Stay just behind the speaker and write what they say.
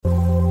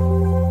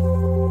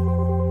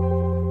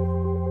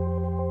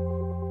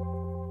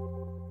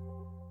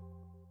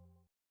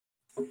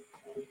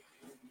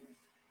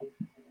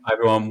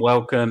everyone.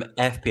 Welcome.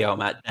 FPL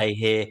Matt Day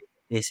here.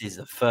 This is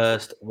the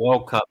first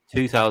World Cup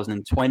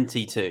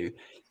 2022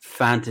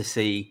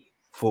 fantasy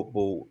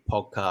football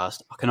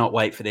podcast. I cannot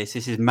wait for this.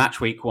 This is match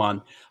week 1.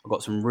 I've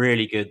got some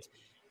really good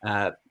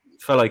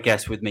fellow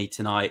guests with me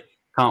tonight.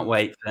 Can't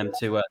wait for them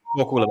to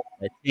talk all about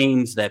their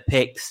teams, their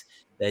picks,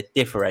 their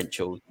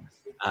differentials.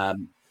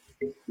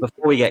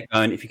 Before we get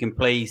going, if you can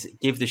please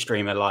give the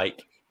stream a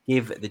like,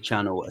 give the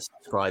channel a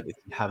subscribe if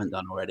you haven't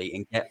done already,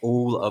 and get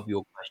all of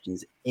your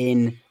questions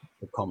in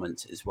the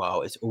comments as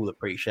well. It's all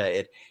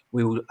appreciated.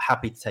 We will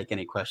happy to take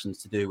any questions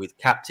to do with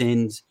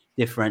captains,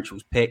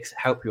 differentials, picks,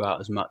 help you out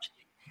as much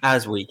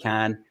as we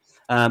can.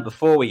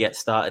 Before we get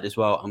started as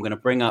well, I'm going to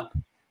bring up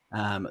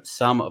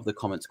some of the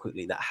comments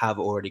quickly that have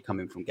already come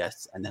in from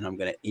guests, and then I'm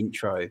going to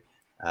intro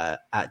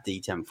at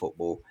D10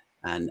 Football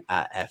and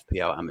at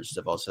FPL Amateurs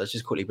of Oz. So let's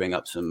just quickly bring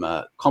up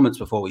some comments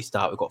before we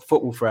start. We've got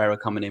Football Ferreira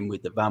coming in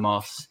with the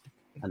Vamos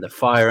and the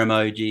fire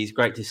emojis.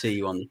 Great to see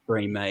you on the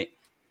screen, mate.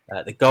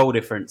 The goal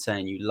difference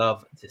saying you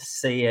love to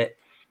see it.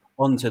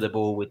 Onto the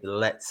ball with the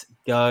let's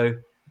go.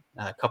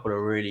 A couple of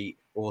really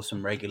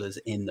awesome regulars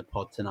in the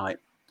pod tonight.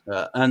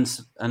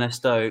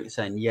 Ernesto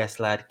saying,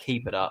 yes, lad,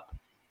 keep it up.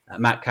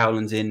 Matt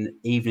Cowland's in,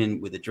 evening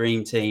with the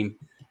dream team.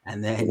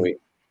 And then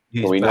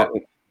Can we not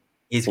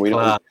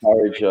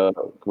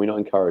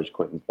encourage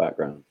Quentin's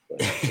background?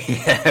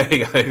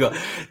 Yeah, we got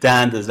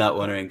Dan does not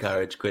want to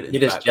encourage Quentin's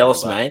You're just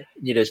jealous, mate.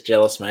 You're just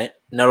jealous, mate.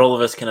 Not all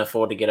of us can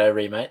afford to get over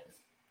you, mate.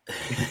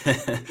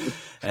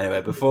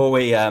 Anyway, before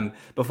we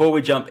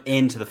jump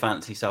into the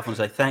fantasy stuff, I want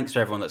to say thanks to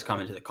everyone that's come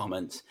into the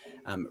comments.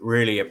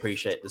 Really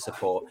appreciate the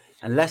support.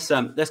 And let's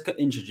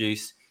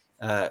introduce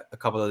a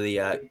couple of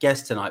the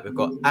guests tonight. We've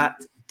got at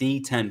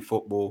D10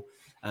 Football.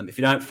 If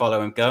you don't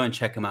follow him, go and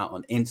check him out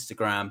on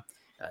Instagram,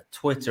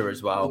 Twitter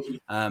as well.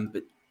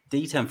 But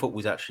D10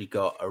 Football's actually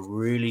got a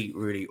really,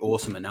 really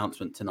awesome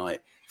announcement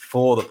tonight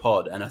for the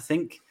pod. And I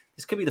think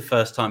this could be the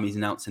first time he's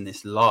announcing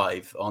this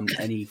live on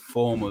any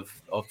form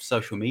of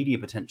social media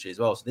potentially as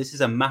well. So this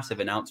is a massive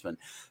announcement.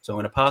 So I'm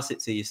going to pass it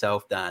to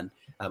yourself, Dan.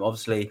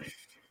 Obviously,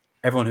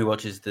 everyone who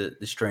watches the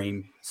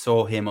stream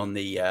saw him on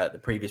the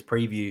previous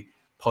preview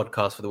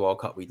podcast for the World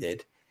Cup we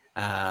did.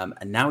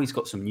 And now he's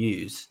got some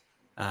news,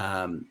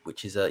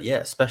 which is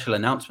a special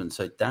announcement.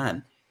 So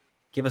Dan,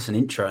 give us an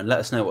intro and let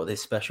us know what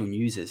this special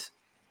news is.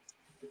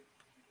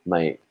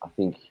 Mate, I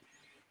think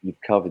you've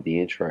covered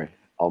the intro.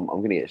 I'm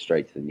going to get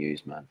straight to the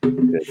news, man.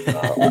 Because,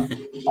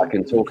 I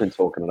can talk and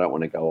I don't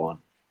want to go on.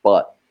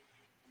 But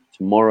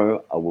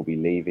tomorrow I will be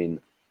leaving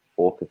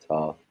for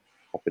Qatar,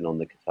 hopping on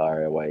the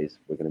Qatar Airways.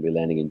 We're going to be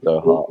landing in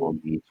Doha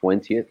on the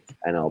 20th,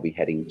 and I'll be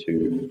heading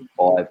to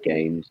 5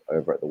 games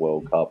over at the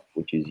World Cup,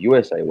 which is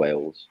USA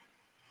Wales,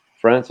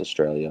 France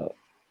Australia,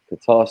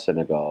 Qatar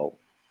Senegal,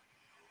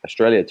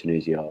 Australia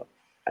Tunisia,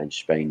 and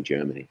Spain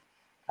Germany.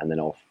 And then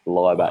I'll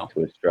fly back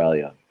to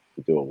Australia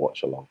to do a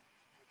watch along.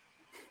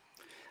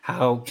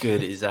 How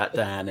good is that,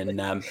 Dan?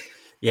 And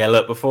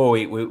look, before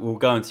we'll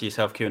go into your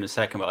self-queue in a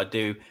second, but I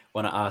do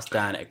want to ask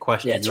Dan a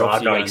question. Yeah, it's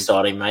right. Very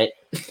exciting, mate.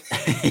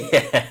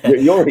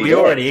 You're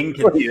already in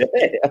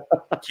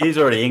Qatar. Q's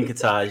already in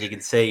Qatar, as you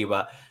can see.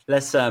 But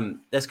let's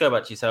go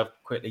back to yourself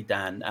quickly,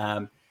 Dan.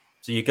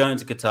 So you're going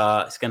to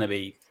Qatar. It's going to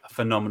be a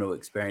phenomenal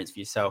experience for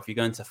yourself. You're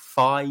going to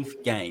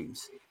 5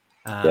 games.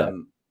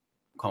 Come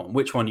on,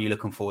 which one are you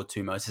looking forward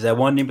to most? Is there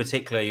one in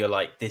particular you're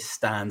like, this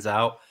stands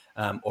out?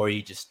 Or are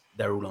you just,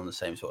 they're all on the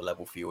same sort of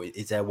level for you?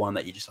 Is there one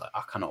that you just like,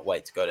 I cannot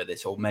wait to go to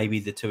this? Or maybe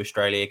the 2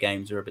 Australia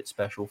games are a bit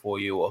special for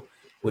you? Or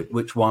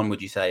which one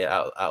would you say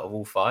out of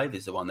all 5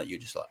 is the one that you're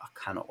just like, I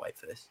cannot wait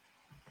for this?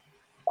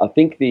 I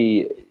think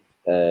the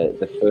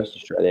first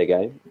Australia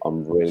game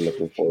I'm really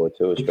looking forward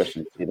to,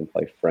 especially to see them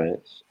play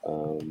France,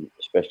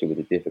 especially with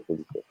the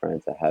difficulties that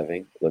France are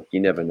having. Look,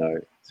 you never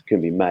know. It's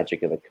going to be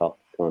magic of the cup,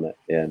 can't it?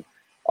 Yeah.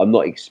 I'm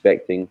not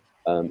expecting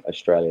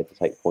Australia to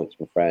take points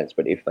from France,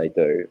 but if they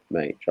do,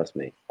 mate, trust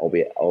me, I'll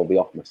be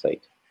off my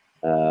seat.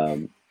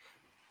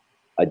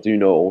 I do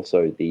know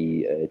also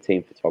the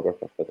team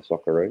photographer for the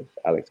Socceroos,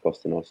 Alex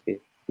Kostanowski,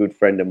 good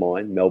friend of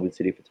mine, Melbourne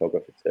City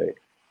photographer too.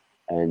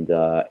 And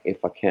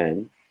if I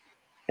can,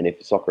 and if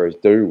the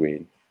Socceroos do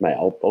win, mate,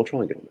 I'll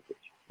try and get on the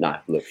pitch. No,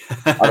 look,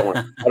 I don't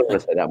want to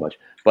say that much,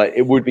 but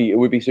it would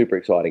be super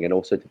exciting, and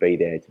also to be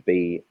there, to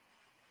be,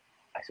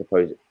 I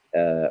suppose,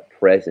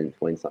 present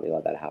when something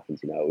like that happens.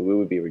 You know, it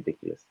would be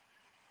ridiculous.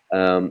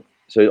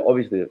 So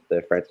obviously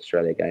the France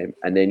Australia game,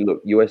 and then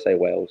look, USA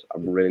Wales.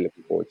 I'm really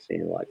looking forward to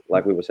seeing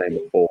like we were saying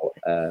before,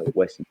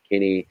 Weston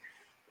McKennie,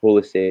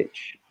 Pulisic,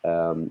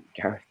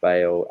 Gareth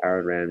Bale,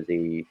 Aaron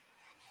Ramsey.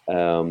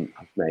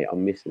 Mate,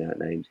 I'm missing out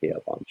names here,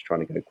 but I'm just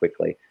trying to go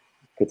quickly.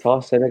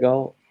 Qatar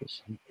Senegal.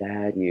 There's some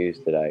bad news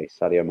today.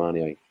 Sadio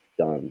Mane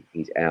done.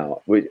 He's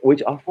out,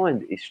 which I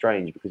find is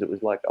strange because it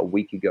was like a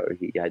week ago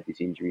he had this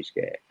injury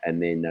scare,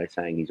 and then they're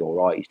saying he's all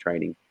right, he's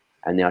training,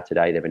 and now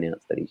today they've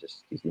announced that he's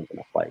not going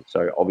to play.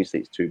 So obviously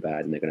it's too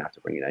bad, and they're going to have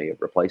to bring in a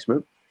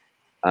replacement.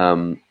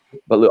 But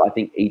look, I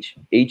think each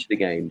of the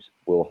games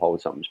will hold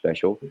something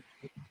special.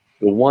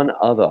 The one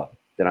other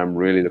that I'm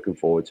really looking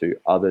forward to,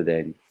 other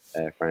than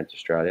France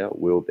Australia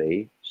will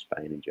be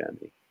Spain and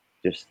Germany.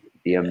 Just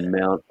the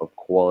amount of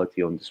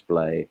quality on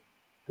display,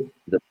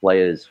 the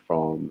players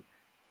from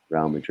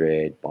Real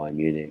Madrid, Bayern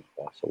Munich,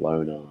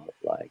 Barcelona,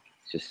 like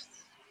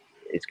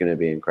it's going to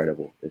be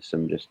incredible. There's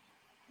some just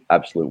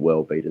absolute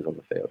world beaters on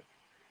the field.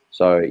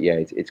 So yeah,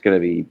 it's going to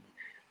be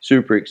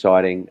super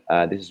exciting.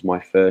 This is my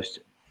first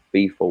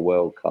FIFA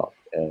World Cup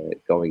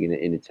going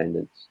in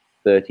attendance,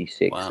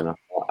 36, Wow. and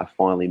I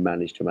finally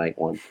managed to make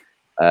one.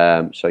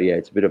 So yeah,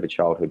 it's a bit of a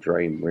childhood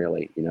dream,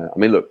 really. You know, I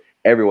mean, look,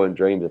 everyone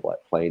dreams of like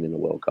playing in the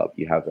World Cup.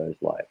 You have those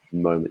like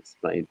moments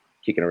playing,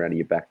 kicking around in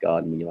your back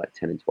garden when you're like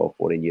 10 and 12,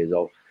 14 years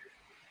old.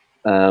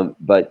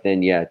 But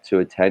then, yeah, to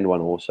attend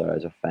one also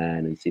as a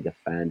fan and see the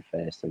fan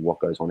fest and what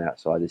goes on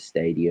outside the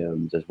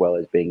stadiums, as well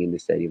as being in the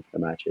stadium for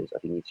the matches, I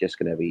think it's just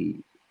going to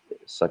be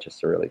such a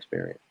surreal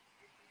experience.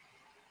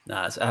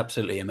 No, it's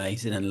absolutely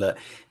amazing. And look,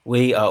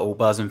 we are all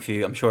buzzing for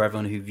you. I'm sure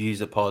everyone who views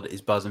the pod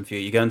is buzzing for you.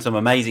 You're going to some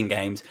amazing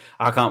games.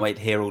 I can't wait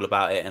to hear all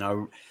about it.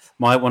 And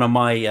one of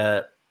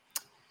my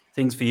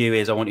things for you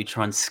is I want you to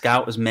try and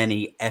scout as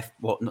many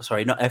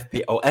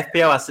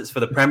FPL assets for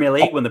the Premier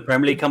League when the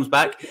Premier League comes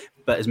back,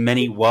 but as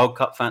many World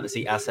Cup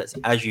fantasy assets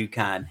as you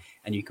can,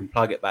 and you can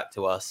plug it back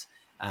to us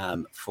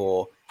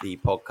for the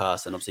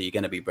podcast. And obviously, you're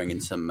going to be bringing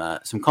some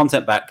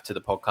content back to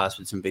the podcast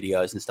with some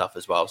videos and stuff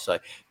as well. So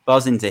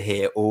buzzing to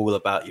hear all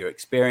about your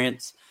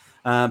experience.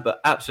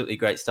 But absolutely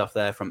great stuff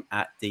there from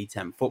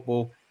 @D10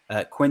 Football.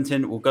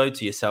 Quinton, we'll go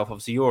to yourself.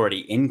 Obviously, you're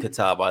already in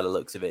Qatar by the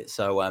looks of it.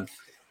 So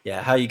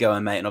yeah, how you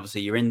going, mate? And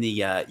obviously, you're in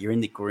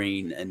the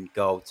green and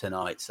gold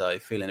tonight, so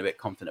feeling a bit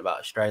confident about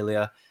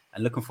Australia,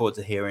 and looking forward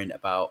to hearing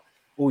about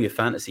all your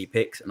fantasy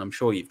picks. And I'm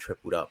sure you've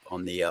tripled up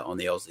on the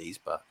Aussies,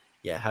 but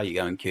yeah, how you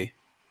going, Q?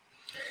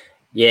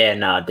 Yeah,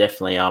 no,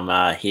 definitely.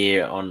 I'm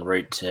here en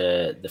route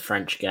to the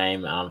French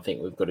game. I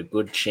think we've got a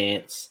good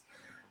chance.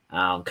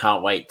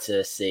 Can't wait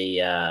to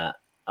see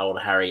old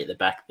Harry at the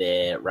back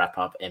there wrap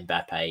up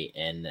Mbappe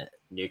and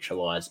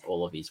neutralise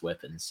all of his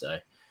weapons. So,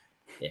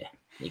 yeah,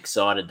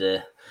 excited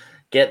to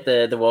get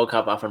the World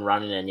Cup up and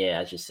running. And yeah,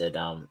 as you said,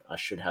 I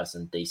should have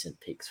some decent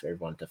picks for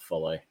everyone to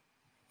follow.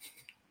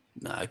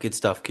 No, good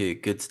stuff, Q.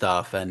 Good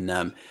stuff, and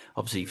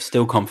obviously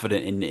still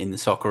confident in the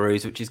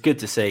Socceroos, which is good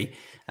to see.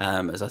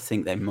 As I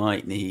think they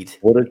might need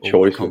What a all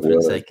choice the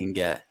confidence of they words. can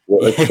get.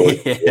 What a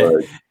choice of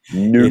words.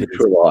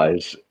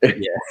 Neutralise. Yeah.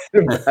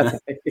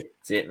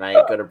 That's it, mate.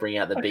 Got to bring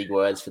out the big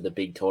words for the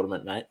big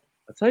tournament, mate.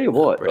 I'll tell you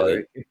what,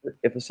 brilliant. though,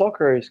 if the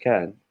Socceroos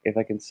if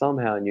they can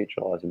somehow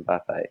neutralise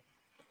Mbappe,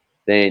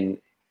 then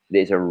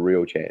there's a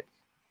real chance.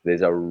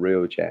 There's a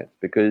real chance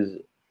because,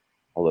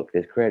 oh, look,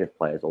 there's creative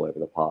players all over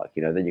the park.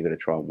 You know, then you're going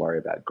to try and worry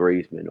about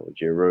Griezmann or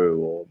Giroud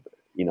or,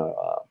 you know,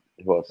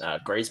 who else?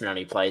 Griezmann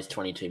only plays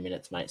 22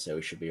 minutes, mate, so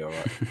we should be all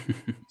right.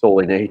 That's all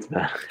he needs,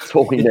 man. That's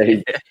all he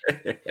needs.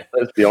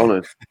 Let's be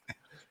honest.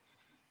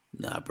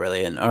 No,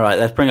 brilliant. All right,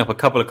 let's bring up a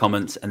couple of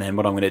comments, and then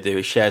what I'm going to do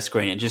is share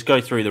screen and just go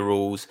through the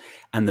rules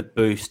and the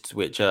boosts,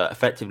 which are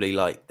effectively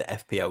like the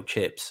FPL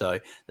chips. So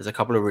there's a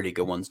couple of really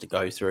good ones to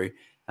go through.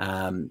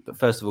 But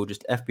first of all,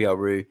 just FPL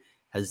Roo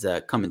has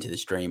come into the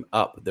stream.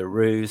 Up the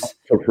Roos.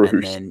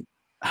 And then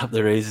Up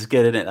the Roos is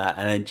good, isn't it? That.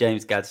 And then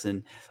James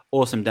Gadsden,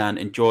 awesome, Dan.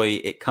 Enjoy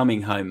it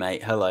coming home,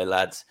 mate. Hello,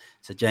 lads.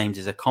 So James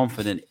is a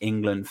confident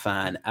England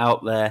fan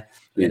out there.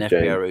 And then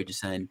FPL Roo just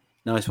saying,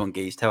 nice one,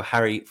 Geese. Tell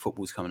Harry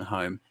football's coming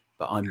home.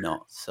 But I'm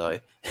not. So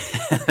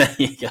there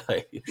you go.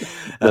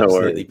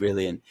 Absolutely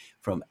brilliant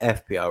from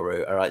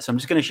FPRU. All right. So I'm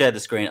just going to share the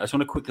screen. I just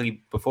want to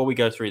quickly, before we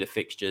go through the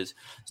fixtures,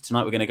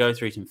 tonight we're going to go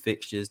through some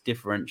fixtures,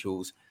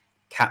 differentials,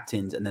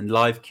 captains, and then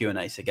live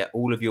Q&A. So get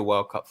all of your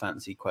World Cup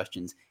fantasy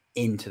questions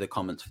into the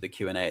comments for the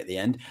Q&A at the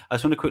end. I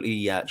just want to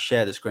quickly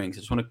share the screen because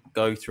I just want to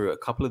go through a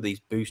couple of these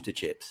booster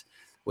chips,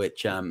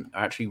 which are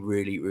actually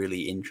really,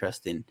 really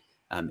interesting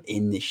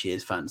in this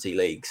year's fantasy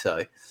league.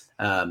 So,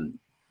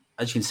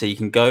 as you can see, you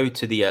can go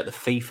to the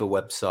FIFA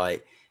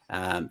website,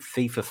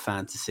 FIFA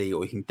Fantasy,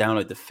 or you can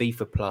download the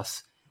FIFA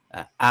Plus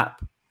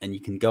app, and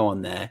you can go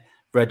on there,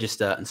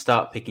 register, and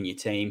start picking your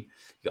team.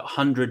 You've got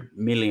 £100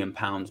 million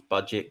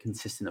budget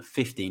consisting of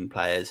 15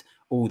 players,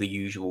 all the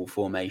usual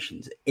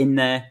formations in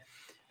there.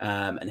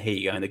 And here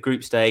you go. In the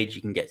group stage,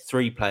 you can get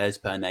 3 players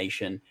per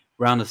nation,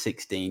 round of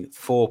 16,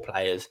 4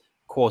 players,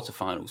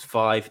 quarterfinals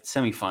 5,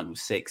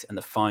 semi-finals 6, and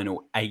the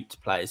final 8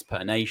 players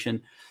per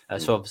nation.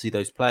 So obviously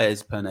those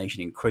players per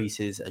nation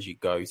increases as you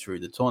go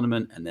through the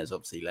tournament, and there's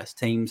obviously less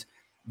teams.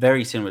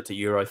 Very similar to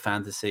Euro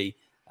Fantasy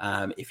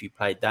if you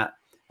played that,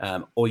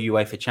 or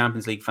UEFA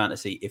Champions League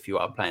Fantasy if you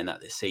are playing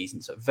that this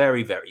season. So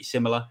very, very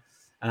similar.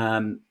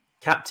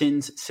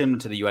 Captains, similar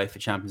to the UEFA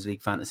Champions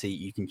League Fantasy.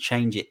 You can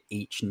change it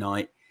each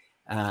night,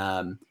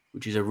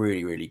 which is a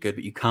really, really good,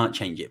 but you can't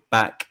change it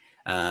back.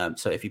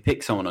 So if you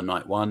pick someone on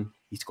night 1,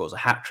 he scores a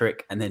hat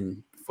trick, and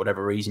then for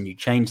whatever reason you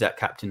change that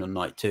captain on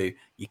night 2,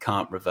 you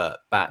can't revert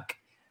back.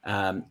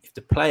 If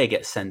the player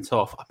gets sent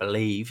off, I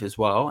believe as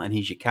well, and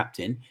he's your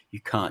captain,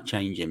 you can't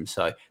change him.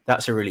 So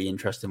that's a really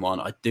interesting one.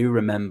 I do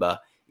remember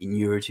in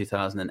Euro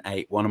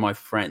 2008. One of my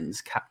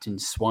friends, Captain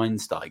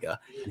Schweinsteiger,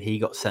 and he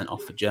got sent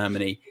off for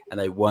Germany, and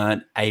they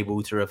weren't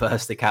able to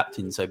reverse the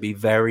captain. So be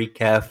very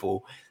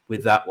careful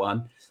with that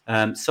one.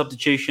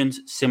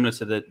 Substitutions, similar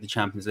to the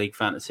Champions League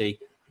fantasy.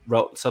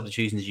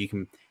 Substitutions, you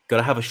can got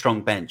to have a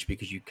strong bench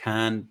because you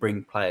can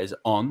bring players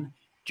on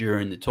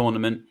during the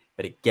tournament.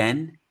 But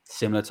again,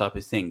 similar type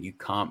of thing. You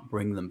can't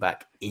bring them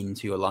back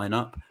into your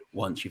lineup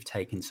once you've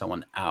taken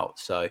someone out.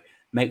 So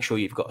make sure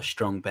you've got a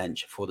strong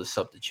bench for the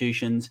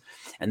substitutions.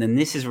 And then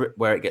this is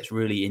where it gets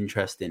really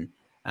interesting.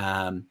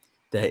 There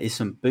is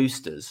some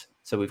boosters.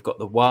 So we've got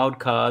the wild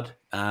card.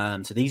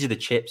 So these are the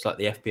chips, like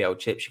the FPL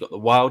chips. You've got the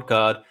wild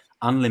card,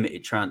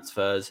 unlimited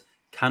transfers,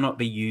 cannot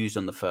be used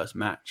on the first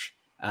match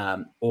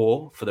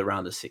or for the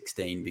round of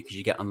 16 because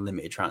you get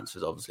unlimited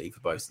transfers, obviously,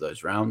 for both of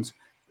those rounds.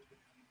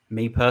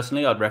 Me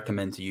personally, I'd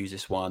recommend to use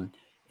this one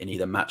in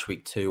either match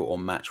week 2 or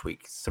match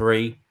week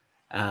 3.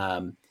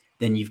 Then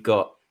you've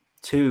got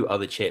two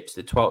other chips,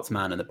 the 12th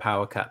man and the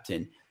power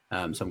captain. So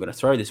I'm going to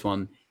throw this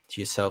one to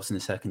yourselves in the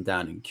second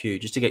down in queue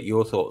just to get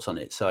your thoughts on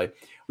it. So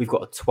we've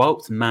got a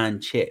 12th man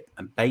chip,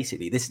 and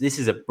basically this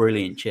is a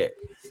brilliant chip.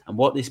 And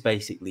what this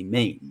basically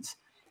means,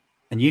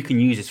 and you can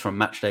use this from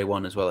match day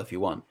 1 as well if you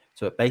want.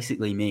 So it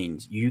basically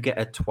means you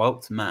get a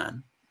 12th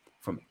man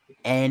from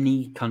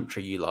any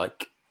country you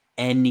like,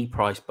 any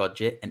price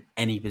budget and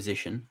any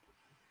position.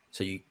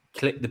 So you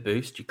click the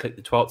boost, you click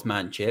the 12th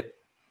man chip.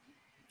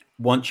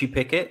 Once you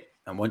pick it,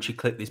 and once you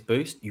click this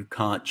boost, you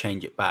can't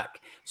change it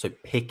back. So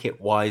pick it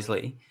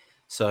wisely.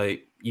 So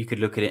you could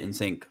look at it and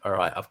think, all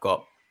right, I've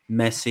got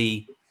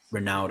Messi,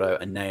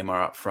 Ronaldo, and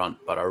Neymar up front,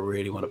 but I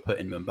really want to put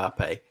in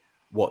Mbappe.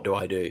 What do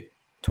I do?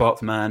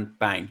 12th man,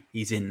 bang,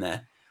 he's in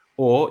there.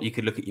 Or you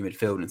could look at your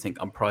midfield and think,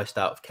 I'm priced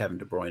out of Kevin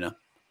De Bruyne.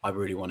 I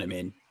really want him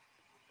in.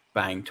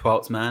 Bang,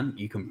 12th man,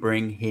 you can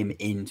bring him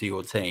into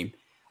your team.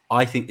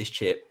 I think this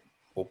chip,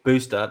 or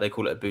booster, they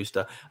call it a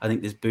booster. I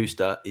think this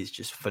booster is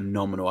just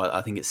phenomenal.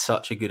 I think it's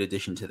such a good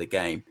addition to the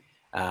game.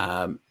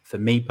 For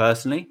me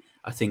personally,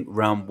 I think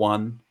round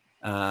 1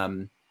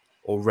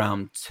 or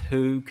round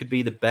 2 could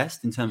be the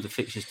best in terms of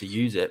fixtures to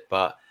use it.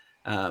 But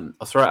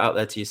I'll throw it out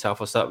there to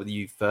yourself. I'll start with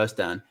you first,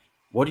 Dan.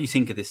 What do you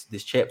think of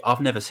this chip?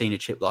 I've never seen a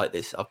chip like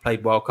this. I've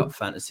played World Cup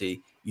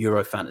fantasy,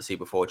 Euro fantasy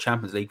before,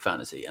 Champions League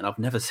fantasy, and I've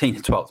never seen a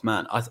 12th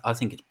man. I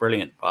think it's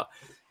brilliant. But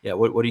yeah,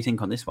 what do you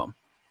think on this one?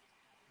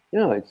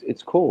 Yeah,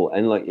 it's cool.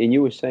 And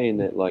you were saying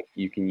that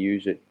you can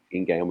use it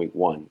in game week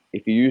 1.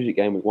 If you use it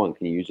game week 1,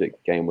 can you use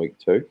it game week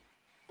 2?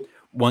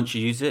 Once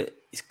you use it,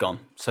 it's gone.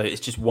 So it's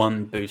just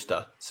one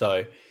booster.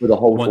 So For the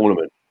whole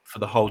tournament. For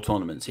the whole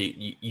tournament. So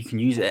you can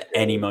use it at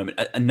any moment.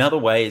 Another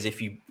way is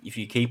if you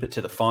keep it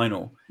to the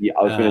final. Yeah,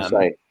 I was going to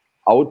say,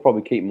 I would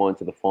probably keep mine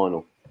to the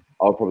final.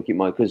 I would probably keep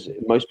mine because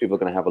most people are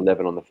going to have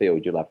 11 on the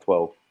field. You'll have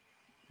 12.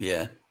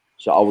 Yeah.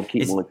 So I would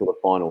keep mine to the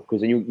final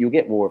because then you'll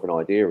get more of an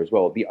idea as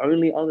well. The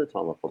only other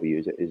time I'll probably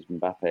use it is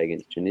Mbappe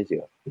against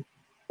Tunisia.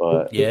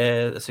 But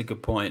yeah, that's a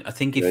good point. I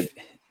think it's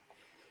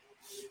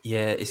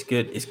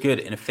good. It's good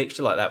in a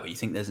fixture like that where you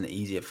think there's an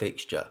easier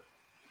fixture.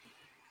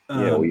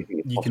 Or you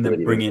think you can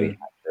then bring in.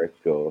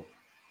 Or...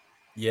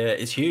 Yeah,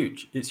 it's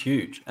huge. It's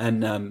huge,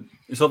 and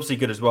it's obviously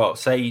good as well.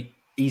 Say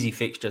easy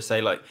fixture.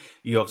 Say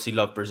you obviously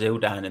love Brazil,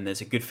 Dan, and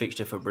there's a good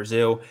fixture for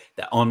Brazil.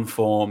 They're on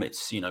form.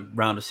 It's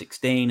round of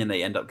 16, and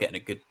they end up getting a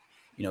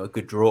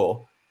good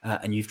draw.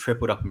 And you've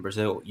tripled up in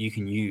Brazil. You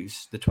can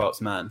use the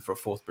 12th man for a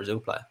 4th Brazil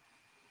player.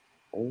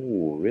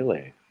 Oh,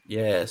 really?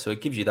 Yeah, so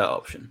it gives you that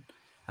option.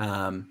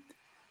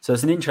 So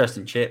it's an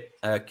interesting chip.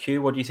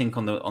 Q, what do you think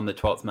on the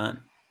 12th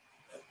man?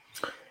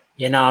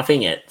 Yeah, no, I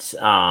think it's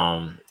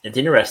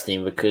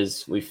interesting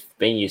because we've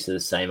been used to the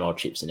same old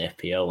chips in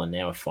FPL, and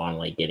now we're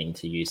finally getting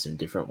to use some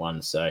different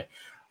ones. So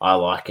I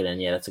like it, and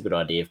yeah, that's a good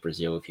idea of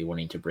Brazil if you're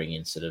wanting to bring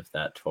in sort of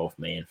that 12th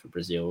man for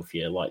Brazil if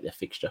you like their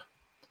fixture.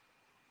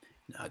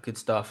 No, good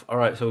stuff. All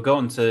right, so we'll go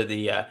on to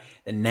the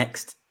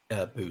next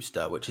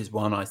booster, which is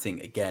one I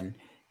think again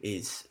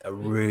is a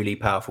really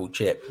powerful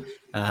chip.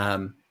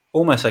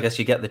 Almost, I guess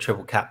you get the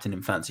triple captain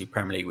in Fantasy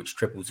Premier League, which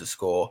triples the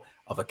score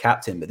of a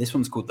captain, but this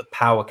one's called the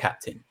power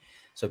captain.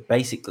 So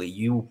basically,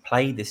 you will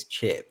play this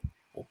chip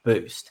or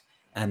boost,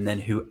 and then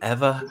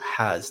whoever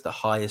has the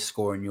highest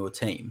score in your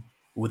team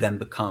will then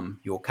become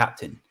your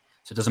captain.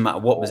 So it doesn't matter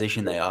what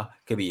position they are.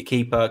 Could be your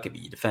keeper, could be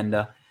your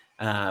defender.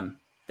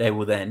 They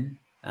will then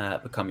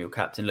become your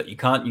captain. Look, you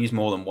can't use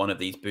more than one of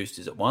these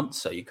boosters at once.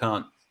 So you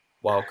can't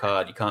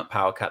wildcard, you can't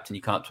power captain,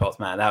 you can't 12th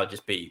man. That would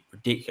just be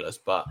ridiculous.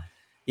 But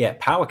yeah,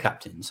 power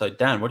captain. So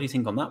Dan, what do you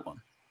think on that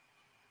one?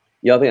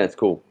 Yeah, I think that's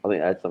cool. I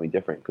think it adds something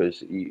different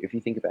because if you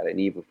think about it, and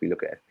even if we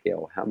look at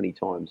FPL, how many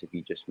times have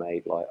you just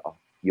made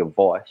your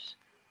vice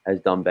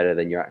has done better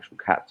than your actual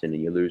captain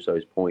and you lose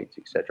those points,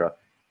 etc.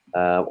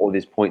 Or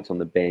there's points on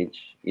the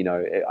bench.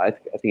 I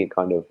think it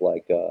kind of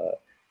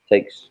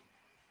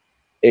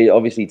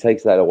obviously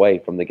takes that away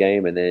from the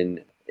game, and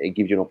then it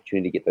gives you an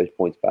opportunity to get those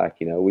points back,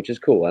 which is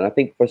cool. And I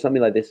think for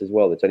something like this as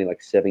well, it's only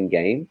 7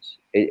 games.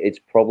 It's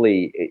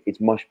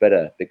much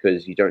better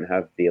because you don't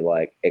have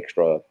the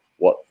extra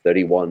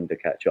 31 to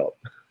catch up.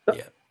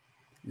 Yeah,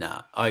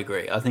 No, I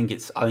agree. I think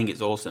it's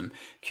awesome.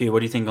 Q, what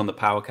do you think on the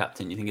power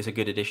captain? You think it's a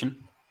good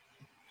addition?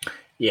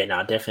 Yeah, no,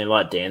 definitely.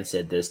 Like Dan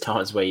said, there's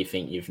times where you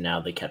think you've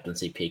nailed the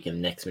captaincy pick, and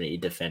the next minute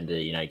your defender,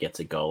 gets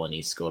a goal and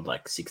he's scored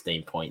like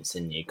 16 points,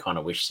 and you kind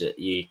of wish that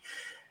you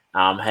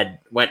had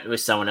went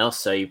with someone else.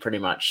 So you're pretty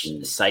much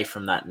safe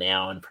from that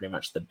now, and pretty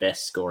much the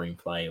best scoring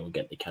player will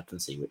get the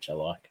captaincy, which I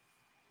like.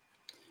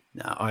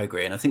 No, I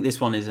agree, and I think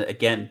this one is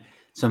again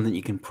something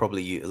you can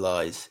probably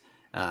utilize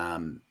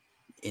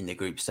in the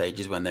group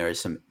stages when there is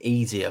some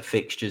easier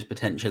fixtures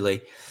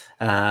potentially.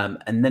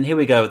 And then here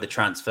we go with the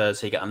transfers.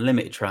 So you get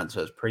unlimited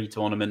transfers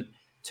pre-tournament,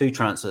 2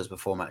 transfers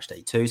before match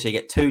day 2. So you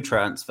get 2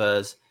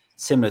 transfers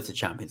similar to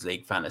Champions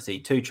League Fantasy,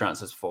 2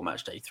 transfers before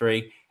match day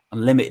 3,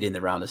 unlimited in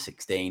the round of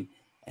 16,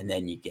 and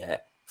then you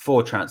get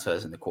 4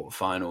 transfers in the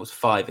quarterfinals,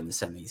 5 in the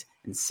semis,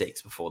 and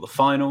 6 before the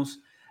finals.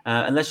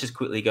 And let's just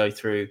quickly go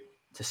through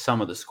to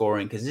some of the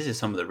scoring because this is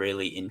some of the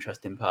really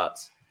interesting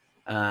parts.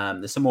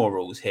 There's some more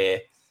rules here.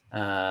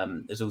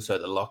 There's also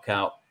the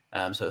lockout.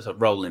 So it's a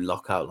rolling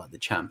lockout like the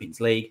Champions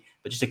League,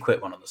 but just a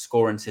quick one on the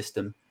scoring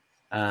system.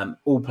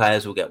 All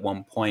players will get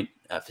 1 point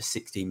for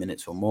 60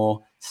 minutes or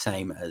more,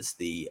 same as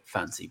the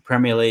Fantasy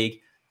Premier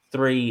League.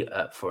 3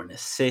 for an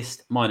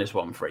assist,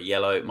 -1 for a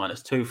yellow,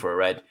 -2 for a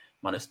red,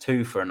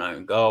 -2 for an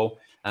own goal.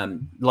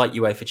 Like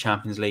UEFA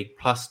Champions League,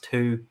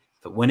 +2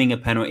 for winning a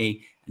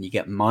penalty, and you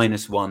get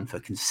 -1 for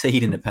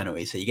conceding a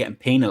penalty. So you're getting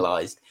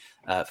penalised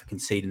for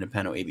conceding a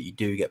penalty, but you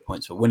do get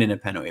points for winning a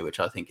penalty, which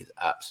I think is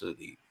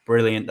absolutely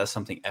brilliant. That's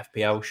something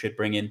FPL should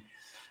bring in.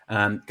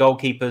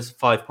 Goalkeepers,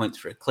 5 points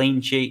for a clean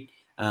sheet.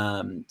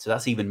 So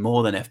that's even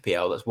more than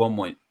FPL. That's 1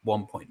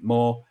 point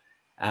more.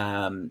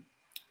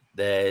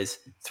 There's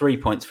 3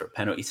 points for a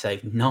penalty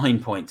save, 9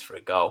 points for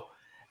a goal.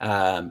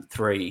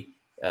 3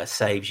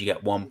 saves, you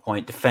get 1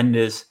 point.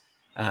 Defenders,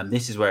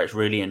 this is where it's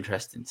really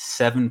interesting.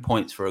 7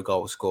 points for a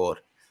goal scored.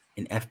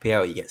 In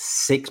FPL, you get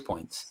 6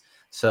 points.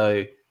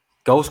 So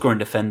goal scoring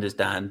defenders,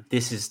 Dan,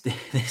 this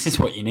is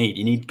what you need.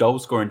 You need goal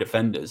scoring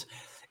defenders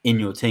in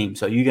your team.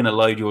 So you're going to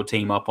load your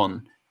team up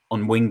on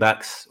wing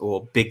backs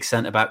or big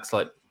centre backs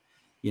like,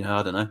 I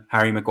don't know,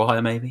 Harry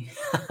Maguire maybe.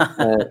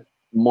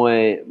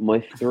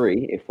 My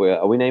 3.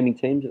 Are we naming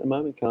teams at the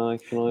moment? Can I?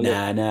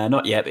 Nah,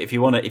 not yet. But if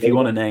you want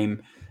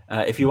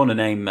to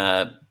name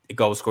a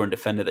goal scoring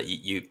defender that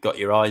you've got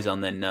your eyes on,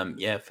 then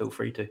yeah, feel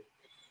free to.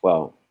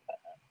 Well,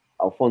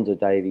 Alphonso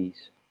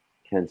Davies,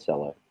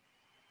 Cancelo.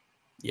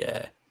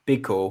 Yeah,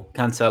 big call.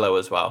 Cancelo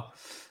as well.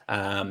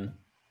 And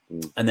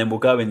then we'll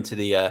go into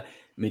the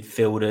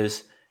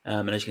midfielders.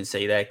 And as you can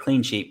see there,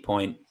 clean sheet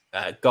point,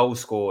 goal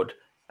scored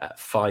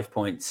 5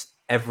 points,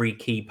 every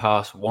key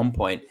pass 1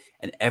 point,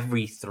 and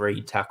every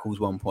 3 tackles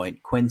 1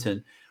 point.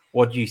 Quinton,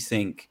 what do you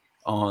think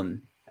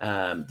on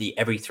the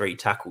every 3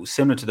 tackles?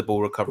 Similar to the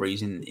ball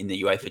recoveries in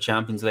the UEFA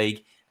Champions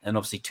League, and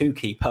obviously 2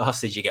 key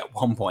passes, you get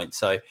 1 point.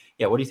 So,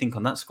 yeah, what do you think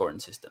on that scoring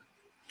system?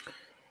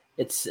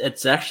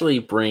 It's actually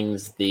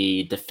brings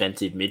the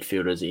defensive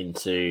midfielders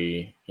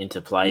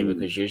into play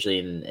because usually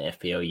in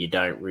FPL you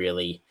don't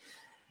really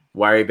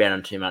worry about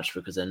them too much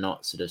because they're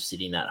not sort of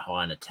sitting that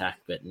high in attack.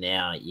 But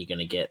now you're going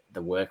to get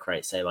the work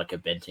rate, say like a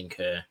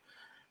Bentancur,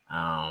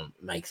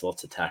 makes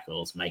lots of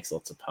tackles, makes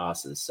lots of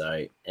passes.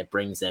 So it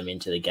brings them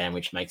into the game,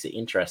 which makes it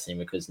interesting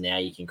because now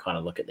you can kind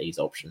of look at these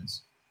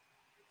options.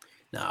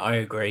 No, I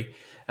agree.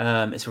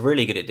 It's a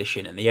really good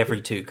addition, and the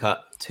every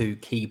 2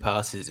 key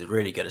passes is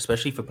really good,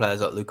 especially for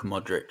players like Luka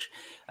Modric,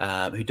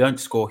 who don't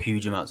score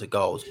huge amounts of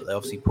goals, but they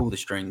obviously pull the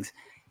strings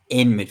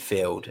in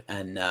midfield.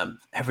 And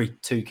every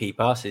 2 key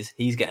passes,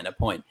 he's getting a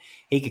point.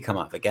 He could come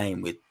out of a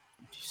game with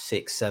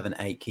 6, 7,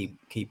 8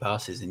 key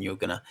passes, and you're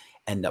going to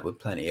end up with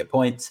plenty of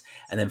points.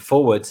 And then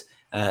forwards,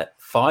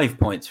 5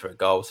 points for a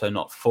goal, so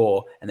not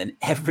 4. And then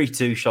every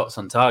 2 shots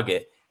on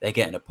target, they're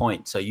getting a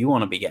point. So you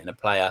want to be getting a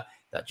player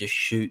that just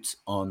shoots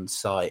on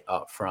sight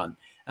up front.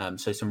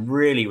 So some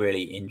really,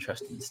 really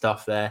interesting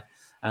stuff there.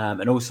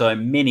 And also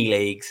mini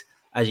leagues,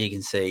 as you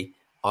can see,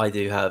 I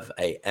do have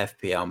a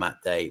FPL Match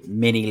Day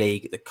mini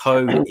league. The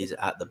code is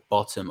at the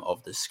bottom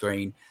of the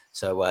screen.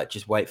 So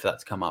just wait for that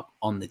to come up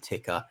on the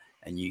ticker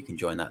and you can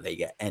join that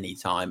league at any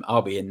time.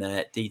 I'll be in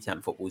there.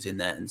 D10 Football's in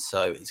there and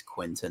so is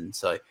Quinton.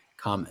 So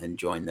come and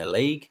join the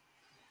league.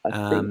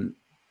 I think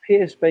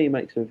PSB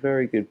makes a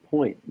very good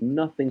point.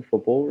 Nothing for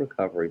ball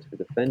recoveries for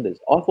defenders.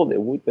 I thought there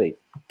would be.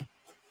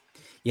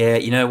 Yeah,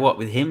 you know what?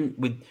 With him,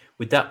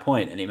 with that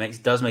point, and he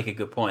does make a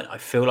good point. I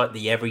feel like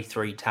the every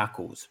 3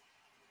 tackles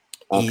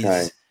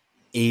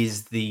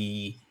is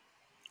the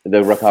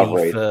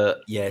recovery.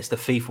 It's the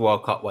FIFA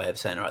World Cup way of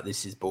saying, right,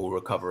 this is ball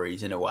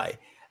recoveries in a way.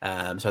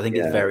 So I think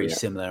it's very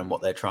similar in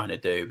what they're trying to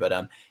do.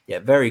 But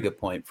very good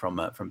point from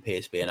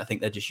PSB, and I think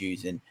they're just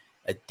using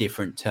a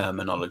different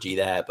terminology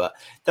there, but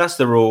that's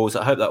the rules.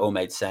 I hope that all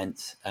made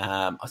sense.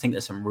 I think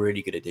there's some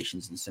really good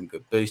additions and some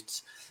good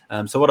boosts.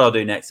 So what I'll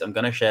do next, I'm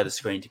going to share the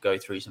screen to go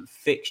through some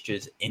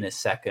fixtures in a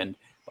second,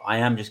 but I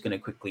am just going to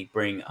quickly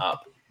bring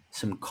up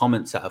some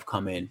comments that have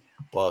come in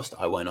whilst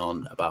I went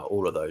on about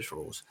all of those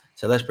rules.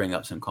 So let's bring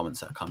up some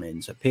comments that come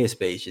in. So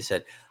PSB just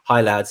said,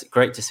 "Hi lads,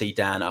 great to see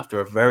Dan after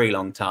a very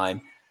long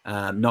time.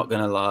 Not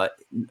going to lie,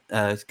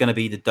 it's going to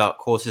be the dark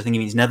horses. I think he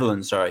means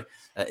Netherlands. Sorry,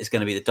 it's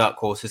going to be the dark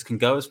horses. Can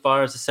go as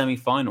far as the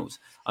semi-finals.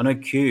 I know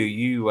Q.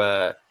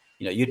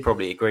 You'd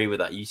probably agree with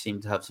that. You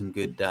seem to have some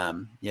good,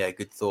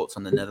 good thoughts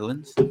on the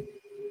Netherlands.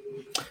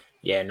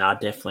 Yeah, no,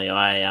 definitely.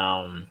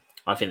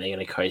 I think they're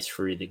going to coast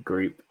through the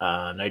group.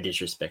 No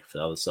disrespect for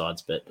the other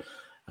sides, but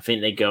I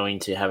think they're going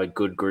to have a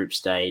good group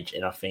stage,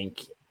 and I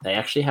think they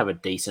actually have a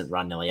decent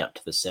run nearly up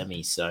to the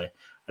semis. So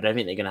I don't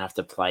think they're going to have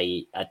to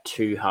play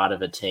too hard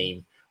of a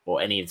team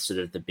or any of sort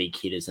of the big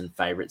hitters and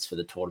favourites for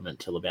the tournament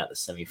till about the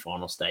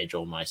semi-final stage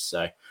almost.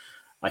 So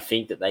I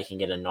think that they can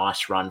get a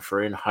nice run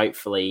through, and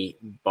hopefully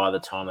by the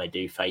time they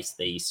do face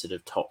these sort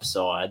of top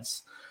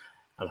sides,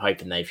 I'm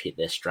hoping they've hit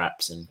their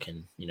straps and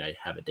can,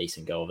 have a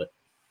decent go of it.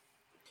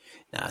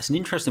 Now, it's an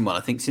interesting one.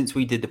 I think since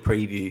we did the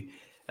preview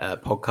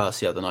podcast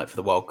the other night for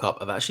the World Cup,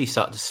 I've actually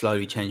started to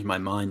slowly change my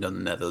mind on the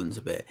Netherlands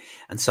a bit.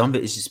 And some of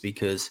it is just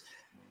because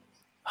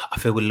I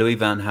feel with Louis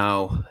van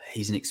Gaal,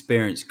 he's an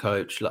experienced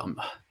coach.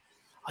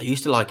 I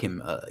used to like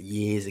him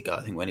years ago,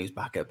 I think when he was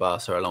back at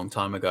Barca a long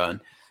time ago, and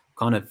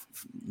kind of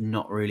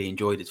not really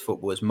enjoyed his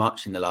football as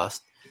much in the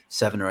last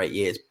 7 or 8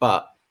 years.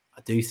 But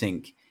I do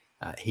think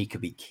he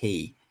could be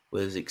key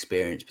with his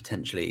experience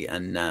potentially,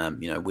 and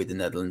with the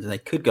Netherlands, and they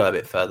could go a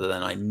bit further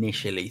than I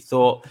initially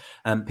thought.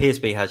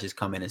 PSB has just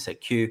come in and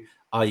said, "Q,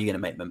 are you going to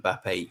make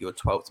Mbappe your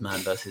 12th man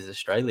versus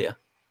Australia?"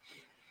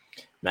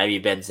 Maybe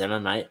Benzema,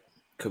 mate.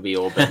 Could be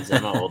all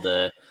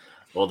Benzema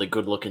or the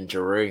good-looking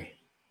Giroud.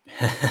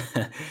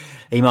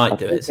 He might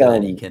do it, so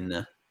then he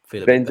can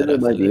feel a bit better.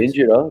 Benzema may be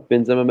injured.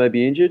 Benzema may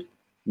be injured.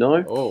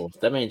 No. Oh,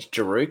 that means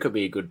Giroud could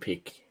be a good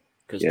pick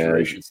because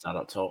Giroud should start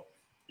up top.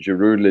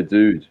 Giroud, le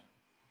dude.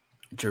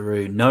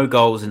 Giroud, no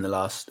goals in the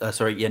last.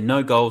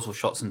 No goals or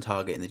shots on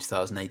target in the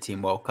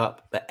 2018 World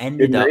Cup, but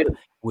ended up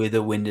with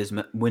a winners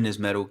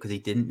medal because he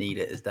didn't need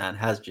it, as Dan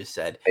has just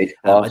said. He's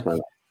class, man.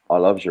 I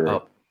love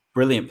Giroud.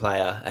 Brilliant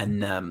player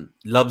and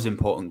loves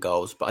important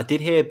goals. But I did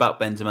hear about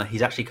Benzema.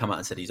 He's actually come out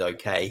and said he's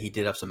okay. He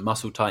did have some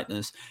muscle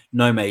tightness,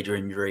 no major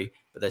injury,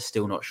 but they're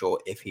still not sure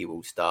if he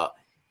will start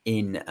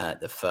in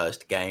the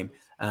first game.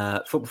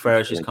 Football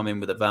Ferreira's just come in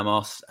with a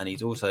Vamos, and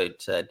he's also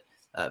said,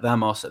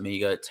 Vamos,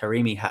 amigo,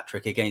 Taremi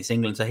hat-trick against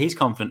England. So he's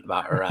confident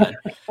about Iran.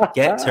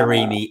 Get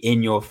Taremi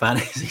in your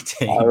fantasy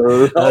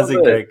team. That's a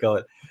great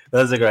comment.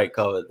 That's a great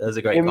comment.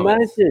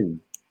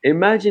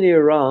 Imagine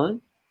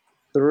Iran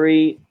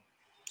 3-2.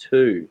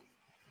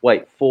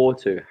 Wait,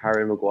 4-2.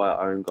 Harry Maguire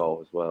own goal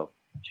as well.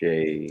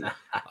 Gee.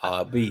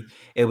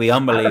 It'll be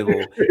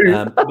unbelievable.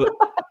 But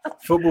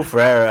Football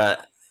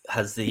Ferreira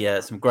has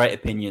some great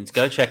opinions.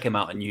 Go check him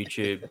out on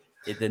YouTube.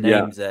 The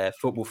name's there,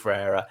 Football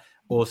Ferreira.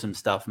 Awesome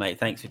stuff, mate.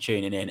 Thanks for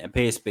tuning in. And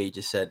PSB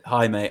just said,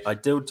 "Hi, mate. I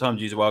do time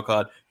to use a wild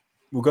card.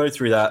 We'll go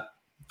through that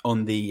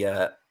on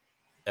the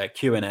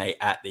Q&A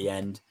at the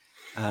end,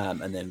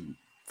 and then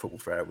Football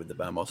Ferreira with the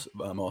Vamos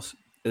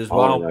as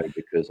well." I want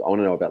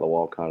to know about the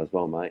wild card as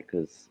well, mate,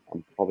 because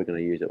I'm probably going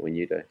to use it when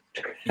you do.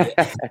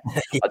 I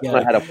don't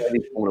know how to play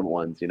these tournament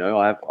ones.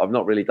 I've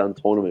not really done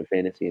tournament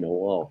fantasy in a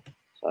while.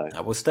 So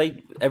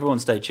everyone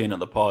stay tuned on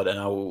the pod, and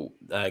I will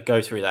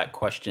go through that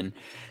question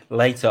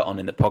later on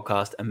in the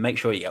podcast, and make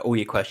sure you get all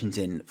your questions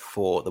in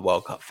for the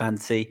World Cup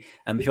Fantasy.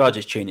 And if you are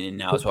just tuning in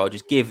now as well,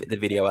 just give the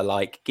video a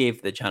like,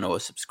 give the channel a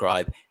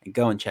subscribe, and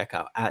go and check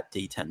out at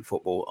D10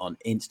 Football on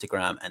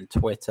Instagram and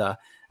Twitter,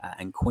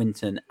 and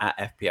Quinton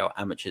at FPL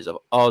Amateurs of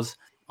Oz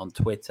on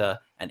Twitter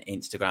and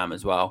Instagram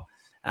as well.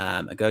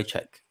 And go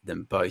check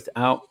them both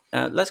out.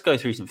 Let's go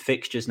through some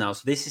fixtures now.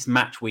 So this is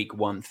match week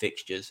 1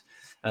 fixtures.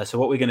 So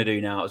what we're going to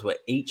do now is we're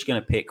each going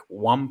to pick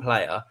one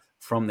player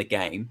from the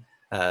game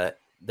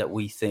that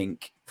we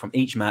think, from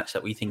each match,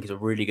 that we think is a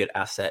really good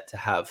asset to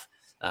have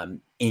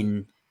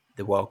in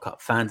the World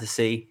Cup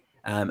Fantasy.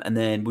 And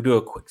then we'll do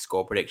a quick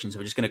score prediction. So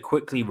we're just going to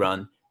quickly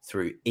run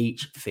through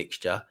each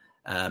fixture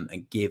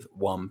and give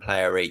one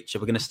player each. So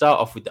we're going to start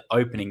off with the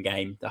opening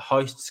game. The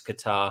hosts,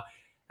 Qatar,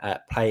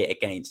 play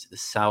against the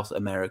South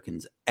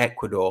Americans,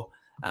 Ecuador.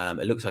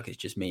 It looks like it's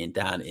just me and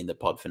Dan in the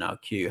pod for now.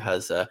 Q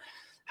has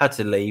had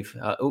to leave.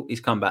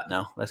 He's come back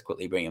now. Let's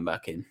quickly bring him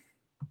back in.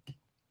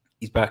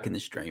 He's back in the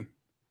stream.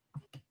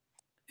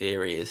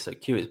 Here he is. So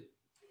Q is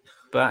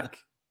back.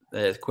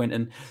 There's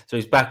Quinton. So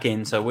he's back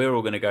in. So we're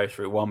all going to go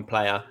through one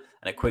player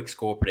and a quick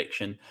score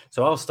prediction.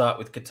 So I'll start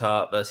with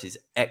Qatar versus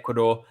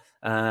Ecuador.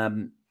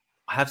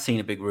 I have seen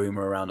a big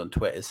rumor around on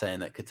Twitter saying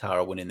that Qatar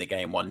are winning the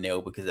game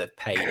 1-0 because they've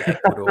paid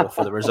Ecuador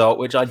for the result,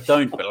 which I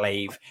don't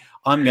believe.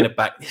 I'm going to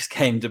back this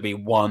game to be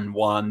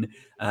 1-1.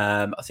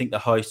 I think the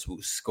hosts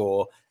will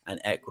score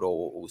and Ecuador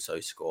will also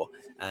score.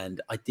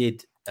 And I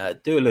did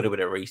do a little bit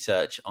of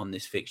research on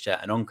this fixture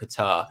and on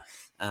Qatar,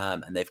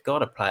 and they've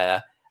got a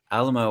player,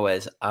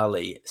 Almoez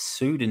Ali,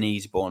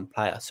 Sudanese-born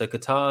player. So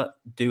Qatar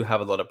do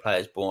have a lot of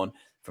players born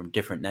from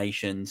different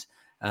nations.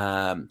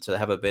 So they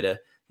have a bit of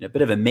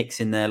a mix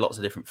in there, lots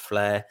of different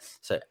flair.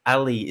 So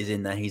Ali is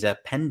in there. He's a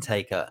pen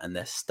taker and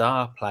their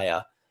star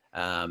player,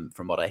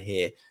 from what I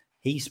hear.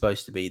 He's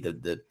supposed to be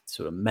the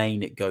sort of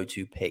main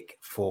go-to pick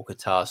for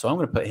Qatar. So I'm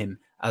going to put him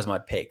as my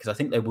pick because I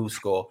think they will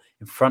score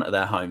in front of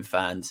their home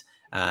fans.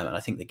 and I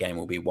think the game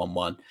will be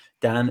 1-1.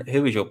 Dan,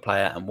 who is your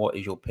player and what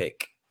is your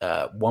pick?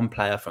 One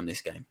player from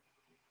this game.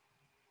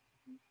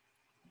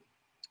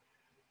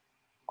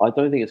 I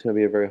don't think it's going to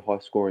be a very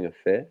high-scoring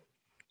affair.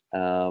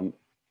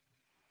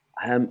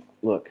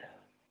 Look,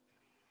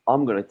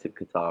 I'm going to tip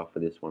Qatar for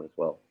this one as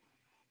well.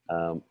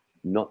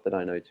 Not that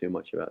I know too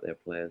much about their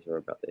players or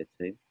about their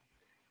team,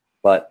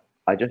 but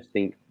I just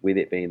think with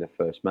it being the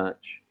first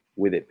match,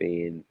 with it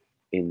being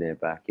in their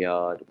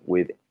backyard,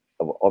 with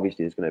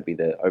obviously there's going to be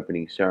the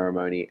opening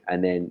ceremony,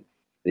 and then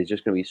there's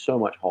just going to be so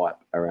much hype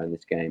around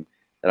this game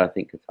that I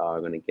think Qatar are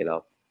going to get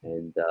up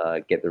and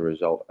get the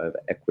result over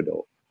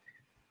Ecuador.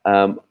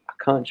 I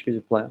can't choose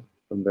a player.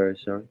 I'm very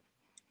sorry.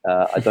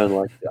 I don't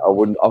like. I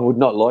would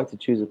not like to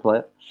choose a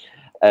player.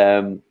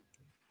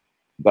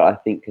 But I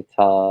think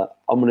Qatar.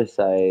 I'm going to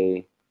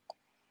say.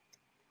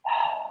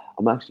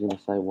 I'm actually going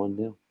to say 1-0.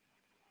 So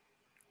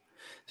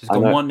it's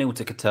gone 1-0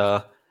 to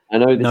Qatar. I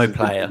know no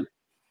player.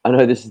 I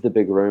know this is the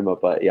big rumor,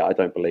 but yeah, I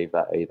don't believe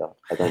that either.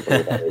 I don't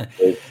believe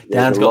that.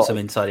 Dan's got some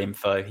inside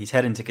info. He's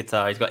heading to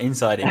Qatar. He's got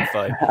inside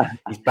info.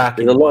 He's back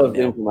in There's a lot of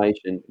 1-0.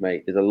 information,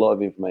 mate. There's a lot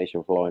of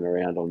information flying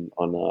around on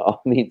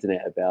the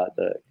internet about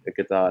the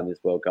Qatar in this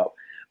World Cup.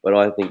 But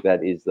I think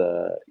that is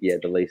the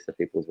least of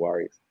people's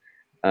worries.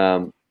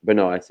 But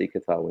no, I see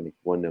Qatar winning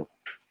 1-0. No,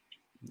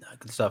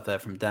 good stuff there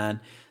from Dan.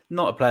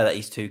 Not a player that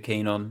he's too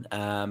keen on,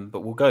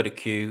 but we'll go to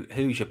Q.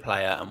 Who's your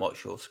player and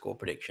what's your score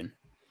prediction?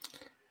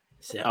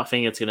 So I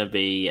think it's going to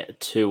be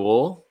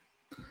 2-2,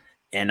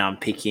 and I'm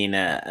picking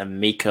a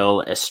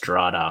Mikel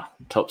Estrada,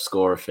 top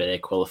scorer for their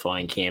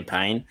qualifying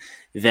campaign,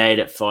 valued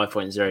at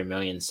 5.0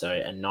 million. So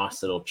a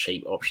nice little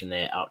cheap option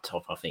there up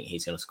top. I think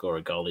he's going to score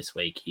a goal this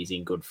week. He's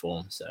in good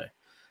form, so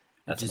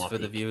that's just my for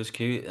pick. The viewers,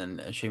 Q,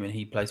 and assuming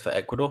he plays for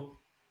Ecuador.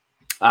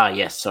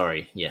 Yes.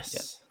 Sorry.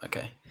 Yes. Yeah.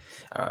 Okay.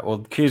 All right. Well,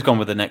 Q's gone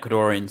with an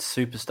Ecuadorian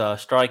superstar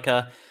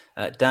striker.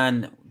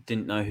 Dan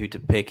didn't know who to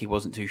pick. He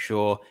wasn't too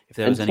sure if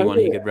there was anyone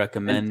he could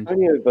recommend.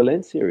 Antonio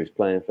Valencia is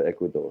playing for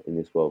Ecuador in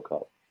this World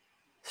Cup.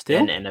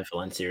 Still? And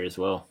Valencia as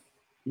well.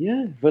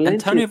 Yeah, Valencia.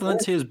 Antonio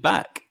Valencia's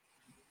back.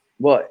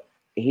 What?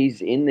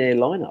 He's in their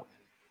lineup.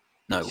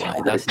 No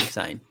way. That's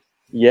insane.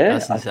 Yeah,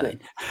 that's insane.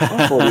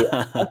 I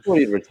thought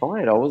he'd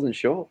retired. I wasn't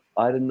sure.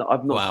 I've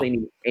not seen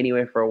him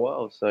anywhere for a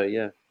while. So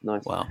yeah,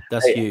 nice. Wow,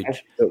 that's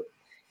huge.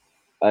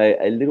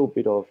 A little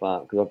bit of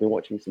because I've been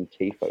watching some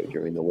TIFO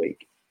during the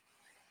week,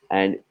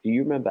 and do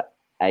you remember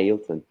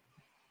Ailton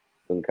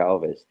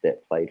Goncalves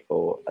that played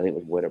for I think it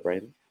was Werder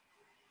Bremen?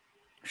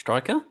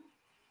 Striker?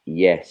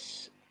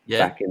 Yes. Yeah.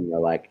 Back in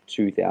the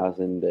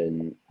 2000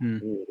 and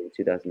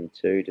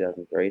 2002,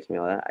 2003, something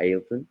like that.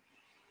 Ailton.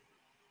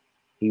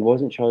 He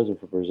wasn't chosen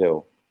for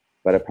Brazil,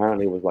 but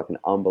apparently was like an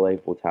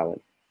unbelievable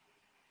talent.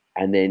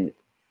 And then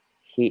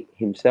he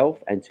himself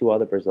and two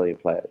other Brazilian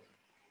players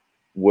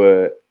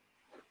were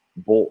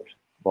bought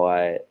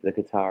by the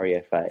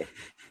Qatari FA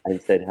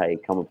and said, "Hey,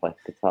 come and play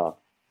for Qatar."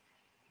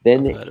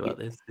 Then I've heard about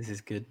this. This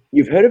is good.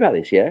 You've heard about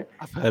this, yeah?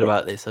 I've heard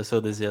about this. I saw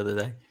this the other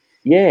day.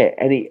 Yeah,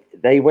 and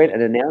they went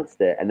and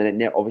announced it, and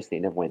then obviously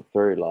it never went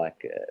through.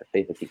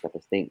 FIFA kicked up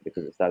a stink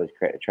because it started to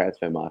create a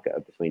transfer market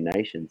between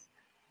nations.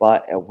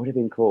 But it would have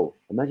been cool.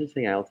 Imagine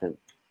seeing Ailton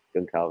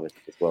Goncalves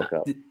this World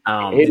Cup. He'd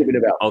have been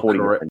about 40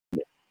 minutes.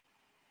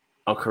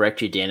 I'll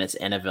correct you, Dan. It's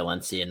Enner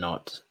Valencia,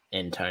 not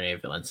Antonio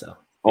Valencia.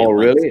 Oh,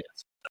 really?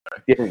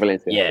 Different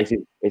Valencia. Yeah.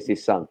 It's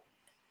his son.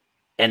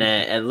 And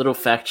a little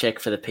fact check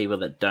for the people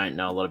that don't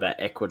know a lot about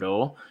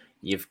Ecuador.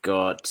 You've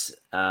got,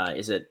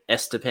 is it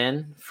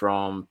Estepan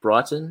from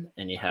Brighton?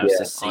 And you have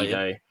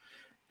Cecido,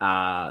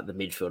 the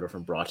midfielder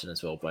from Brighton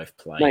as well, both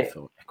play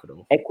for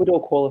Ecuador.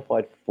 Ecuador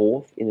qualified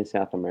 4th in the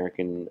South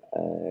American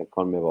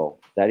CONMEBOL.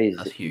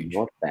 That's huge.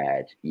 Not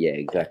bad. Yeah,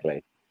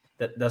 exactly.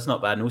 That's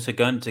not bad. And also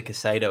going to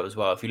Caicedo as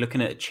well. If you're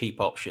looking at a cheap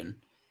option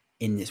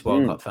in this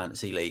World Cup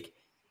Fantasy League,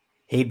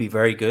 he'd be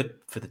very good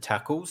for the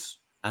tackles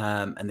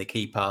and the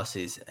key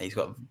passes. He's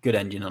got a good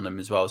engine on him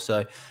as well.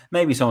 So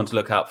maybe someone to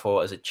look out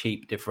for as a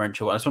cheap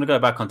differential. I just want to go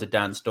back onto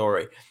Dan's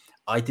story.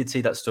 I did see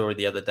that story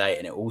the other day,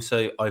 and it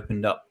also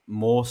opened up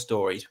more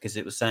stories because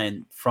it was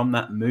saying from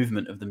that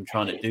movement of them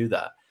trying to do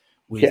that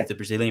with the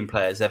Brazilian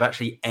players, they've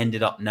actually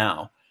ended up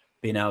now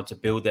being able to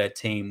build their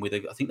team with,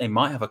 I think they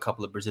might have a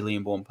couple of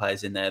Brazilian-born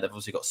players in there. They've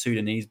also got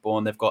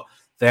Sudanese-born. They've got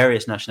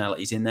various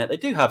nationalities in there. They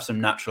do have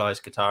some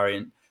naturalized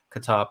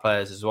Qatar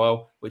players as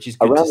well, which is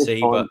good to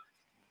see. But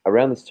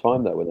around this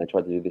time, though, when they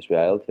tried to do this with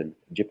Ailton,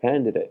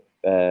 Japan did it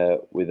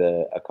with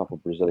a couple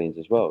of Brazilians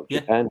as well.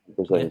 Yeah. Japan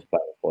Brazilians played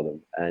for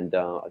them, and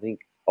I think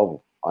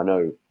I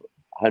know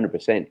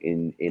 100%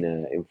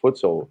 in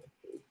futsal,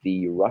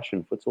 the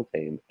Russian futsal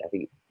team. I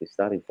think the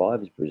starting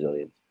 5 is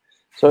Brazilians.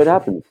 So it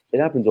happens. It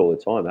happens all the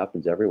time. It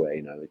happens everywhere.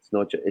 It's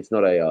not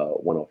a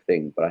one-off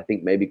thing. But I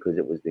think maybe because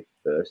it was the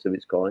first of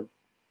its kind,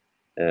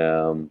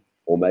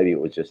 or maybe it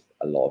was just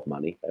a lot of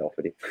money they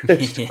offered it.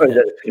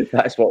 So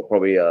that's what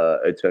probably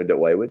it turned it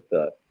wayward.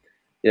 But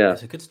yeah,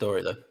 it's a good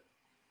story though.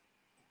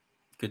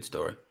 Good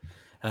story.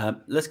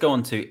 Let's go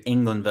on to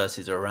England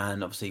versus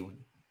Iran. Obviously,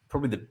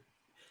 probably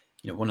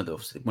one of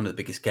the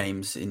biggest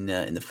games in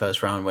the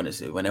first round when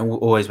it's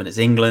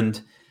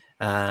England.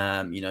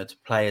 To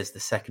play as the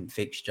second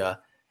fixture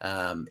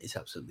is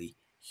absolutely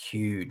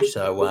huge.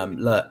 So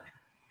look,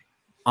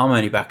 I'm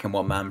only backing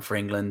one man for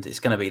England. It's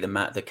going to be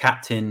the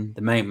captain,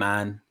 the main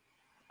man,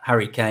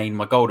 Harry Kane,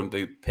 my Golden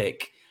Boot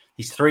pick.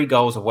 He's 3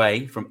 goals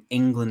away from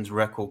England's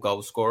record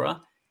goal scorer.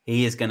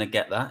 He is going to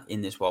get that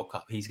in this World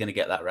Cup. He's going to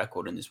get that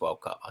record in this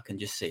World Cup. I can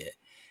just see it.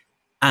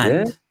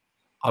 And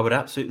I would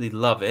absolutely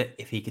love it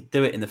if he could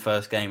do it in the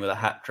first game with a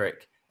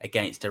hat-trick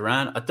against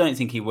Iran. I don't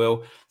think he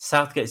will.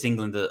 Southgate's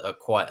England are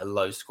quite a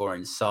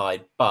low-scoring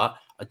side, but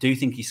I do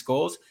think he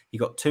scores. He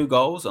got 2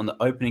 goals on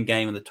the opening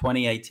game of the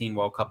 2018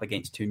 World Cup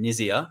against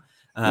Tunisia.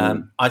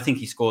 I think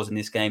he scores in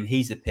this game.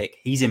 He's the pick.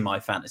 He's in my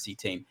fantasy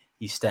team.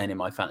 He's staying in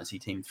my fantasy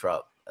team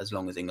throughout as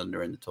long as England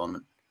are in the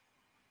tournament.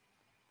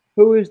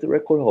 Who is the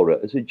record holder?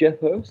 Is it Jeff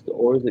Hurst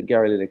or is it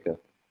Gary Lineker?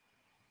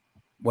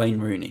 Wayne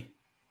Rooney.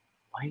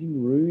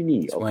 Wayne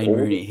Rooney. It's Wayne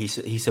Rooney.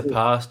 He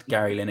surpassed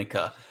Gary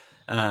Lineker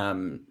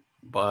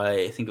by,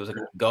 I think it was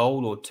a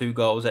goal or 2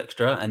 goals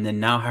extra. And then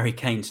now Harry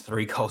Kane's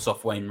 3 goals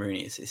off Wayne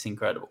Rooney. It's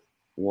incredible.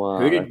 Wow.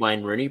 Who did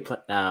Wayne Rooney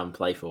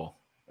play for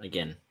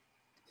again?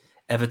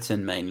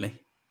 Everton mainly.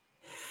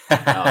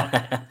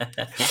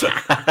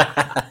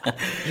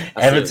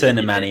 Everton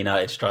and Man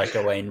United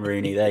striker Wayne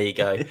Rooney. There you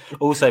go.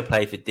 Also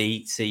played for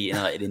DC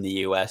United in the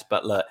US.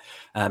 But look,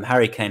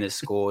 Harry Kane has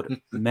scored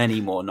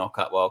many more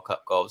knockout World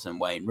Cup goals than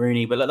Wayne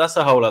Rooney. But look, that's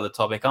a whole other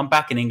topic. I'm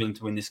backing England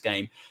to win this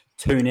game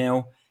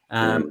 2-0.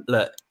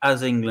 Look,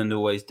 as England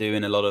always do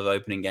in a lot of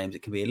opening games,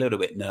 it can be a little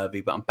bit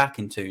nervy, but I'm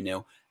backing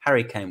 2-0.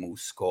 Harry Kane will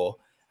score.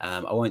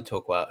 I won't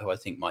talk about who I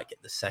think might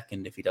get the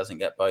second if he doesn't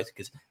get both,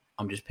 because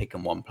I'm just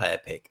picking one player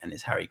pick, and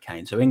it's Harry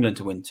Kane. So England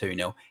to win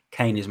 2-0.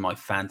 Kane is my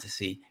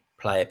fantasy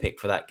player pick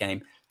for that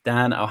game.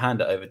 Dan, I'll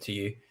hand it over to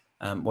you.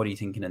 What are you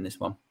thinking in this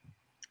one?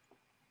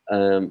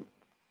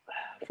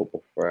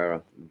 Football Ferreira.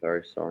 I'm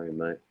very sorry,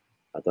 mate.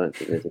 I don't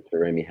think there's a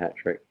Taremi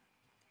hat-trick.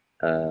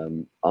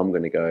 I'm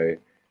going to go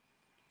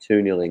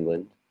 2-0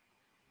 England,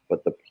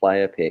 but the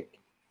player pick,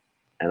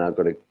 and I've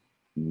got a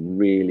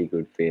really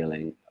good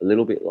feeling, a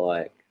little bit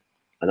like,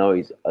 I know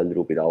he's a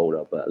little bit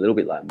older, but a little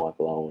bit like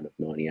Michael Owen of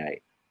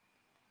 98.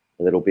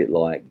 A little bit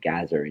like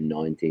Gaza in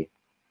 90.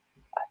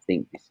 I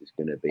think this is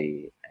going to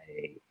be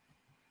a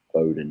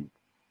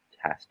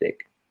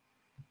Foden-tastic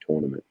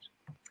tournament.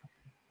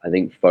 I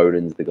think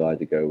Foden's the guy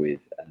to go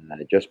with,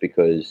 just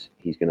because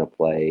he's going to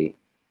play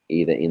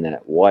either in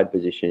that wide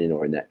position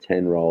or in that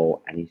 10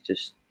 role, and he's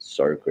just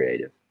so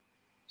creative.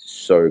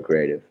 So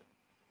creative.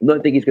 I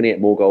don't think he's going to get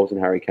more goals than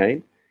Harry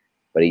Kane,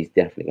 but he's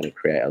definitely going to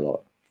create a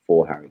lot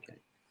for Harry Kane.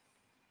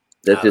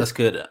 That's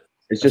good.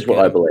 It's just what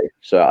I believe.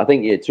 So I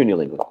think, 2-0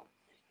 England.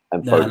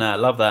 No, I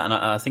love that. And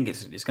I think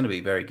it's going to be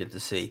very good to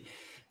see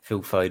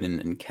Phil Foden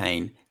and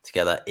Kane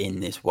together in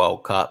this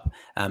World Cup.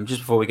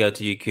 Just before we go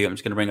to UQ, I'm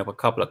just going to bring up a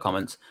couple of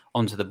comments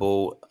onto the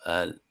ball.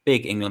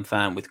 Big England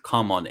fan with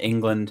 "Come on,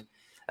 England."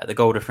 The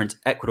goal difference,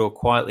 Ecuador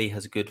quietly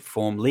has a good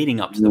form leading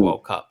up to the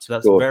World Cup. So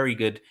that's a very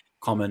good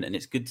comment, and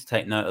it's good to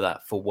take note of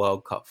that for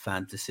World Cup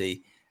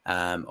fantasy.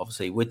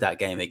 Obviously, with that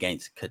game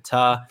against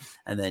Qatar.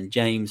 And then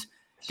James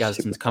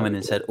Gaston's come in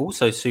and said,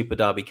 also Super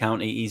Derby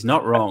County. He's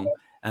not wrong.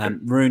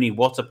 Rooney,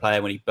 what a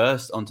player when he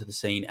burst onto the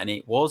scene, and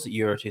it was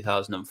Euro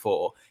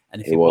 2004.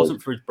 And if it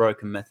wasn't for his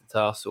broken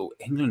metatarsal,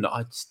 England,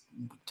 I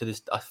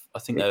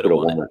think they would have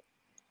won it.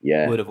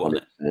 Yeah, would have won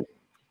 100%. It.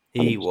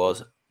 He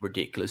was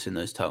ridiculous in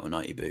those Total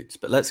 90 boots.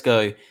 But let's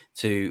go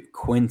to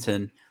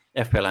Quinton,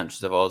 FPL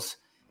Anxious of Oz.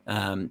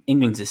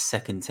 England's his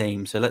second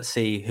team, so let's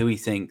see who he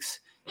thinks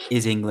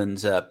is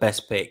England's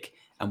best pick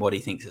and what he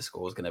thinks the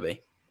score is going to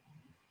be.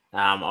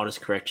 I'll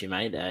just correct you,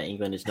 mate.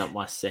 England is not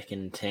my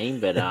second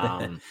team, but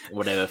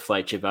whatever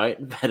floats your boat.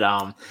 But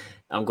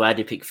I'm glad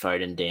you picked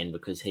Foden, Dan,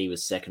 because he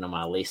was second on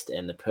my list,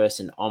 and the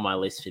person on my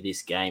list for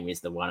this game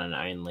is the one and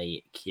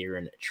only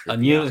Kieran Trippier. I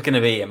knew it was going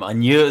to be him. I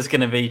knew it was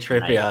going to be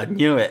Trippier. Mate, I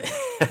knew it.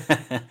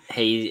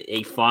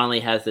 He finally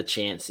has the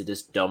chance to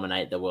just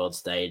dominate the world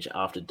stage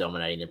after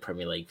dominating the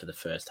Premier League for the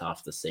first half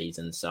of the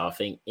season. So I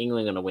think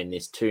England are going to win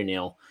this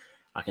 2-0.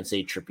 I can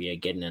see Trippier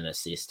getting an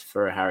assist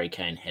for a Harry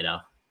Kane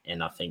header.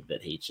 And I think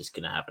that he's just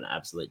going to have an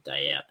absolute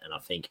day out. And I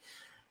think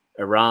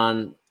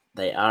Iran,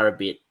 they are a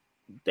bit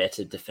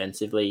better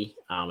defensively.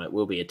 It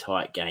will be a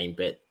tight game,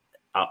 but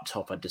up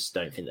top, I just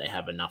don't think they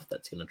have enough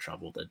that's going to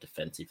trouble the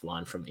defensive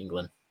line from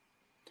England.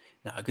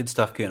 No, good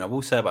stuff, Kuhn. I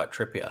will say about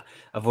Trippier,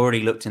 I've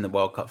already looked in the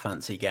World Cup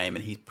fantasy game,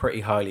 and he's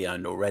pretty highly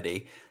owned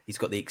already. He's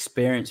got the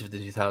experience of the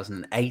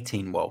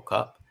 2018 World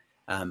Cup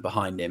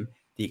behind him,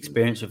 the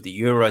experience of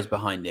the Euros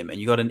behind him, and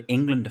you got an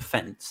England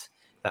defence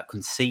that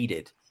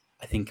conceded,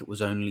 I think it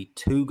was only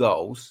 2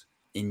 goals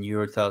in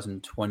Euro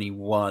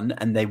 2021,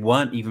 and they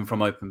weren't even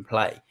from open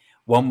play.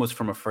 One was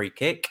from a free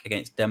kick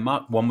against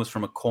Denmark. One was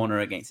from a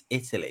corner against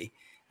Italy.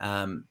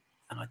 And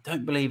I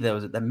don't believe there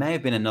may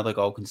have been another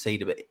goal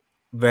conceded, but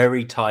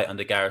very tight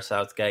under Gareth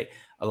Southgate.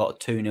 A lot of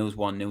 2-0s,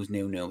 1-0s,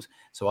 0-0s.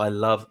 So I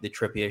love the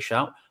Trippier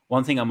shout.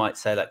 One thing I might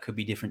say that could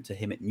be different to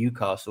him at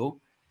Newcastle,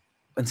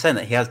 and saying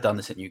that he has done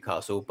this at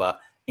Newcastle, but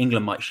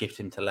England might shift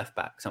him to left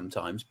back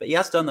sometimes, but he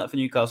has done that for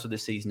Newcastle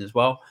this season as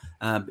well.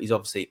 He's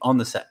obviously on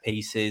the set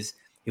pieces.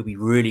 He'll be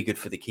really good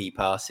for the key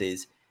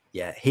passes.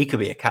 Yeah, he could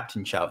be a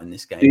captain shout in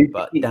this game.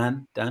 But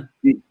Dan,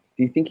 do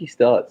you think he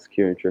starts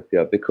Kieran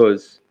Trippier?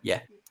 Because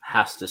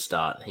has to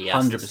start. He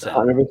has 100%. to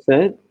start.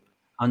 100%.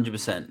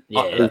 100%.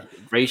 Yeah,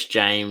 Reece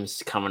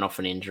James coming off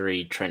an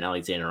injury, Trent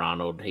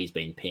Alexander-Arnold, he's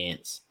been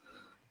pants.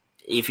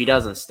 If he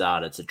doesn't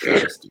start, it's a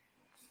travesty.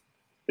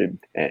 Been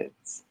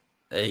pants.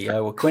 There you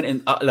go. Well,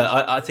 Quinton, look,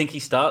 I think he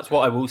starts.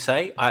 What I will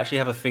say, I actually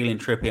have a feeling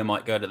Trippier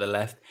might go to the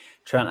left.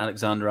 Trent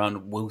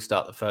Alexander-Arnold will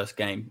start the first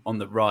game on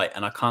the right,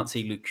 and I can't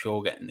see Luke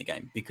Shaw getting the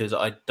game because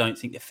I don't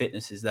think the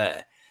fitness is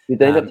there. Did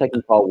they end up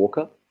taking Kyle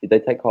Walker? Did they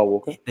take Kyle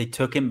Walker? They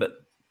took him, but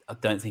I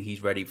don't think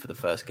he's ready for the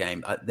first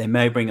game. They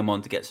may bring him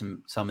on to get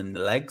some in the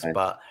legs,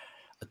 but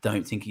I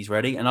don't think he's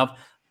ready. And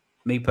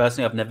me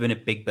personally, I've never been a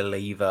big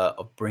believer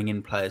of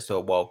bringing players to a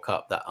World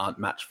Cup that aren't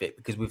match fit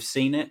because we've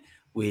seen it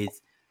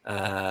with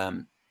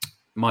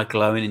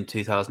Michael Owen in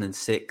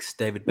 2006,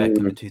 David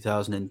Beckham in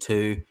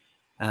 2002.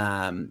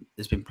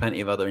 There's been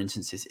plenty of other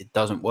instances. It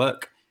doesn't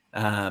work.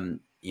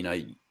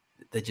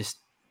 They just,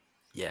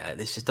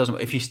 this just doesn't.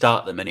 If you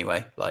start them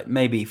anyway, like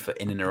maybe for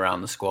in and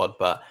around the squad,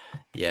 but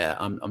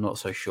I'm not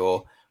so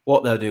sure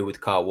what they'll do with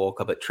Kyle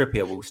Walker. But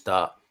Trippier will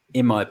start,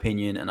 in my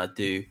opinion, and I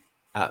do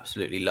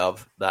absolutely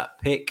love that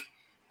pick.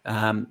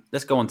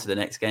 Let's go on to the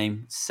next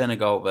game: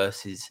 Senegal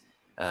versus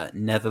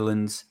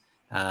Netherlands.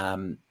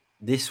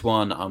 This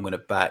one, I'm going to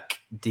back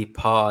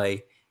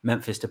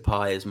Memphis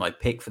Depay as my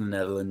pick for the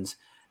Netherlands.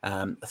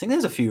 I think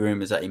there's a few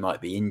rumours that he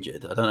might be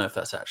injured. I don't know if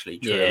that's actually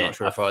true. I'm not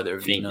sure if either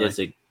of you know.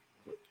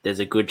 There's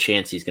a good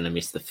chance he's going to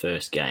miss the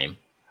first game.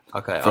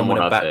 Okay, from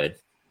what I've heard.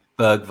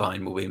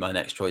 Bergwijn will be my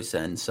next choice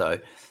then. So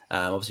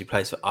obviously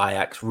plays for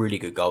Ajax, really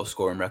good goal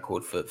scoring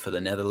record for the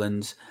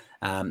Netherlands.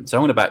 So I'm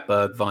going to back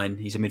Bergwijn.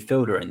 He's a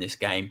midfielder in this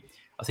game.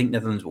 I think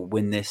Netherlands will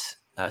win this.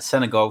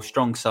 Senegal,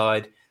 strong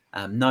side,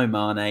 no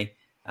Mane.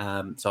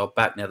 So I'll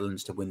back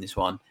Netherlands to win this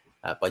one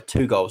by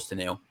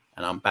 2-0,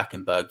 and I'm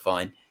backing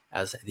Bergwijn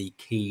as the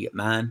key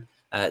man.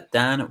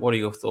 Dan, what are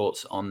your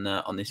thoughts on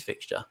this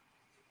fixture?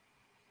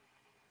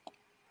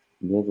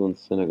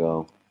 Netherlands,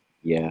 Senegal.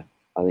 Yeah,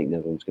 I think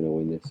Netherlands going to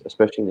win this,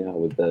 especially now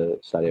with the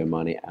Sadio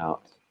Mane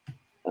out.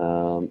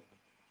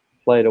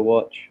 Play to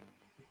watch.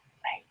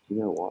 Hey,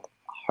 you know what?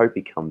 I hope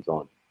he comes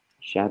on.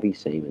 Xavi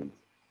Simons.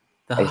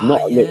 It's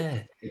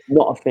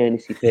not a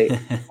fantasy pick.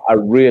 I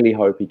really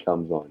hope he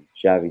comes on.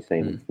 Xavi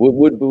Simons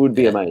would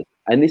be amazing.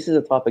 And this is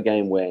a type of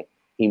game where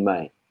he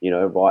may,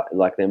 right?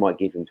 Like they might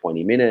give him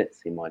 20 minutes.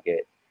 He might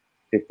get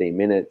 15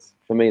 minutes.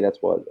 For me, that's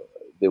what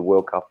the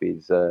World Cup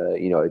is.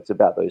 It's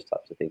about those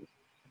types of things.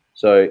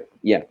 So,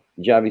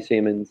 Xavi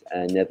Simons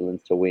and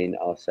Netherlands to win,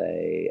 I'll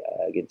say,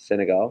 against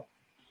Senegal,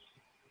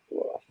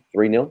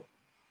 3-0.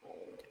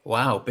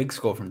 Wow, big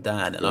score from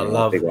Dan. And I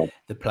love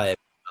the player.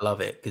 I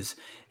love it because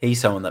he's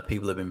someone that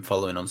people have been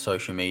following on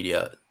social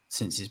media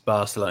since his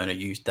Barcelona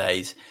youth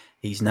days.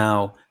 He's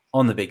now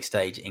on the big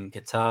stage in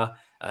Qatar.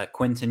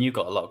 Quinton, you've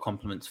got a lot of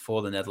compliments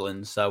for the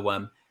Netherlands. So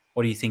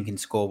what are you thinking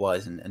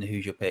score-wise and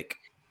who's your pick?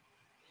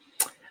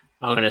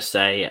 I'm going to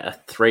say a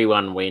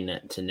 3-1 win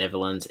to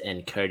Netherlands,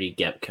 and Cody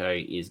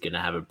Gakpo is going to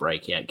have a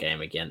breakout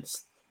game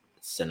against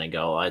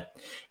Senegal.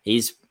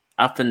 He's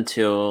up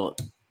until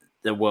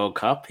the World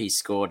Cup, he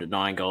scored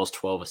 9 goals,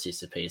 12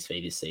 assists at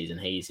PSV this season.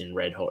 He's in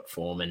red-hot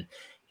form, and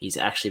he's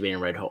actually been in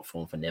red-hot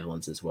form for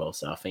Netherlands as well.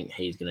 So I think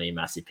he's going to be a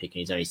massive pick,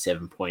 and he's only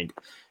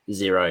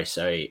 7.0,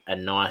 so a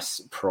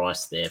nice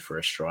price there for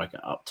a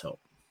striker up top.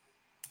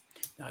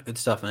 Good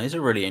stuff, man. He's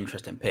a really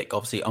interesting pick.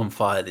 Obviously on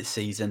fire this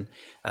season,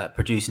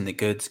 producing the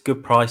goods.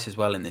 Good price as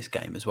well in this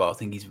game as well. I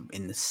think he's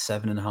in the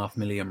 7.5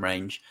 million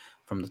range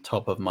from the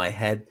top of my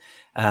head.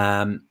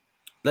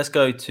 Let's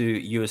go to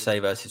USA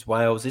versus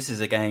Wales. This is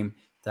a game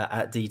that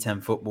at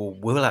D10 Football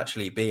will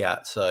actually be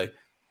at. So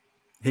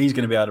he's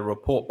going to be able to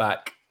report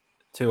back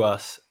to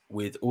us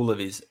with all of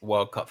his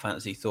World Cup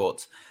fantasy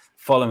thoughts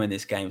following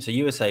this game. So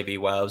USA v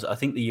Wales. I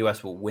think the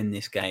US will win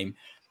this game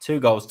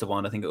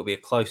 2-1. I think it will be a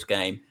close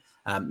game.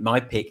 My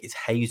pick is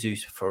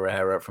Jesus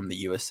Ferreira from the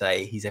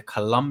USA. He's a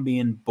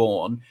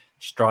Colombian-born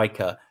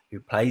striker who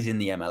plays in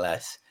the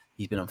MLS.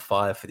 He's been on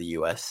fire for the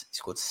US. He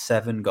scored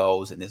 7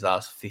 goals in his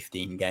last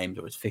 15 games,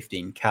 or his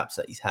 15 caps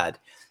that he's had,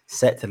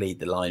 set to lead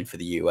the line for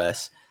the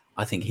US.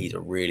 I think he's a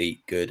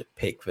really good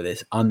pick for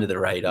this. Under the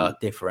radar,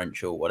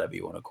 differential, whatever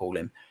you want to call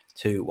him.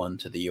 2-1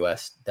 to the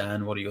US.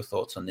 Dan, what are your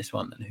thoughts on this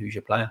one, and who's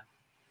your player?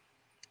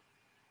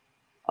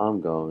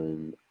 I'm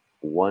going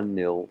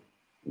 1-0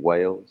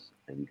 Wales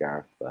and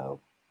Gareth Bale.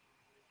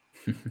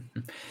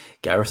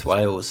 Gareth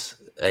Wales,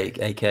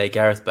 aka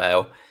Gareth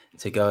Bale,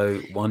 to go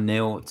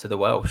 1-0 to the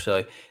Welsh.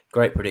 So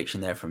great prediction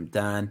there from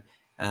Dan.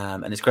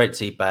 And it's great to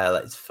see Bale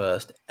at his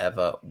first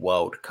ever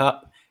World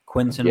Cup.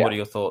 Quinton, what are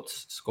your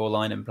thoughts?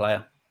 Scoreline and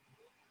player?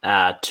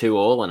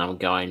 2-2, and I'm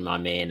going my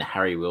man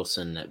Harry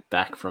Wilson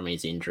back from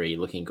his injury,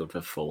 looking good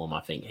for Fulham.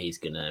 I think he's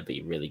going to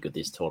be really good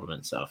this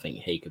tournament, so I think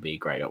he could be a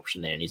great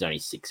option there, and he's only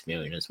 6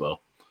 million as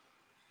well.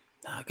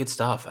 Good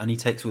stuff. And he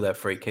takes all their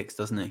free kicks,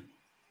 doesn't he?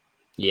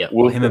 Yeah.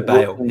 Well, him and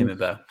Bale.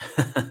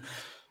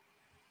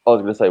 I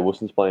was going to say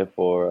Wilson's playing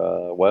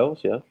for Wales,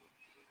 yeah?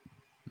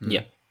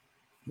 Yeah.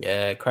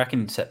 Yeah,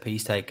 cracking set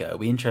piece taker. It'll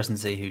be interesting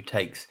to see who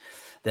takes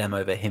them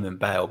over him and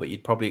Bale, but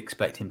you'd probably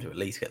expect him to at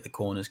least get the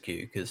corners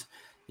cue because,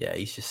 yeah,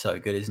 he's just so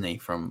good, isn't he,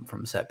 from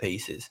set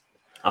pieces?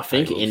 I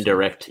think Harry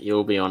Wilson.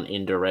 you'll be on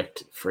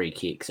indirect free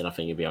kicks, and I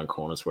think you'll be on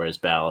corners, whereas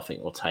Bale, I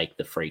think, will take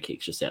the free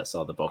kicks just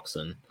outside the box.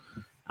 And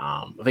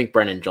I think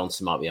Brennan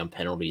Johnson might be on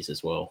penalties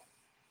as well.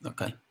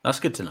 Okay, that's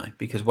good to know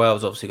because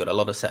Wales obviously got a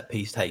lot of set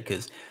piece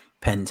takers,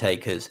 pen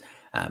takers.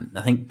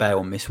 I think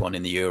Bale missed one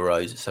in the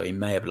Euros, so he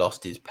may have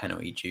lost his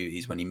penalty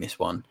duties when he missed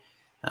one.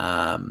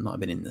 Might have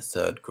been in the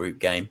third group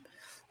game.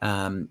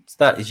 So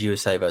that is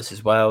USA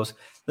versus Wales.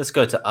 Let's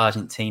go to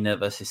Argentina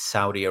versus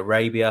Saudi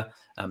Arabia.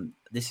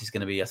 This is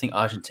going to be, I think,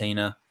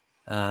 Argentina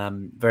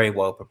very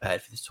well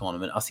prepared for this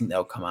tournament. I think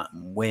they'll come out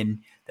and win.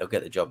 They'll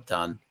get the job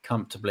done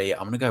comfortably.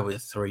 I'm going to go with a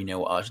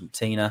 3-0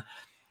 Argentina.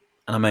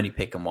 And I'm only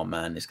picking one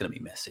man. It's going to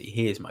be Messi.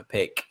 He is my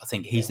pick. I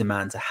think he's the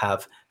man to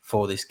have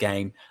for this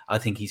game. I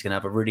think he's going to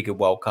have a really good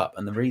World Cup.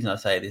 And the reason I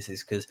say this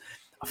is because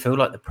I feel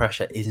like the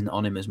pressure isn't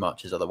on him as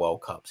much as other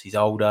World Cups. He's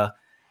older.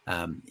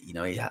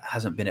 He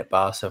hasn't been at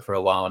Barca for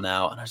a while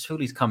now. And I just feel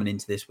he's coming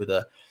into this with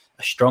a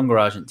stronger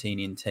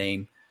Argentinian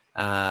team,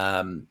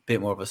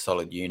 bit more of a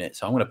solid unit.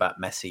 So I'm going to back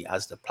Messi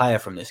as the player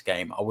from this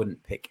game. I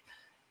wouldn't pick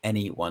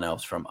anyone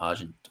else from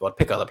Argentina. Well, I'd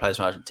pick other players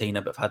from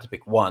Argentina, but if I had to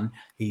pick one,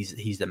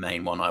 he's the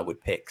main one I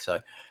would pick. So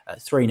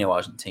 3-0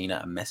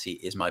 Argentina, and Messi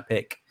is my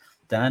pick.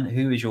 Dan,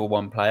 who is your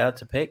one player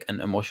to pick,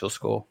 and what's your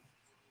score?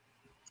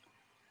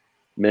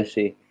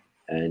 Messi,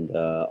 and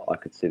I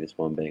could see this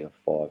one being a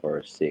 5 or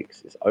a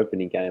 6. It's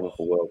opening game of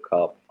a World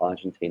Cup.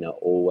 Argentina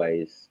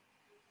always,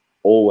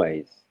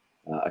 I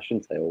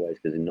shouldn't say always,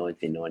 because in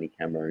 1990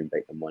 Cameroon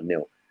beat them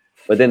 1-0.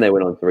 But then they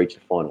went on to reach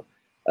the final.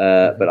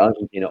 But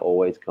Argentina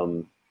always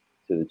come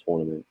to the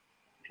tournament,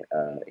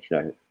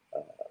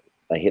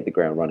 they hit the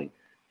ground running,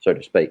 so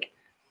to speak.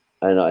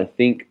 And I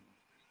think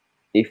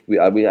if we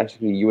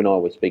actually, you and I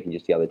were speaking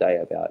just the other day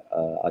about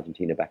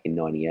Argentina back in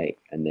 '98,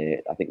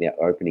 and I think their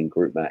opening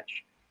group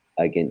match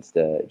against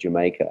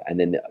Jamaica, and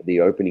then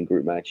the opening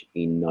group match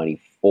in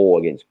 '94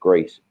 against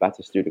Greece.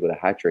 Batistuta got a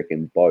hat trick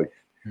in both.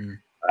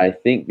 I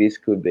think this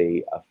could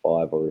be a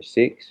 5 or a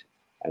 6,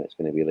 and it's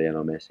going to be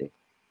Lionel Messi.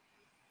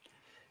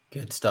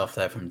 Good stuff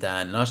there from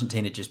Dan. And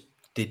Argentina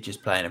did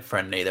play in a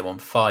friendly. They won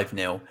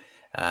 5-0.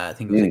 I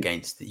think it was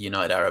against the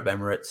United Arab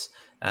Emirates.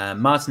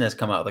 Martinez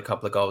come out with a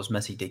couple of goals.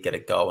 Messi did get a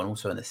goal and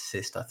also an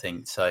assist, I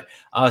think. So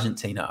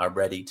Argentina are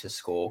ready to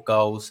score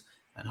goals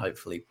and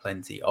hopefully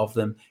plenty of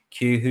them.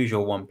 Q, who's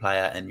your one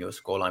player and your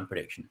scoreline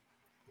prediction?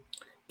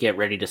 Get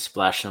ready to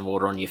splash some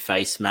water on your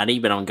face, Matty,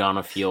 but I'm going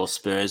off your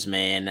Spurs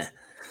man,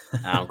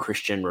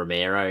 Christian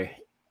Romero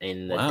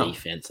in the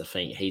defense. I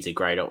think he's a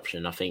great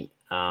option. I think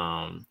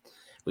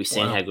we've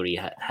seen how good he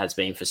has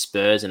been for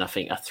Spurs, and I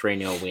think a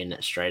 3-0 win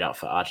straight up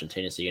for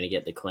Argentina. So you're going to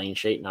get the clean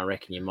sheet, and I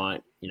reckon you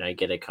might,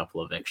 get a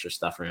couple of extra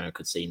stuff around. I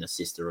could see an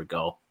assist or a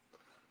goal.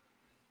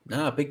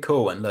 No, big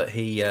call. And look,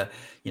 he's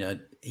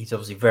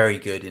obviously very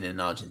good in an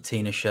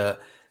Argentina shirt.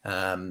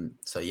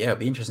 So yeah, it'll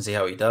be interesting to see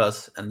how he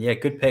does. And yeah,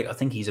 good pick. I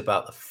think he's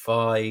about the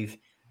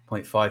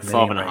 5.5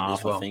 million range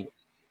as well. I think.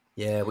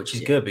 Yeah, which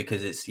is good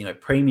because it's,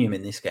 premium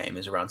in this game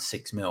is around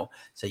 6 mil.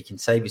 So you can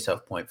save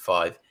yourself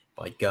 0.5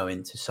 by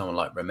going to someone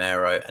like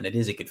Romero. And it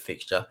is a good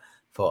fixture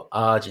for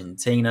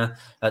Argentina.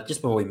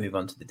 Just before we move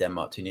on to the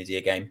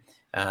Denmark-Tunisia game,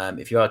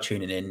 if you are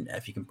tuning in,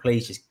 if you can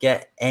please just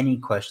get any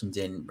questions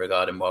in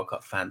regarding World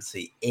Cup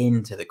Fantasy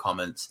into the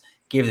comments.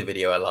 Give the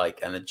video a like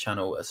and the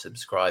channel a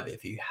subscribe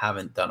if you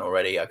haven't done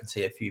already. I can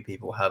see a few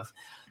people have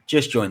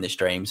just joined the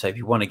stream. So if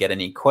you want to get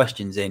any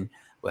questions in,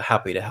 we're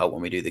happy to help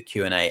when we do the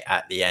Q&A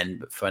at the end.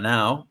 But for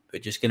now, we're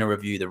just going to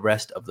review the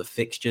rest of the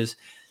fixtures.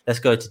 Let's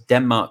go to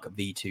Denmark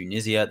v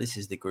Tunisia. This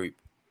is the group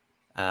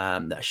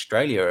that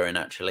Australia are in,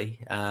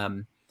 actually.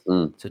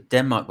 So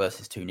Denmark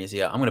versus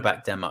Tunisia. I'm going to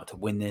back Denmark to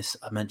win this.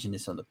 I mentioned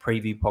this on the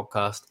preview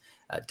podcast.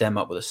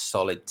 Denmark with a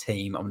solid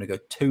team. I'm going to go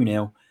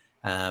 2-0.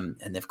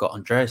 And they've got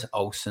Andreas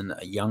Olsen,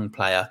 a young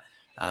player.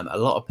 A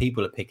lot of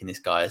people are picking this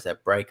guy as their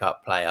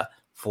breakup player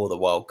for the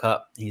World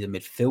Cup. He's a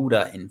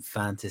midfielder in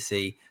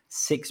fantasy,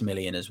 6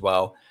 million as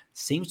well.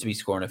 Seems to be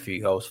scoring a few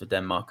goals for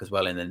Denmark as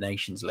well in the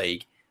Nations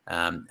League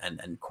and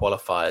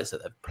qualifiers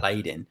that they've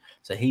played in.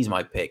 So he's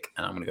my pick,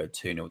 and I'm going to go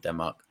 2-0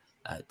 Denmark.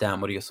 Dan,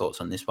 what are your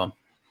thoughts on this one?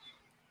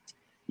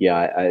 Yeah,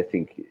 I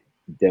think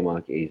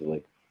Denmark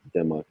easily.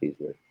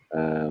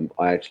 I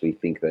actually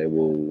think they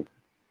will.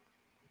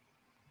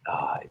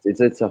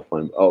 It's a tough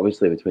one,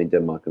 obviously, between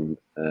Denmark and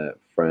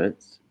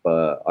France,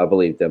 but I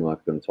believe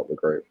Denmark are going to top the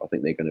group. I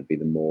think they're going to be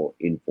the more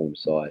informed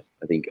side.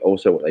 I think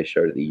also what they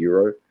showed at the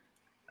Euro,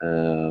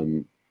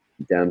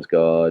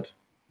 Damsgaard,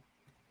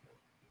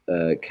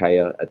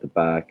 Kaya at the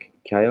back,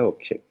 Kaya or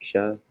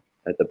Ksha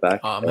at the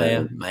back.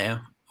 Maya.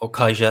 Or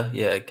Kaiser,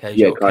 Kaiser.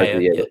 Yeah,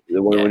 Kaiser,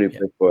 the one who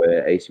played for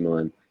AC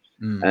Milan.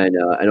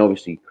 And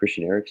obviously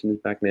Christian Eriksen is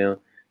back now.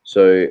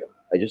 So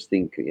I just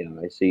think,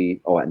 I see,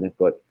 and they've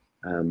got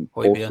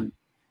Paulson,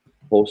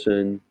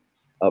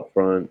 up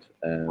front.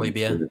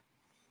 Højbjerg,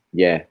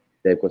 Yeah,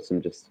 they've got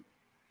some just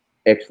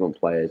excellent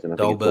players, and I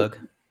think it's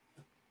Dolberg.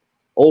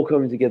 all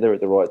coming together at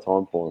the right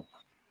time for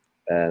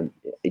them.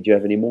 Do you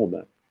have any more,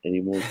 Matt?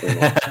 Any more?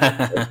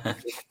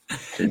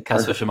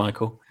 Kasper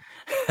Schmeichel.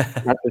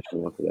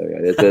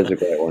 There's a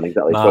great one.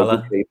 Exactly. So a good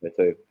Mahler, keeper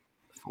too.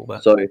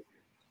 fullback. So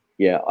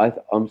yeah,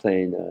 I'm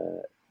saying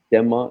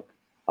Denmark.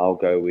 I'll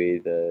go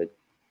with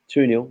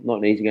 2-0. Not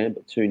an easy game,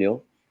 but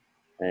 2-0.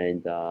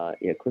 And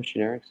yeah,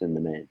 Christian Eriksen, the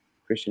man.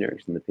 Christian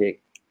Eriksen, the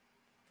pick.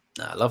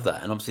 I love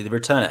that. And obviously the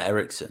return of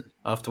Eriksen,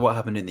 after what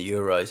happened in the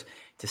Euros,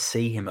 to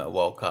see him at a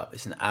World Cup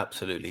is an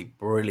absolutely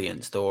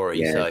brilliant story.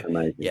 Yeah, So it's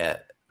amazing. yeah,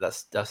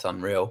 that's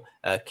unreal.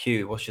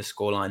 Q, what's your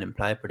scoreline and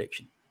player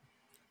prediction?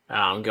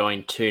 I'm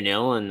going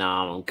 2-0, and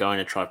I'm going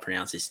to try to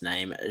pronounce his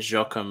name.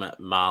 Joachim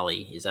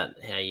Marley. Is that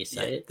how you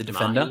say it? The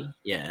defender? Mahi?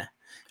 Yeah.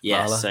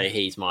 Yeah, Mahler. so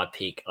he's my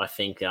pick. I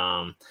think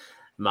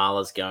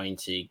Marler's going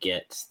to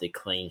get the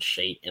clean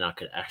sheet, and I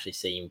could actually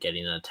see him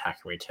getting an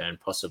attack and return,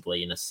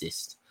 possibly an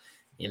assist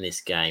in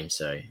this game.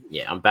 So,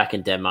 yeah, I'm back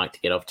in Denmark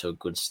to get off to a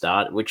good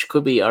start, which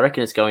could be, I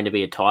reckon it's going to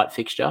be a tight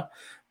fixture,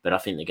 but I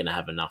think they're going to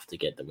have enough to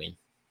get the win.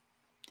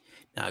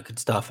 Good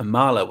stuff. And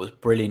Mahler was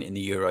brilliant in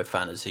the Euro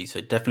fantasy, so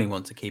definitely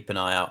want to keep an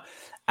eye out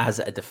as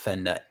a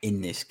defender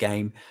in this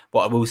game.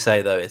 What I will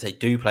say, though, is they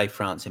do play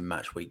France in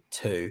match week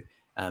 2.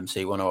 So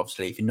you want to,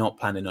 obviously, if you're not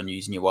planning on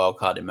using your wild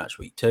card in match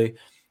week 2, you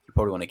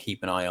probably want to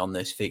keep an eye on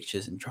those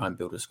fixtures and try and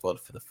build a squad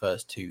for the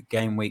first 2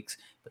 game weeks.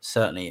 But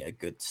certainly a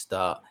good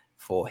start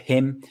for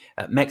him.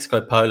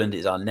 Mexico-Poland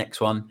is our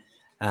next one.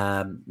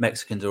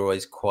 Mexicans are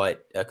always quite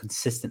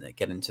consistent at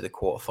getting to the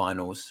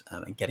quarterfinals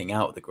and getting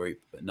out of the group,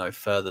 but no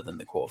further than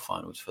the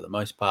quarterfinals for the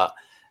most part.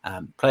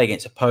 Play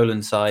against a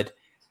Poland side.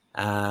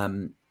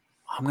 I'm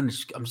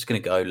just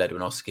going to go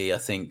Lewandowski, I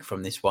think,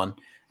 from this one.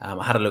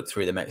 I had a look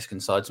through the Mexican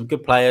side, some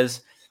good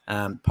players.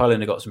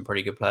 Poland have got some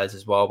pretty good players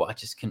as well, but I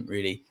just couldn't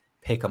really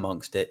pick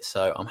amongst it.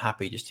 So I'm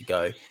happy just to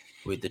go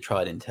with the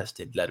tried and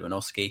tested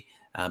Lewandowski.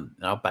 And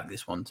I'll back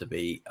this one to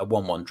be a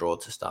 1-1 draw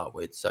to start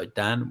with. So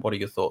Dan, what are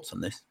your thoughts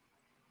on this?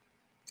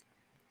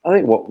 I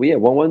think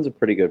 1-1's a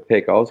pretty good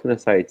pick. I was going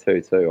to say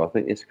 2-2. I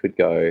think this could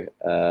go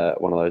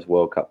one of those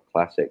World Cup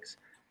classics.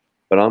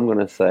 But I'm going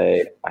to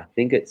say, I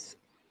think it's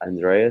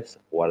Andres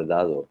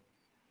Guardado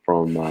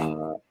from,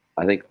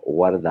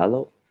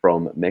 Guardado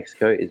from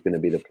Mexico is going to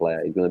be the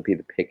player. He's going to be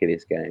the pick of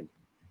this game.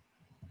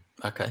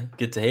 Okay,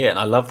 good to hear. And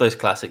I love those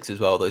classics as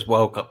well, those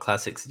World Cup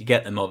classics. You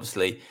get them,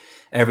 obviously,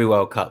 every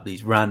World Cup,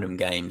 these random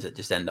games that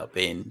just end up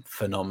being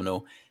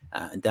phenomenal.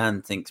 And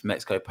Dan thinks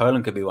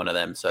Mexico-Poland could be one of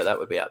them. So that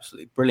would be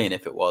absolutely brilliant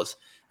if it was.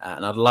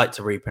 And I'd like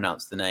to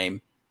repronounce the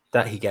name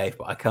that he gave,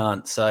 but I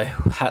can't. So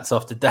hats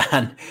off to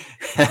Dan.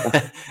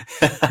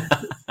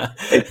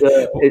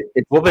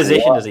 What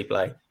position does he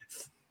play?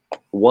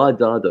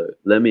 Guardado.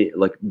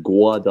 Guardado.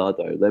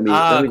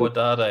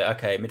 Guardado.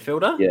 Okay,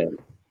 midfielder? Yeah.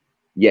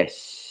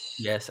 Yes.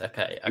 Yes,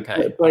 okay.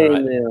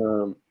 Playing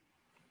the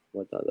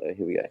Guardado.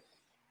 Here we go.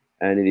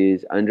 And it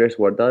is Andres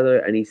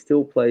Guardado, and he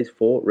still plays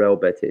for Real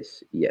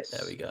Betis. Yes.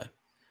 There we go.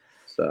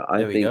 So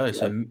there we go.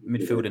 So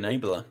midfield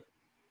enabler.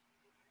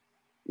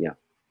 Yeah.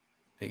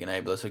 Big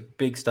enabler. So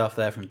big stuff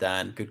there from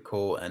Dan. Good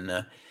call.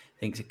 And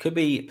thinks it could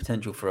be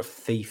potential for a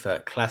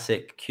FIFA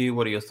Classic. Q,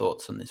 what are your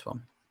thoughts on this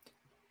one?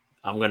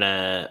 I'm going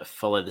to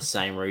follow the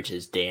same route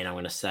as Dan. I'm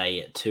going to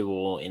say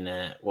 2-2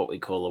 in what we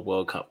call a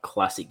World Cup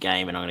Classic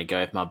game, and I'm going to go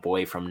with my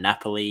boy from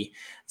Napoli,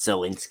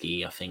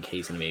 Zielinski. I think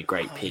he's going to be a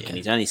great pick, and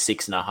he's only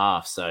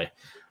 6.5, so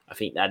I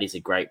think that is a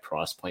great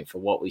price point for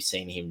what we've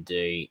seen him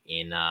do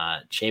in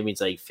Champions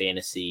League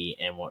fantasy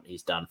and what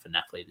he's done for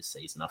Napoli this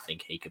season. I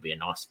think he could be a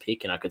nice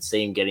pick, and I could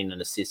see him getting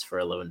an assist for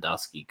a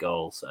Lewandowski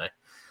goal. So,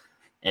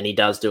 and he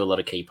does do a lot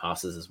of key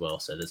passes as well,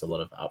 so there's a lot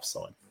of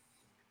upside.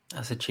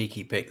 That's a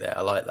cheeky pick there.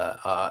 I like that.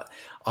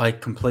 I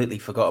completely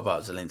forgot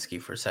about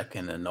Zielinski for a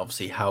second, and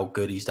obviously how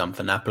good he's done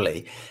for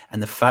Napoli,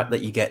 and the fact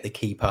that you get the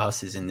key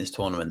passes in this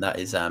tournament. That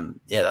is,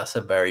 that's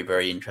a very,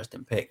 very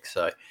interesting pick.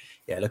 So,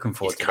 yeah, looking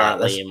forward to that. He's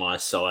currently in my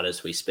side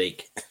as we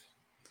speak.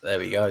 There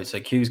we go. So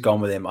Q's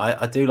gone with him.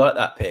 I do like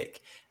that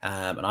pick,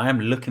 and I am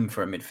looking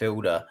for a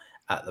midfielder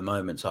at the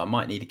moment. So I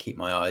might need to keep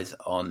my eyes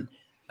on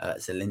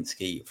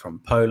Zielinski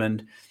from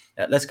Poland.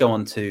 Let's go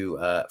on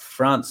to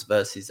France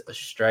versus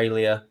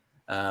Australia.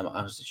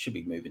 I should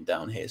be moving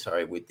down here,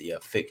 sorry, with the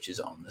fixtures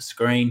on the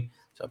screen.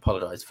 So I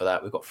apologise for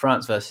that. We've got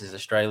France versus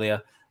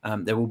Australia.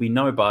 There will be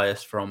no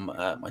bias from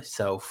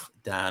myself,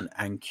 Dan,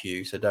 and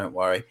Q, so don't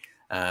worry.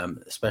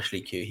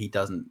 Especially Q, he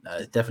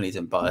definitely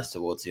isn't biased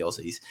towards the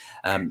Aussies.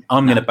 I'm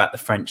going to back the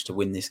French to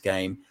win this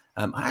game.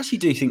 I actually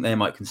do think they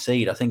might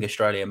concede. I think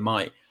Australia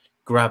might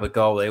grab a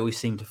goal. They always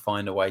seem to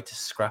find a way to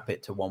scrap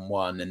it to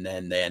 1-1, and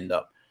then they end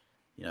up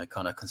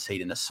kind of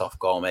conceding a soft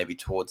goal maybe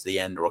towards the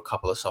end, or a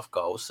couple of soft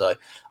goals. So I'm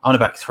going to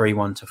back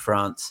 3-1 to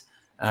France.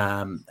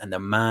 And the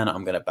man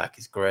I'm going to back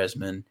is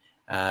Griezmann.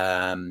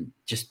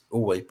 Just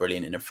always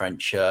brilliant in a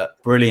French shirt,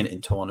 brilliant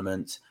in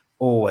tournaments,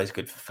 always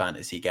good for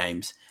fantasy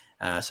games.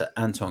 So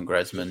Antoine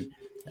Griezmann,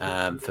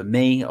 for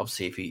me,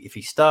 obviously, if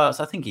he starts,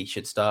 I think he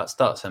should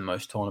starts in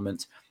most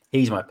tournaments.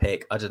 He's my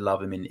pick. I just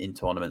love him in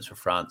tournaments for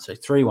France. So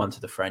 3-1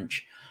 to the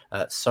French.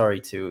 Sorry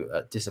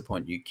to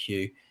disappoint you,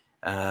 Q.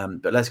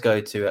 But let's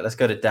go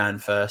to Dan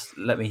first.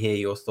 Let me hear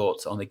your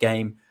thoughts on the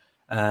game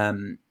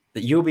that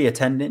you'll be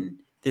attending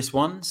this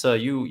one. So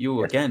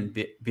you'll again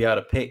be able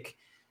to pick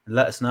and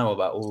let us know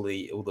about all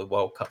the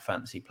World Cup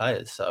fantasy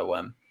players. So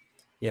what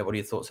are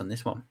your thoughts on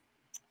this one?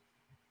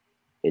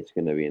 It's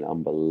going to be an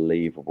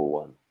unbelievable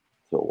one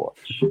to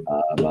watch.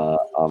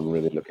 I'm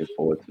really looking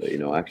forward to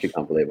it. I actually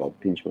can't believe I'll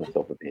pinch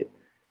myself a bit.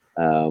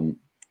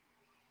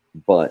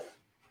 But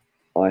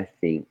I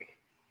think,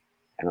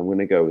 and I'm going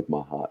to go with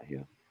my heart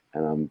here,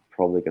 and I'm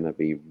probably going to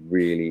be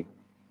really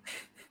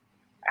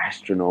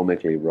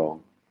astronomically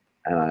wrong,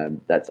 and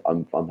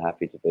I'm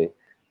happy to be,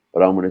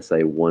 but I'm going to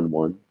say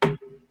 1-1,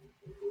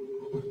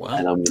 Wow.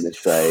 and I'm going to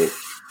say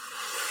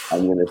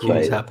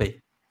Who's happy?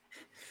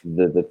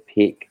 The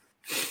pick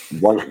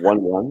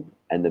 1-1,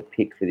 and the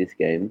pick for this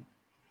game.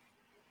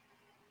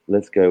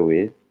 Let's go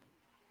with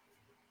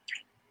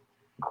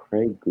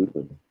Craig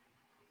Goodwin.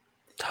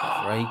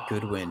 Craig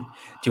Goodwin.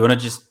 Do you want to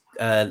just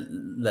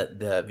let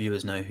the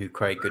viewers know who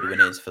Craig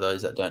Goodwin is for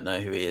those that don't know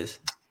who he is?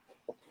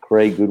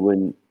 Craig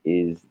Goodwin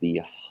is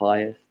the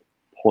highest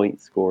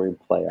point scoring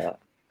player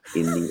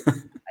in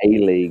the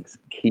A-League's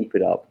Keep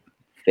It Up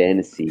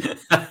fantasy.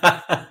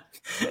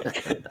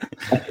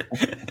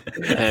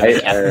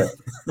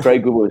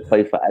 Craig Goodwin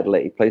plays for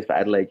Adelaide. He plays for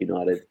Adelaide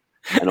United,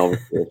 and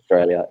obviously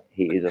Australia.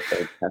 He is a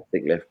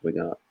fantastic left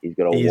winger. He's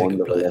got a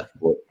wonderful left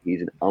foot.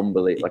 He's an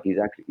unbelievable. He's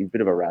a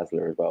bit of a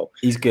razzler as well.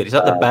 He's good. He's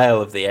like the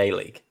Bale of the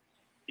A-League.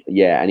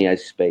 Yeah, and he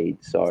has speed.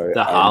 So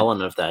the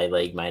Haaland of the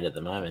A-League, mate, at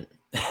the moment.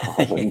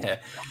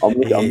 I'm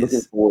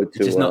looking forward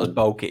to. Just not as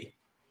bulky.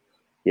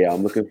 Yeah,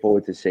 I'm looking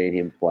forward to seeing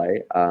him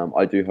play.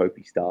 I do hope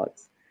he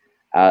starts.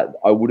 I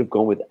would have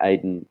gone with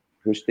Aiden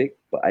Hustic,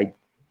 but I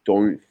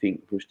don't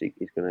think Hustic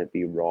is going to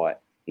be right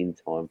in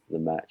time for the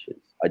matches.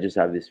 I just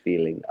have this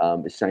feeling.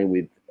 The same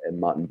with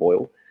Martin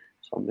Boyle.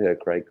 So I'm going to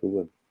go Craig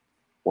Goodwin.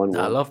 1-1.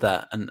 I love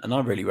that. And I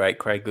really rate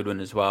Craig Goodwin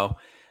as well.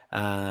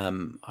 I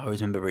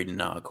always remember reading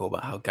an article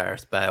about how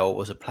Gareth Bale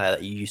was a player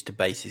that he used to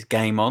base his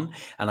game on.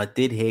 And I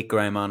did hear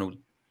Graham Arnold,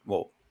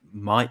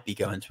 might be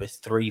going to a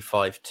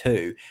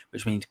 3-5-2,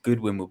 which means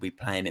Goodwin will be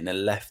playing in a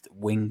left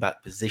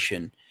wing-back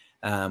position,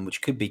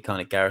 which could be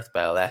kind of Gareth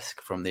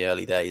Bale-esque from the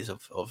early days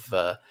of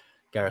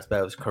Gareth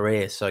Bale's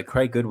career. So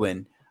Craig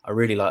Goodwin, I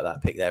really like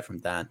that pick there from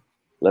Dan.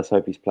 Let's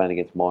hope he's playing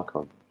against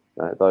Micron.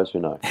 Those who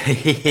know.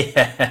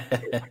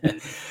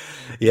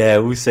 Yeah,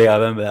 we'll see. I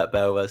remember that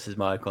Bale versus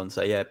Micron.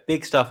 So yeah,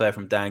 big stuff there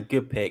from Dan.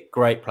 Good pick,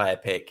 great player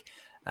pick.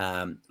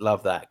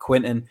 Love that.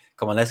 Quinton,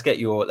 come on, let's get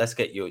your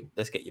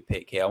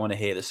pick here. I want to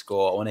hear the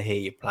score. I want to hear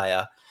your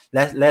player.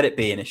 Let it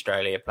be an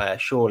Australia player.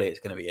 Surely it's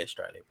going to be an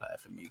Australia player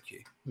from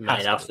UQ.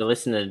 Mate, after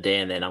listening to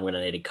Dan, then I'm going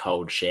to need a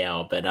cold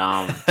shower. But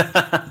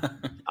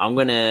I'm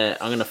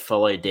gonna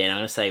follow Dan. I'm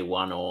gonna say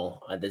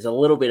 1-1. There's a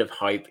little bit of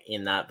hope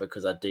in that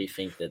because I do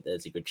think that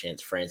there's a good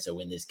chance France will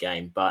win this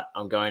game. But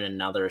I'm going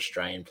another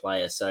Australian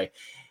player. So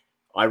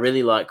I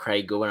really like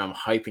Craig Goodwin. I'm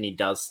hoping he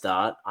does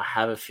start. I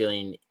have a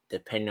feeling,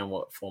 depending on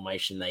what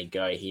formation they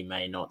go, he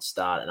may not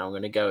start. And I'm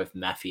going to go with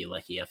Matthew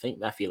Leckie. I think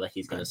Matthew Leckie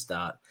is going to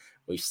start.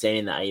 We've seen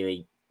in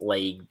the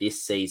A-League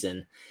this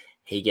season,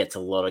 he gets a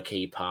lot of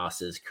key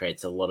passes,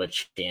 creates a lot of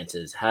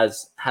chances,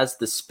 has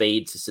the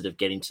speed to sort of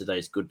get into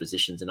those good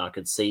positions. And I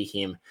could see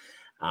him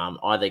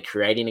either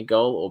creating a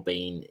goal or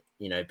being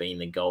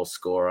the goal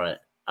scorer.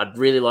 I'd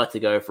really like to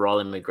go for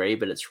Ryland McGree,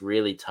 but it's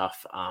really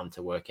tough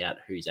to work out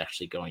who's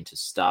actually going to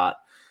start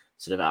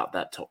sort of out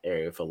that top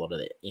area with a lot of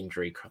the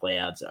injury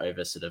clouds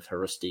over sort of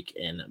Heuristic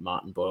and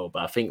Martin Boyle.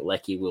 But I think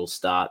Leckie will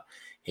start.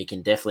 He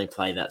can definitely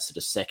play that sort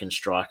of second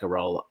striker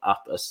role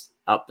up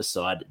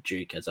beside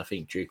Duke, as I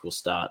think Duke will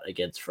start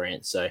against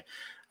France. So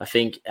I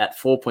think at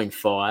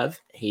 4.5,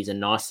 he's a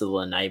nice little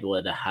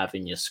enabler to have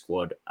in your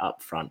squad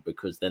up front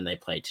because then they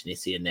play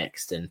Tunisia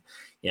next. And,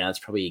 it's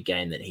probably a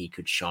game that he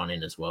could shine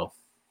in as well.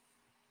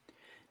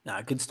 No,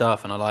 good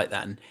stuff, and I like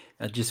that.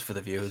 And just for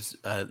the viewers,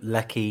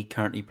 Leckie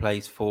currently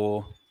plays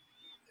for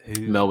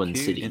who? Melbourne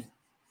City.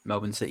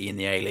 Melbourne City in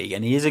the A-League.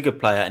 And he is a good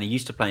player, and he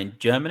used to play in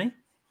Germany.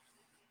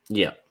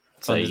 Yeah.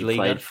 So he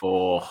played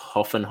for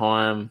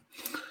Hoffenheim.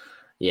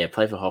 Yeah,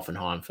 played for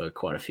Hoffenheim for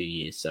quite a few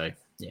years. So,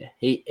 yeah.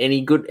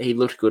 He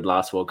looked good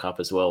last World Cup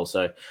as well.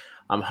 So,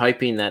 I'm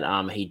hoping that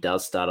he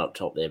does start up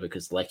top there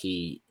because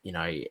Leckie,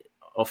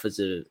 offers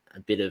a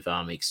bit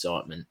of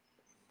excitement.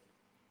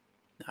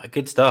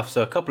 Good stuff.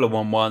 So a couple of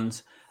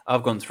 1-1s.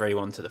 I've gone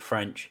 3-1 to the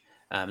French.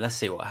 Let's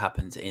see what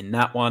happens in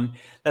that one.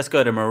 Let's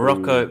go to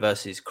Morocco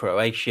versus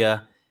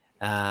Croatia.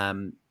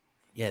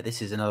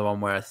 This is another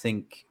one where I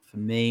think for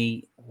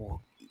me, you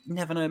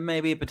never know,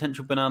 maybe a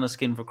potential banana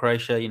skin for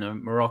Croatia.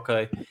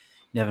 Morocco, you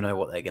never know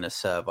what they're going to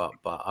serve up,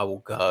 but I'll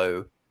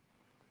go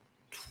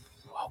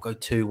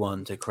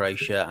 2-1 to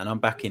Croatia, and I'm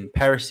back in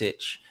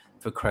Perisic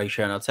for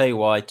Croatia, and I'll tell you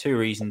why. 2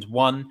 reasons.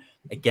 One,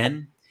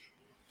 again,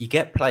 you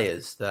get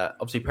players that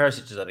obviously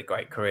Perisic has had a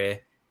great career,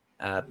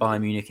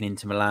 Bayern Munich and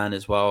Inter Milan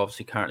as well.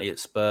 Obviously, currently at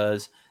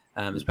Spurs.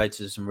 Has played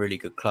to some really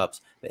good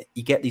clubs. But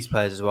you get these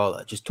players as well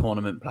that are just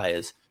tournament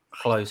players,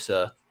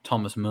 Closer,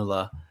 Thomas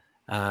Muller,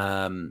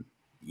 and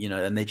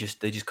they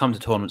just come to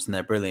tournaments and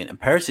they're brilliant. And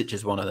Perisic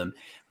is one of them.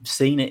 I've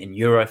seen it in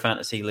Euro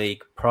Fantasy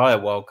League, prior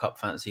World Cup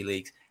Fantasy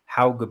Leagues,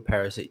 how good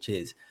Perisic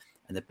is.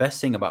 And the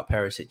best thing about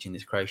Perisic in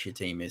this Croatia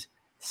team is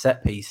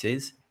set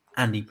pieces,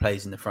 and he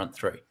plays in the front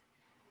three.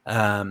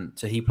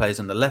 So he plays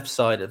on the left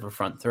side of the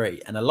front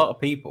three. And a lot of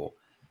people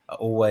are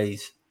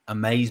always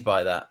amazed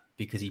by that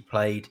because he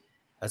played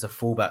as a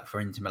fullback for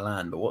Inter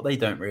Milan. But what they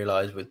don't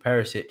realise with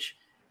Perisic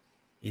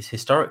is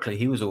historically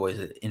he was always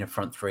in a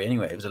front three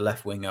anyway. It was a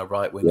left winger,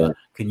 right winger,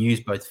 can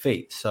use both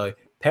feet. So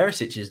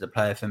Perisic is the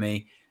player for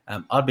me.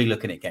 I'd be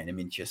looking at getting him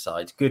into your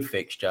sides. Good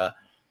fixture.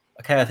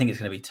 Okay, I think it's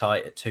going to be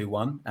tight at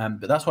 2-1.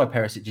 But that's why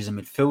Perisic is a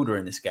midfielder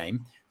in this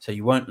game. So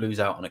you won't lose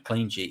out on a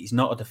clean sheet. He's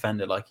not a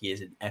defender like he is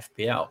in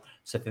FPL.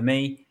 So for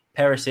me,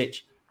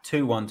 Perisic,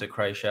 2-1 to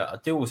Croatia. I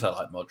do also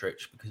like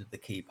Modric because of the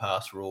key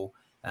pass rule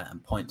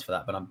and points for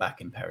that, but I'm back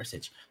in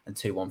Perisic and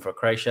 2-1 for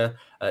Croatia.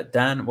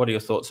 Dan, what are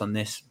your thoughts on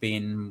this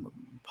being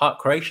part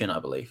Croatian, I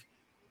believe?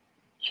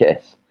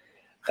 Yes.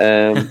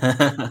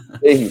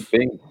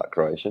 Being part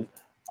Croatian,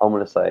 I'm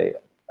going to say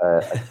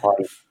a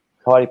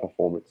tidy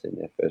performance in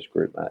their first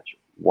group match.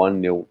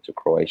 1-0 to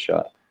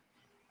Croatia,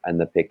 and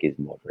the pick is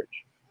Modric.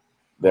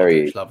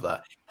 Modric, love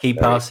that. Key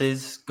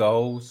passes,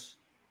 goals.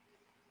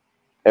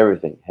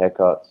 Everything.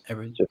 Haircuts.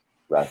 Just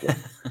rattling.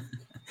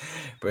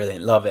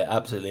 Brilliant. Love it.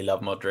 Absolutely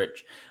love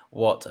Modric.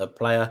 What a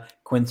player.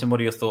 Quinton, what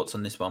are your thoughts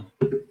on this one?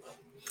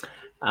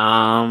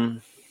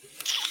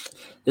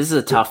 This is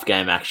a tough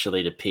game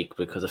actually to pick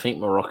because I think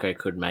Morocco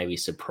could maybe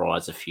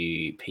surprise a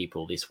few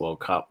people this World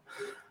Cup.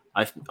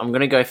 I'm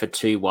going to go for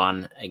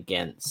 2-1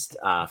 against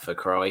for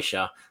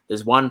Croatia.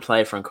 There's one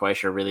player from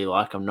Croatia I really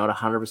like. I'm not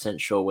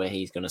 100% sure where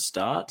he's going to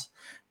start,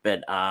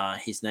 but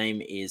his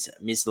name is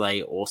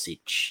Misle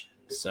Orsic.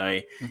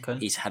 So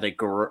he's had a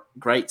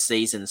great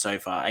season so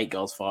far, 8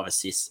 goals, 5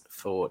 assists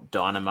for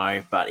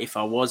Dynamo. But if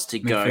I was to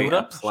go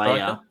a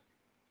player,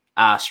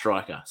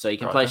 striker. So you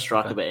can play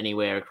striker, but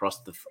anywhere across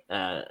the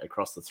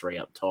three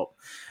up top.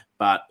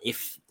 But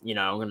if,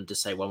 I'm going to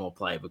just say one more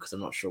player because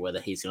I'm not sure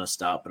whether he's going to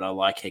start, but I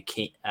like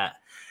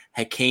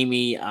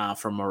Hakimi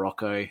from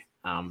Morocco.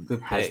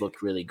 Has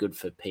looked really good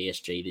for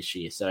PSG this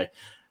year. So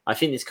I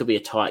think this could be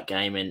a tight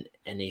game, and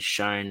he's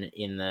shown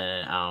in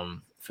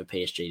the for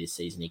PSG this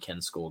season he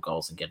can score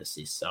goals and get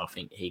assists. So I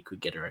think he could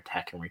get an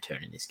attack and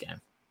return in this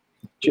game.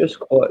 Just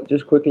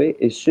quickly,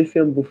 is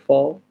Soufiane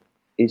Boufal,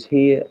 is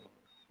he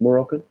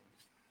Moroccan?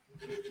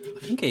 I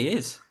think he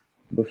is.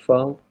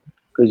 Boufal?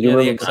 Because you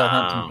remember the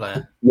Southampton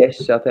player.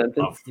 Yes,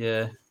 Southampton.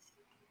 Yeah.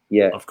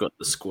 I've got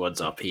the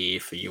squads up here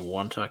for you.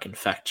 Want I can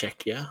fact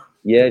check you.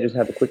 Yeah, just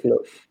have a quick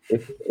look.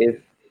 If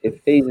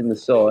he's in the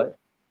side,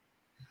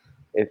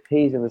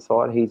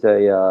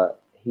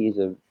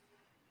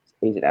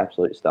 he's an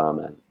absolute star,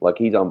 man. Like,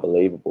 he's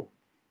unbelievable.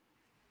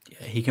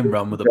 Yeah, he can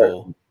run with the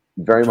ball.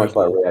 Very much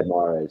like Riyad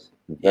Mahrez.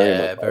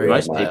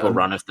 Most people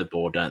run off the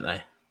ball, don't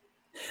they?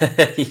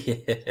 Did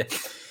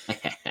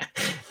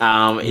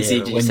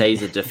you say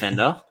he's a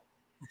defender?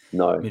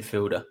 No.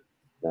 Midfielder.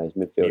 No, he's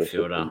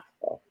midfielder.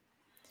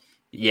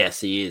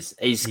 Yes, he is.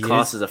 He's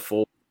classed as a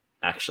forward,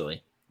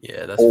 actually.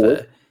 Yeah, that's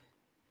fair.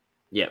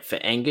 Yeah, for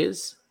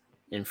Angers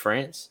in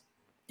France.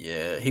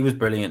 Yeah, he was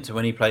brilliant. So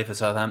when he played for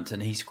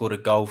Southampton, he scored a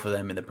goal for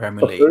them in the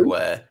Premier League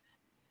where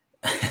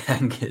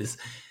Angers.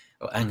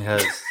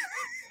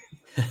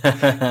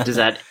 Does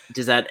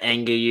that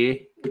anger you,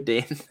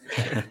 Dan?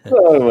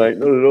 No, mate,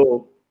 not at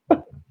all.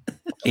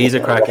 He's a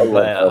cracking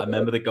player. I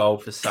remember the goal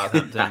for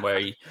Southampton where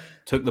he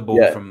took the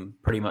ball from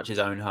pretty much his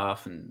own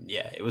half, and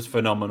it was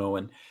phenomenal.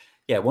 And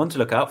one to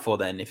look out for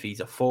then if he's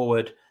a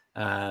forward.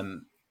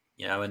 And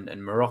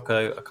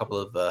Morocco, a couple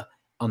of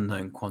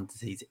unknown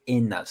quantities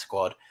in that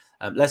squad.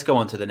 Let's go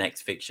on to the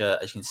next fixture.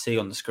 As you can see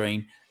on the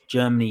screen,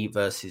 Germany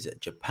versus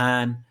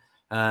Japan.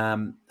 I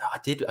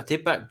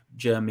did back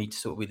Germany to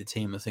sort of be the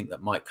team I think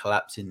that might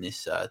collapse in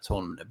this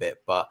tournament a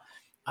bit, but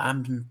I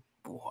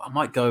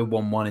might go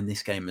 1-1 in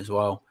this game as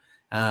well.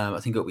 I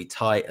think it'll be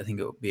tight. I think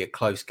it'll be a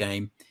close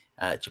game.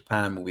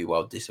 Japan will be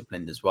well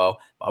disciplined as well,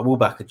 but I will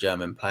back a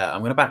German player.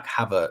 I'm going to back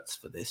Havertz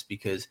for this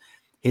because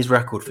his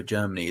record for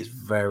Germany is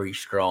very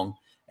strong.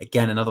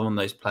 Again, another one of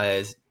those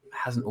players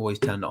hasn't always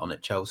turned it on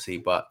at Chelsea,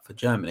 but for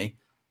Germany,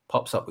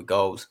 pops up with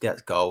goals,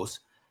 gets goals,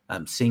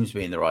 seems to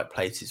be in the right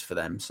places for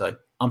them. So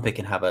I'm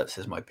picking Havertz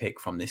as my pick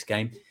from this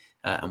game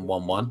and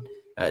 1-1.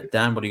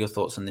 Dan, what are your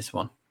thoughts on this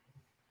one?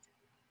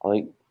 I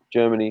think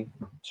Germany,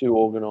 too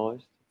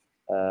organised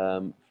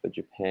for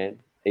Japan,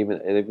 even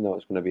though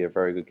it's going to be a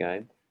very good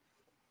game.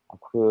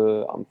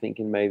 I'm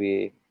thinking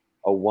maybe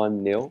a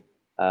 1-0.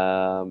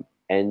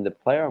 And the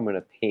player I'm going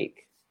to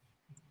pick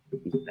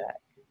is back,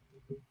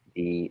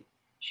 the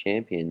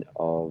champion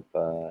of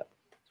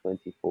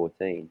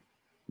 2014,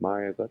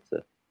 Mario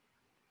Götze.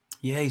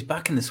 Yeah, he's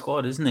back in the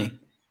squad, isn't he?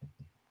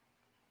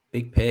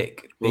 Big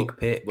pick.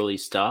 Will he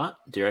start,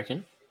 do you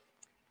reckon?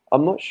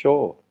 I'm not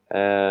sure.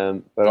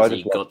 But Has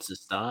he got to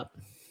start?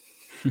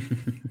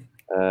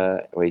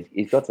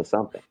 He's got to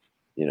something.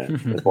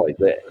 That's why he's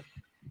there.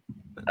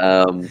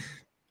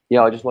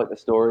 I just like the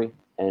story,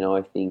 and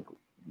I think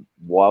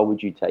why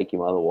would you take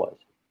him otherwise?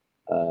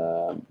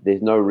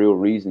 There's no real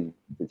reason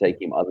to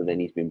take him other than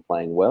he's been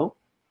playing well,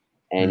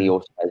 and he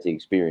also has the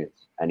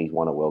experience, and he's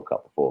won a World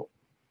Cup before.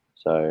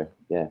 So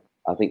yeah,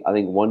 I think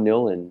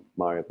 1-0 and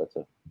Mario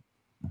Götze.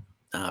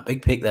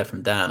 Big pick there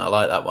from Dan. I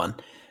like that one.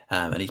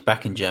 And he's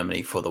back in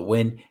Germany for the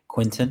win.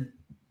 Quinton?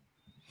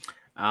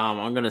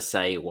 I'm going to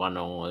say 1-0. I'm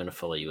going to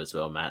follow you as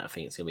well, Matt. I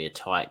think it's going to be a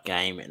tight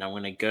game. And I'm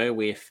going to go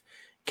with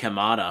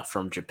Kamada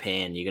from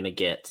Japan. You're going to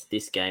get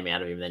this game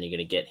out of him. Then you're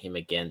going to get him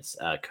against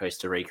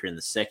Costa Rica in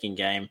the second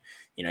game.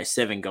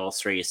 7 goals,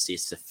 3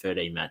 assists for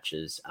 13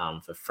 matches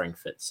for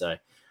Frankfurt. So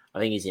I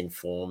think he's in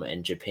form.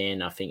 And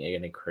Japan, I think, are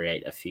going to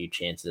create a few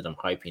chances. And I'm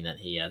hoping that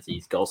he has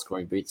his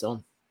goal-scoring boots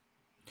on.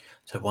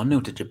 So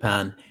 1-0 to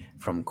Japan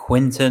from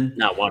Quinton.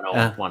 No,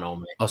 1-0.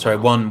 1-0. Oh, sorry,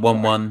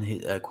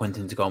 1-1.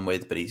 Quinton's gone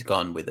with, but he's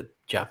gone with a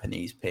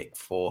Japanese pick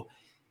for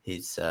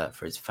his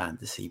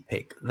fantasy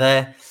pick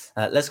there.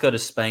 Let's go to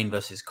Spain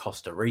versus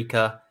Costa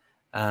Rica.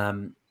 I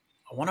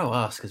want to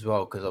ask as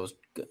well, because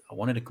I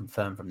wanted to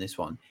confirm from this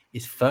one,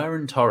 is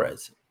Ferran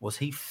Torres, was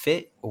he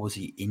fit or was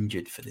he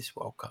injured for this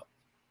World Cup?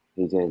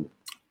 He's in.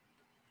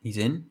 He's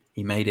in?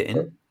 He made it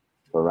in?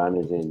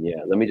 Varane is in,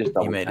 yeah. Let me just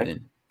double He made check. it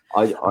in.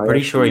 I'm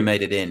pretty sure he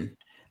made it in.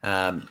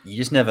 You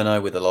just never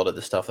know with a lot of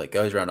the stuff that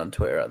goes around on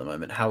Twitter at the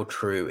moment how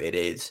true it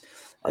is.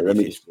 Let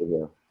me just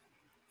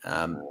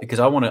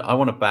because I want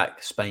to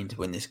back Spain to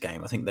win this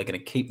game. I think they're going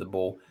to keep the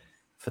ball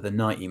for the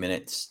 90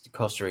 minutes.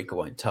 Costa Rica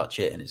won't touch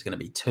it, and it's going to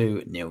be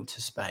 2-0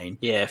 to Spain.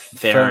 Yeah,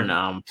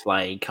 Ferran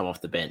played come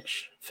off the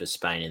bench for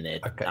Spain in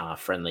their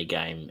friendly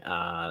game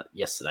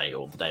yesterday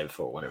or the day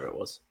before, whenever it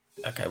was.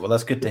 Okay, well,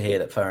 that's good to hear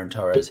that Ferran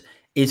Torres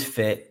is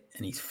fit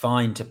and he's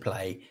fine to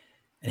play.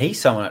 And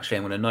he's someone, actually,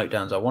 I'm going to note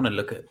down, so I want to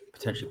look at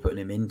potentially putting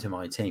him into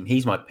my team.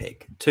 He's my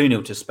pick.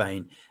 2-0 to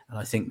Spain, and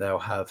I think they'll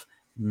have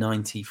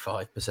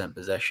 95%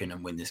 possession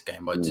and win this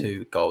game by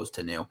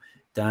 2-0.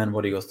 Dan,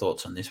 what are your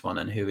thoughts on this one,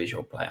 and who is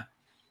your player?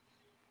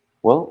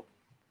 Well,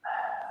 a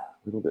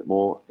little bit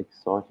more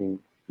exciting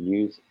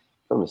news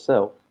for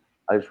myself.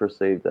 I just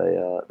received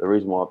the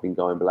reason why I've been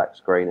going black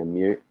screen and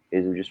mute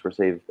is we just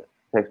received a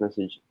text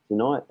message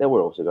tonight that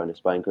we're also going to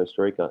Spain,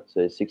 Costa Rica.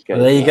 So 6 games.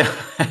 Well, there you go.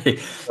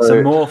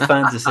 Some more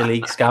fantasy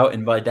league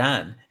scouting by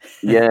Dan.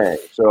 Yeah.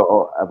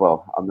 So, I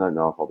don't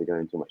know if I'll be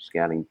doing too much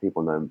scouting.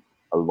 People know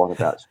a lot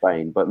about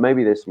Spain, but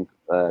maybe there's some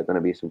going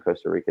to be some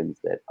Costa Ricans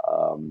that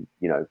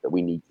that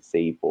we need to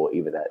see for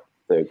either that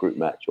third group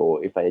match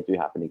or if they do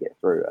happen to get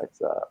through.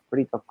 It's a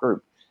pretty tough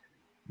group.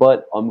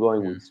 But I'm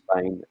going with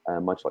Spain,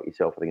 much like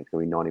yourself. I think it's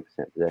going to be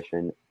 90%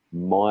 possession.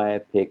 My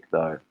pick,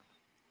 though,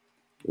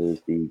 is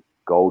the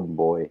golden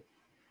boy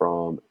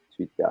from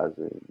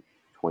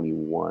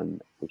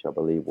 2021, which I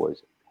believe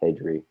was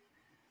Pedri.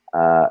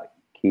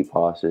 Key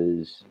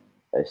passes,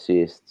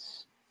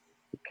 assists,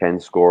 can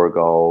score a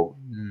goal,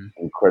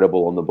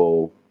 incredible on the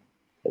ball.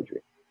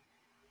 Pedri.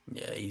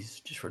 Yeah,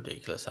 he's just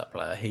ridiculous, that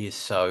player. He is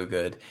so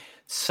good.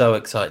 So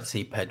excited to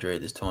see Pedri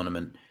at this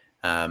tournament.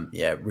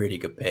 Really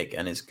good pick.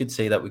 And it's good to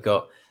see that we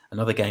got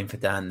another game for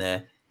Dan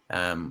there.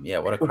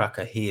 What a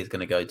cracker he is going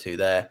to go to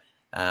there.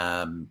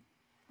 A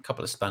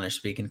couple of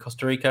Spanish-speaking,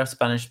 Costa Rica,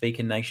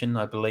 Spanish-speaking nation,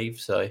 I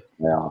believe. So,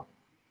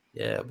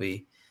 it'll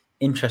be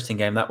interesting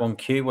game. That one,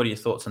 Q, what are your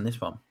thoughts on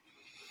this one?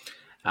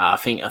 I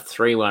think a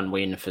 3-1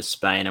 win for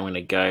Spain. I'm going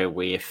to go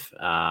with,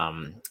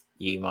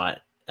 you might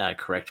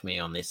correct me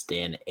on this,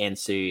 Dan,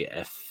 Ansu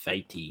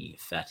Fati.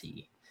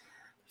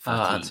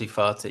 Ansu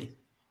Fati.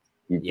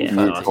 You did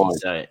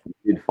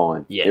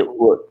fine. Yeah.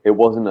 It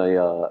wasn't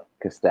a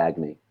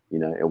Castagni,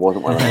 it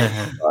wasn't one of those.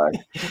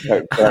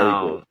 Very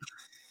good.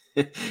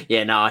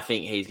 I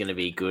think he's going to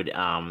be good.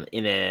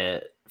 In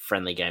a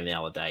friendly game the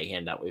other day, he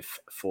ended up with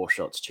 4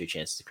 shots, 2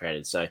 chances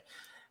created. So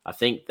I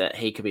think that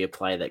he could be a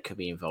player that could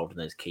be involved in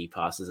those key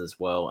passes as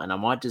well. And I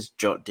might just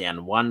jot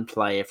down one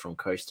player from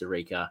Costa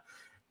Rica.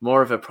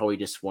 More of a probably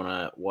just want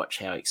to watch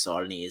how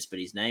exciting he is, but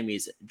his name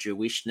is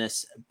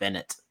Jewishness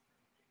Bennett.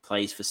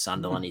 Plays for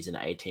Sunderland. He's an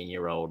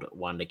 18-year-old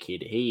wonder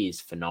kid. He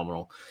is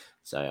phenomenal.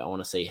 So I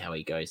want to see how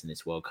he goes in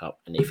this World Cup.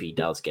 And if he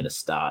does get a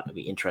start, it'll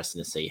be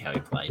interesting to see how he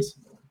plays.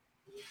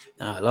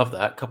 I love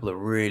that. A couple of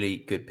really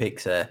good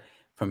picks there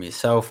from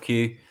yourself,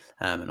 Q.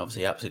 And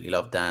obviously absolutely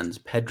love Dan's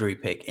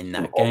Pedri pick in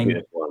that game.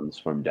 Obvious ones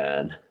from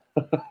Dan.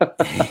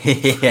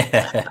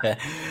 Yeah.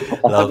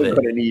 Love it.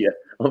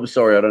 I'm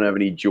sorry, I don't have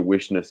any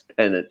Jewishness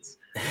pennants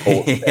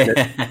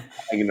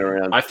hanging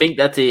around. I think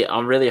that's it. I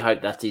really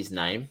hope that's his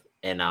name.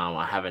 And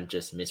I haven't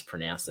just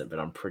mispronounced it, but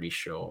I'm pretty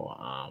sure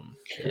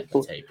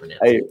that's how you pronounce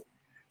it.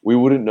 We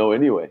wouldn't know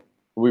anyway.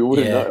 We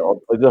wouldn't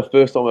know. It's the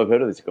first time I've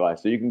heard of this guy,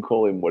 so you can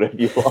call him whatever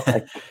you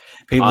like.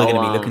 People are going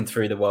to be looking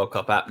through the World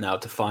Cup app now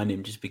to find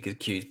him just because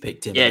Q's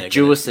picked him. Yeah,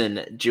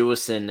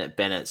 Jewison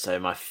Bennett. So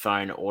my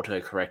phone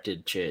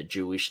auto-corrected to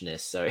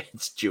Jewishness, so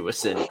it's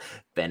Jewison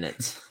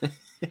Bennett.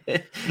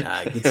 Good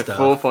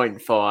stuff.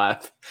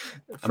 4.5.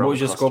 And what was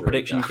your score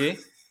prediction, Q?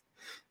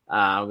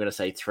 I'm going to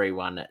say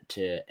 3-1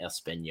 to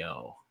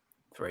Espanyol.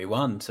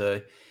 3-1.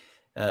 So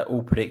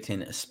all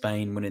predicting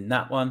Spain winning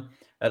that one.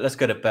 Let's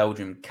go to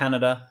Belgium,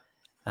 Canada.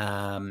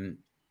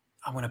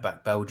 I want to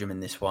back Belgium in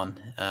this one.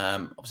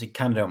 Obviously,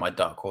 Canada are my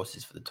dark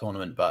horses for the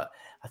tournament, but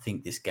I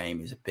think this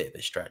game is a bit of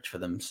a stretch for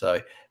them.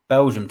 So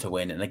Belgium to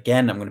win. And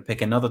again, I'm going to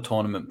pick another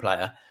tournament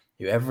player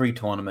who every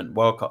tournament,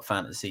 World Cup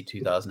Fantasy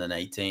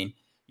 2018,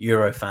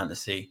 Euro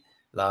Fantasy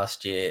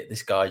last year,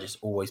 this guy just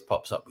always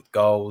pops up with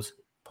goals,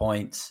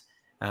 points.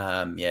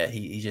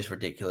 He's just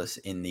ridiculous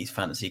in these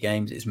fantasy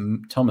games. It's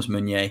Thomas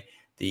Meunier,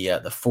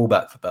 the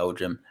fullback for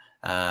Belgium.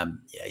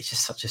 He's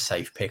just such a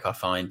safe pick, I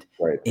find,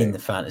 in the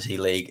fantasy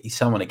league. He's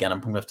someone, again, I'm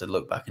probably going to have to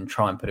look back and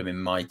try and put him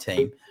in my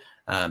team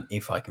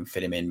if I can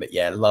fit him in. But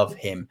yeah, love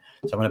him.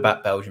 So I'm going to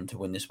back Belgium to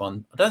win this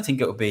one. I don't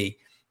think it will be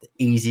the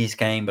easiest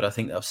game, but I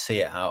think they'll see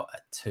it out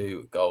at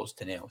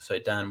 2-0. So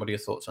Dan, what are your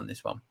thoughts on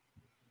this one?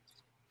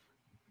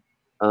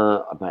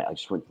 Mate, I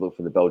just went to look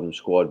for the Belgium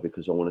squad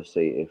because I want to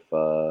see if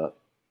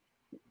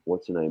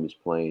what's her name is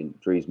playing,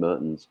 Dries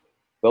Mertens.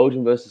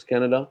 Belgium versus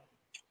Canada.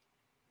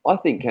 I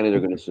think Canada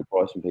are going to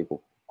surprise some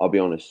people. I'll be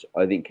honest.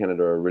 I think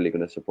Canada are really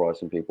going to surprise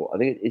some people. I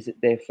think is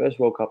it their first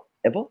World Cup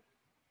ever?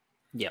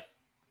 Yep.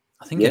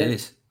 I think it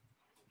is.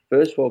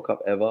 First World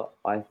Cup ever.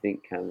 I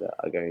think Canada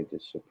are going to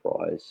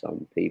surprise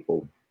some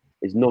people.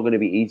 It's not going to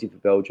be easy for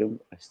Belgium.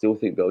 I still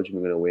think Belgium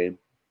are going to win.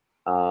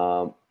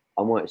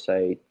 I might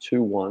say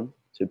 2-1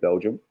 to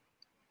Belgium.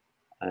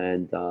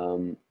 And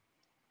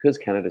because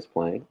Canada's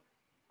playing,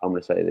 I'm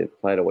going to say the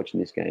player watching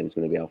this game is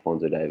going to be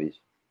Alphonso Davies.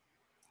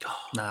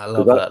 I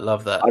love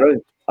that.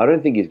 I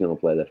don't think he's going to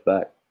play left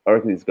back. I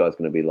reckon this guy's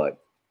going to be like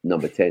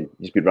number 10.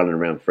 Just be running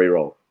around free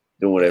roll,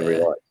 doing whatever he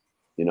likes,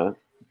 you know?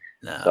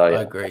 I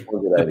agree.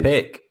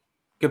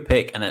 Good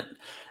pick. And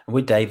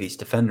with Davies,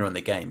 defender on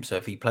the game. So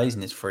if he plays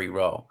in his free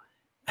role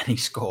and he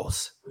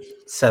scores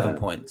 7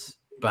 points,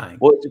 bang.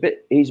 Well,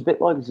 he's a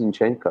bit like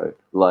Zinchenko.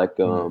 Like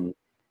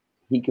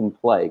he can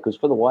play because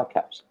for the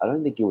Whitecaps, I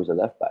don't think he was a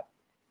left back.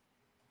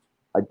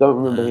 I don't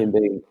remember him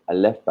being a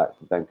left back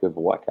for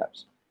Vancouver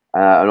Whitecaps.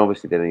 And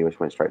obviously, then he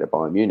just went straight to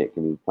Bayern Munich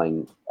and he was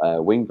playing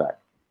wing back.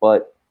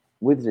 But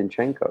with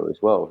Zinchenko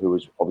as well, who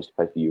was obviously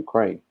played for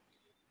Ukraine,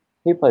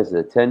 he plays as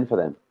a 10 for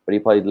them. But he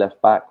played left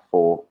back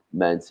for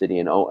Man City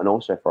and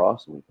also for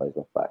Arsenal. He plays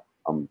left back.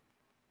 I'm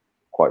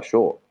quite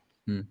sure.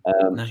 So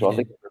I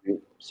think it's a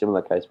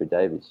similar case with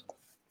Davies.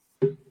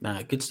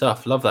 Good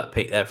stuff. Love that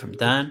pick there from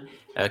Dan.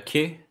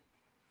 Q?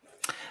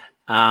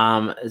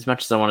 As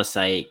much as I want to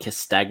say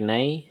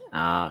Castagne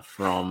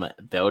from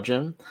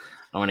Belgium,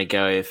 I want to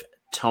go with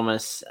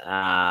Thomas.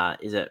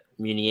 Is it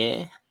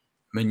Meunier?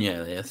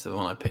 Meunier, that's the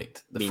one I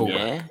picked. The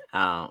fullback.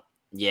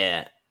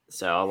 Yeah.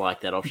 So I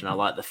like that option. I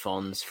like the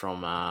Fonz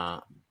from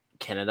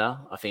Canada.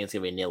 I think it's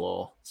going to be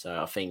 0-0.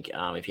 So I think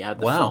if you have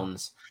the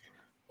Fonz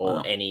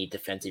or any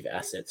defensive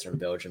assets from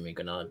Belgium, you're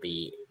going to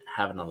be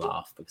having a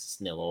laugh because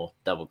it's 0-0,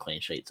 double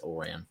clean sheets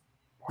all round.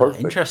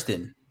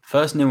 Interesting.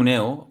 First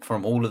 0-0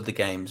 from all of the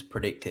games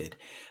predicted.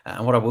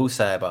 And what I will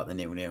say about the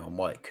 0-0 and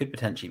why it could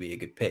potentially be a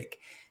good pick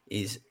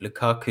is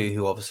Lukaku,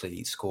 who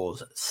obviously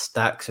scores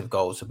stacks of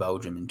goals for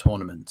Belgium in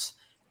tournaments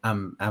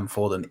and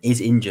for them,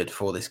 is injured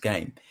for this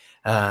game.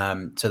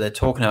 So they're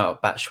talking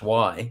about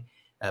Batshuayi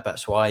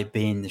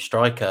being the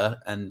striker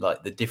and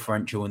like the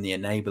differential and the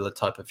enabler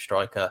type of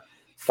striker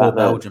for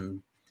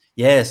Belgium.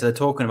 Yeah, so they're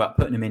talking about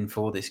putting him in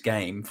for this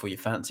game for your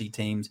fancy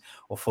teams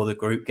or for the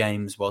group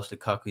games whilst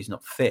Lukaku's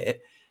not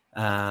fit.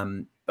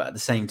 But at the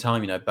same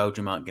time,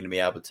 Belgium aren't going to be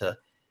able to,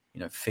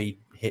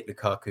 hit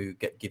Lukaku,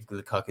 give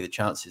Lukaku the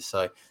chances.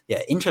 So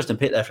yeah, interesting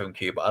pick there from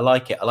Q, but I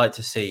like it. I like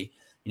to see,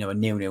 a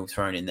 0-0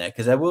 thrown in there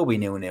because there will be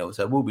 0-0s,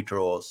 there will be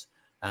draws.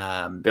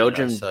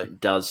 Belgium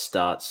does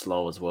start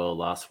slow as well.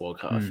 Last World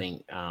Cup, I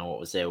think, what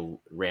was their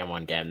round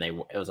one game?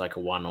 It was like a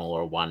 1-0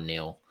 or a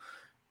 1-0.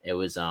 It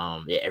was,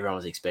 everyone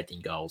was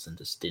expecting goals and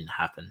just didn't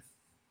happen.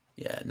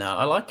 Yeah, no,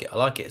 I like it.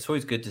 It's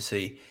always good to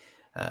see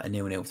a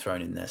 0-0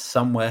 thrown in there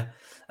somewhere.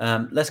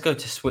 Let's go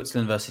to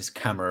Switzerland versus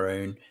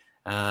Cameroon.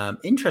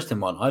 Interesting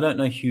one. I don't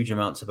know huge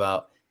amounts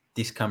about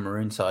this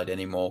Cameroon side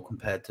anymore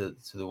compared to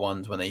the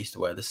ones when they used to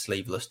wear the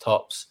sleeveless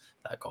tops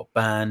that got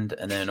banned.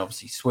 And then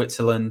obviously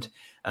Switzerland.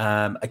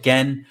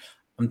 Again,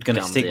 I'm going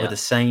to stick with the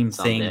same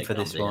thing for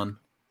this one.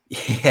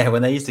 Yeah,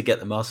 when they used to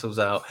get the muscles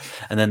out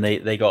and then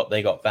they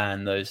got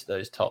banned,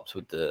 those tops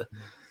with the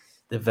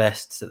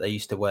vests that they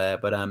used to wear.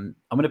 But I'm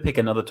going to pick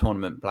another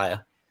tournament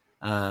player.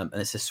 And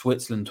it's a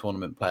Switzerland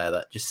tournament player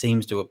that just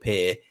seems to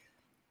appear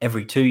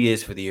every 2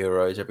 years for the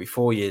Euros, every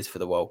 4 years for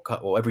the World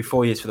Cup, or every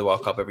 4 years for the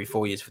World Cup, every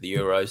 4 years for the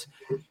Euros.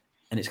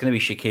 And it's going to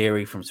be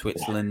Shaqiri from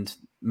Switzerland,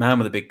 man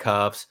with the big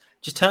calves.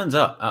 Just turns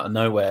up out of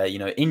nowhere,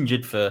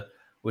 injured for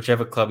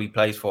whichever club he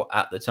plays for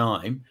at the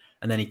time.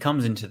 And then he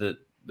comes into the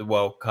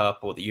World Cup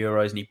or the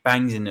Euros and he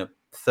bangs in a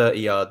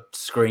 30-yard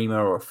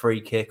screamer or a free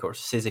kick or a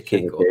scissor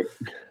kick.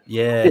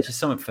 It's just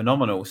something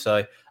phenomenal.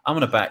 So I'm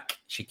going to back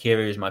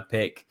Shaqiri as my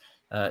pick.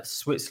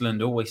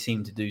 Switzerland always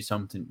seem to do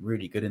something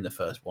really good in the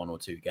first 1 or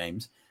 2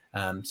 games.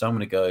 So I'm going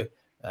to go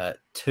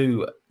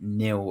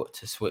 2-0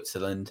 to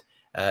Switzerland.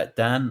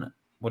 Dan,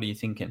 what are you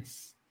thinking?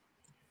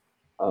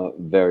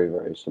 Very,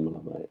 very similar,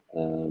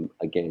 mate.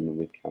 Again,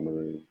 with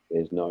Cameroon,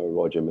 there's no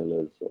Roger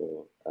Millers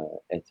or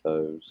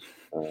Eto's.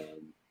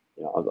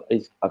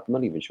 I'm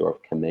not even sure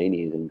if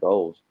Kameni is in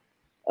goals.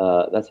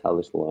 That's how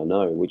little I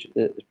know, which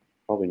is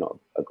probably not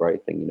a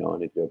great thing. I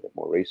need to do a bit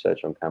more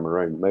research on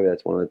Cameroon. Maybe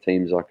that's one of the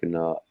teams I can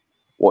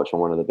watch on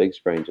one of the big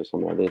screens or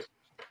something like this.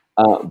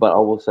 But I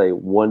will say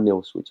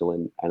 1-0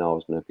 Switzerland, and I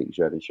was going to pick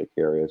Xherdan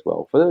Shaqiri as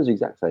well for those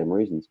exact same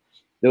reasons.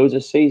 There was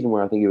a season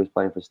where I think he was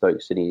playing for Stoke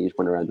City. He just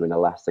went around doing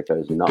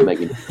elasticos and not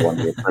making it to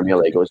the Premier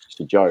League. It was just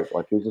a joke.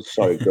 Like, he was just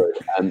so good.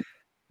 And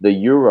the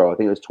Euro, I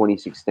think it was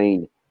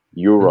 2016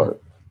 Euro,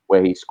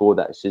 where he scored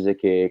that scissor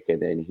kick,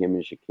 and then him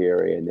and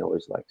Shaqiri, and there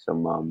was like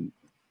some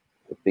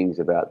things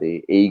about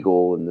the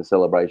eagle and the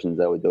celebrations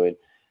they were doing.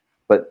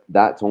 But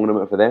that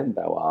tournament for them,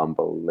 they were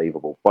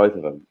unbelievable. Both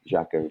of them,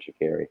 Xhaka and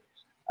Shaqiri.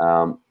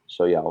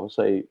 So yeah, I would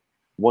say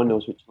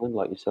 1-0 Switzerland,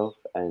 like yourself,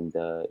 and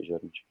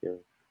Xherdan Shaqiri.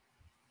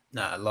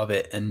 No, I love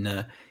it.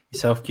 And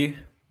yourself, Q?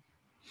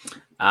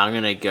 I'm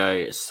going to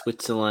go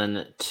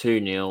Switzerland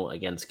 2-0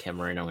 against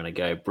Cameroon. I'm going to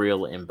go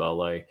Brill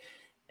Mbolo.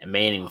 A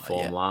man in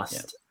form.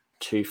 Last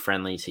two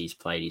friendlies he's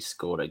played, he's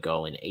scored a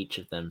goal in each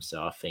of them.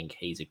 So I think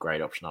he's a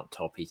great option up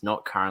top. He's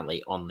not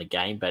currently on the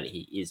game, but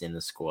he is in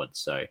the squad.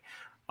 So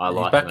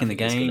he's back in the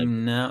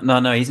game now.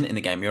 No, he isn't in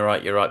the game. You're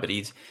right. But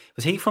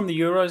was he from the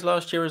Euros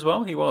last year as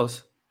well? He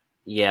was.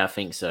 Yeah, I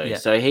think so. Yeah.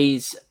 So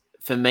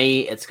for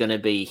me, it's going to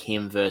be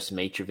him versus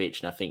Mitrovic,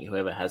 and I think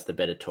whoever has the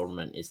better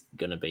tournament is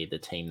going to be the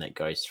team that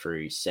goes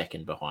through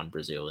second behind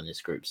Brazil in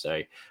this group.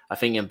 So I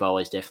think Mbolo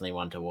is definitely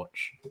one to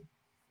watch.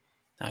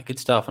 Good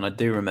stuff, and I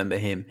do remember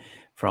him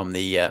from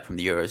the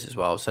Euros as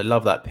well. So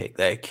love that pick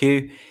there,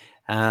 Q.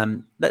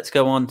 Let's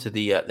go on to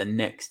the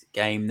next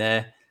game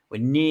there.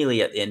 We're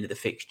nearly at the end of the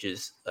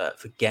fixtures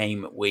for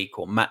game week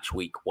or match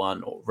week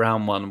 1 or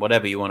round 1,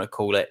 whatever you want to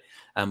call it.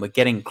 And we're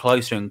getting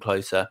closer and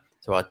closer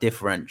to our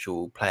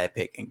differential player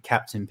pick and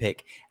captain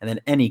pick, and then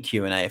any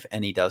Q&A if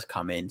any does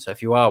come in. So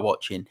if you are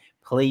watching,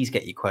 please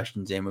get your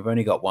questions in. We've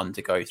only got one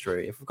to go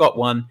through. If we've got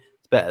one,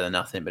 it's better than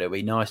nothing, but it'll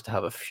be nice to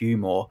have a few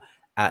more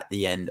at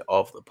the end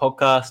of the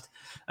podcast.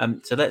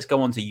 So let's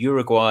go on to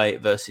Uruguay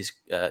versus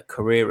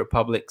Korea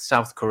Republic,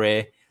 South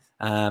Korea.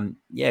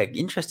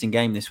 Interesting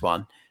game, this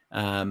one.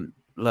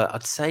 Look,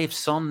 I'd say if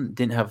Son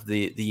didn't have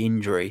the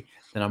injury,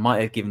 then I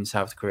might have given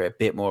South Korea a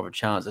bit more of a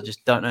chance. I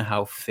just don't know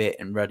how fit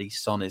and ready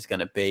Son is going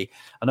to be.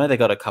 I know they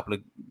got a couple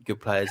of good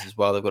players as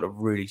well. They've got a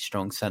really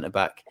strong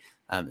centre-back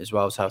as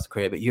well, South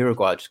Korea. But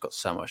Uruguay just got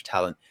so much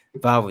talent.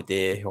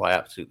 Valverde, who I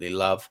absolutely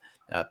love.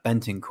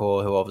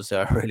 Bentancur, who obviously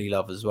I really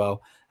love as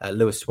well.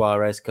 Luis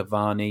Suarez,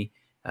 Cavani,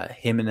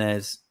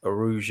 Jimenez,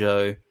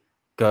 Araujo,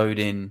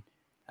 Godin.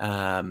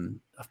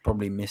 I've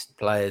probably missed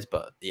players,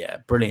 but yeah,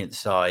 brilliant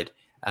side.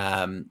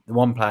 The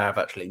one player I've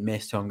actually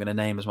missed, who I'm going to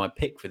name as my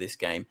pick for this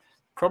game,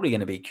 probably going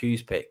to be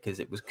Q's pick, because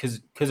it was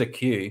because of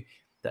Q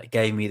that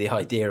gave me the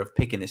idea of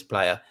picking this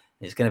player.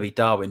 It's going to be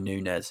Darwin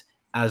Núñez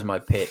as my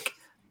pick,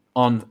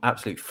 on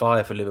absolute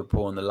fire for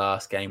Liverpool in the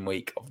last game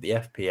week of the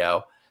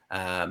FPL.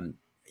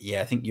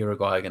 I think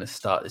Uruguay are going to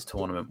start this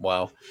tournament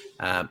well.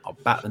 I'll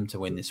back them to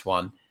win this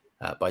one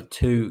by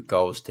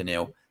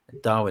 2-0.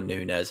 Darwin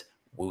Núñez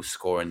will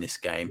score in this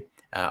game.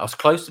 I was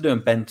close to doing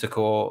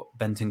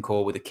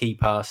Bentancur with the key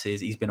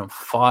passes. He's been on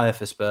fire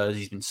for Spurs.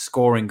 He's been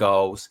scoring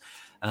goals.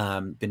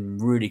 Been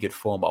really good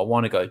form. But I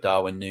want to go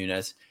Darwin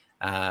Núñez.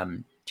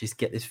 Just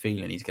get this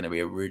feeling he's going to be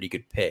a really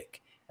good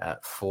pick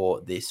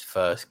for this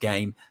first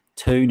game.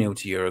 2-0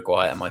 to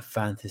Uruguay, and my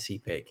fantasy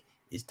pick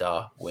is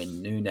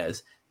Darwin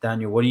Núñez.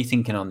 Daniel, what are you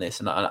thinking on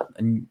this?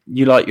 And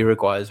you like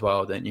Uruguay as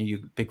well, don't you? You're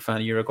a big fan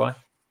of Uruguay?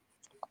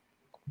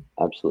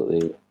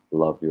 Absolutely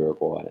love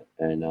Uruguay.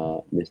 And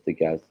Mr.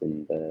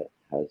 Gazden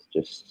has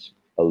just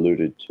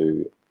alluded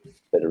to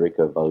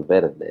Federico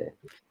Valverde.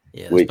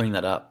 Yeah, let's bring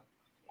that up.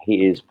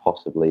 He is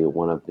possibly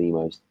one of the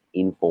most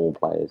informed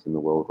players in the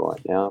world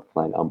right now,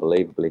 playing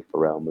unbelievably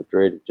for Real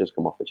Madrid, just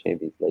come off a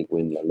Champions League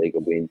win, La Liga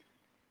win.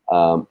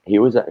 He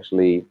was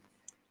actually,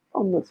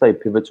 I'm not say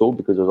pivotal,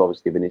 because it was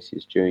obviously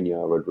Vinicius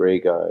Junior,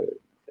 Rodrigo,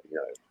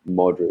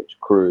 Modric,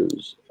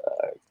 Cruz,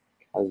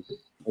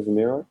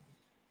 Casemiro.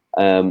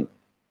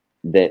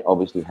 That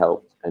obviously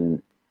helped,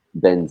 and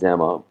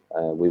Benzema,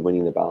 we're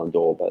winning the Ballon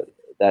d'Or,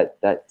 but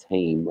that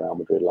team, Real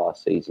Madrid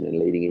last season and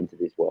leading into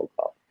this World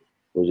Cup,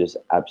 was just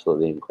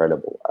absolutely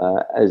incredible,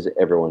 as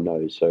everyone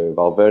knows. So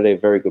Valverde,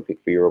 very good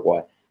pick for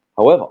Uruguay.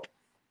 However,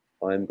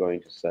 I'm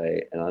going to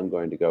say, and I'm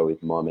going to go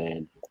with my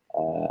man,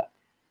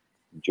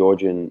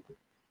 Georgian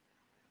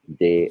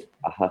de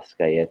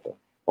Arrascaeta,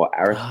 or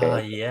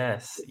Arrascaeta.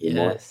 Yes.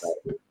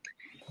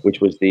 Which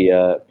was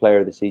the player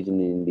of the season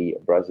in the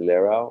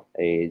Brasileirão.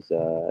 He's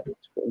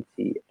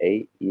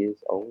 28 years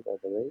old, I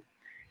believe.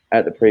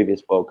 At the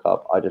previous World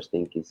Cup, I just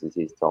think this is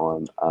his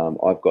time.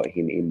 I've got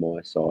him in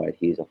my side.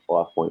 He's a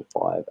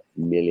 5.5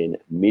 million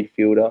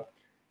midfielder.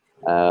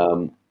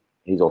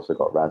 He's also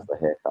got Razzler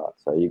haircut,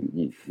 so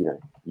you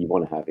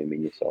want to have him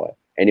in your side.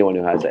 Anyone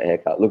who has that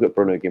haircut, look at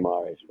Bruno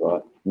Guimaraes,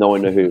 right? No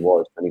one knew who he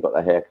was when he got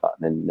the haircut,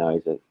 and then now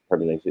he's a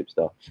Premier League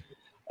superstar.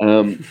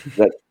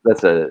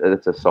 That's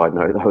a side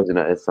note, though, isn't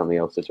it? It's something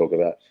else to talk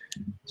about.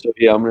 So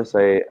yeah, I'm going to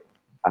say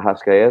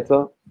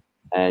Arrascaeta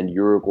and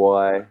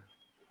Uruguay,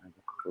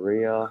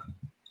 Korea.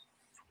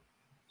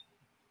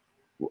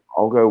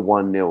 I'll go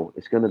 1-0.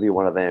 It's going to be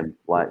one of them.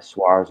 Like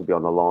Suarez will be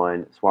on the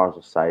line. Suarez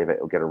will save it.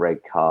 He'll get a red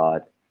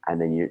card,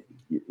 and then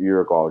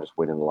Uruguay will just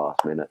win in the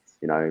last minutes.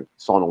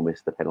 Son will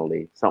miss the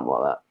penalty, something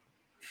like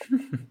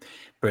that.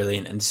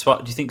 Brilliant. And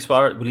do you think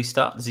Suarez will he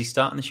start? Does he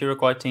start in this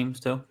Uruguay team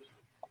still?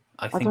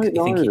 I don't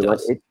know. think he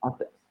does.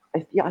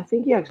 I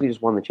think he actually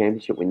just won the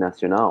championship with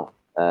Nacional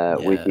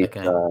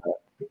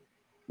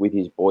with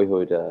his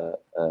boyhood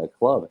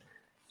club.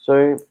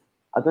 So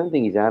I don't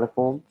think he's out of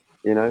form.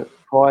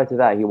 Prior to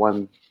that, he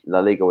won La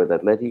Liga with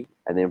Atleti,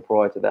 and then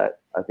prior to that,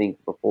 I think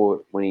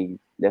when he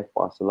left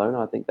Barcelona,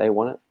 I think they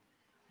won it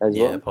as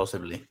well. Yeah,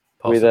 possibly.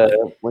 With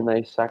when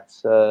they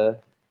sacked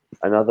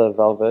another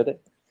Valverde.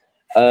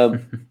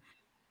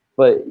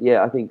 But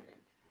yeah, I think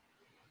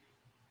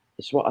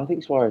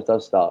Suarez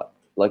does start.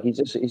 Like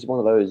he's one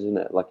of those, isn't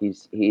it? Like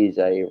he is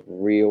a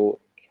real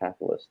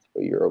catalyst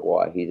for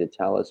Uruguay. He's a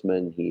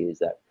talisman. He is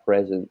that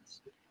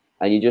presence,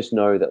 and you just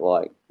know that.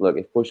 Like, look,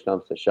 if push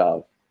comes to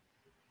shove,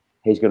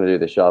 he's going to do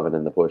the shoving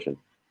and the pushing.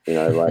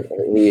 Like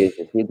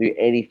he'll do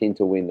anything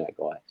to win that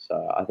guy.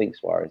 So I think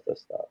Suarez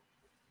does start.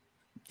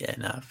 Yeah,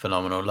 no,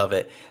 phenomenal. Love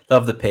it.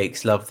 Love the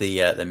picks. Love the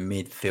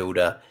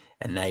midfielder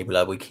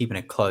enabler. We're keeping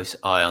a close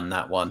eye on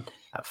that one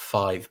at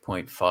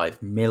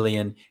 5.5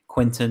 million.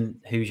 Quinton,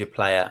 who's your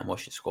player and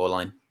what's your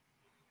scoreline?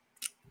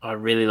 I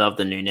really love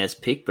the Nunez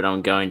pick, but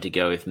I'm going to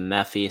go with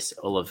Matthias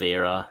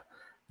Oliveira,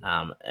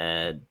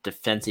 a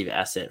defensive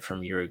asset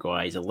from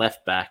Uruguay. He's a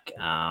left back.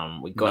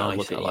 We got a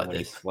look at him when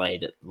he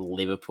played at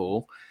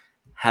Liverpool.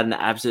 Had an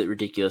absolute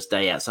ridiculous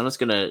day out. So I'm just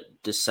going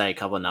to say a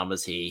couple of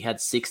numbers here. He had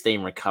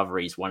 16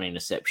 recoveries, 1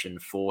 interception,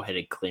 4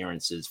 headed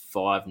clearances,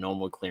 5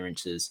 normal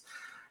clearances,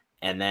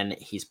 and then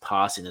his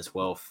passing as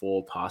well,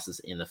 4 passes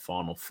in the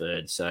final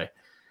third. So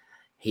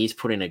he's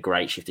put in a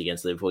great shift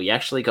against Liverpool. He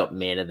actually got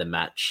man of the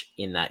match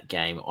in that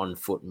game on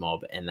Foot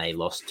Mob, and they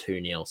lost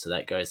 2-0. So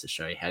that goes to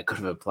show you how good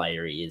of a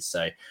player he is.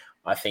 So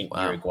I think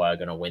Uruguay are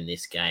going to win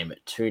this game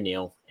at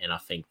 2-0, and I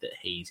think that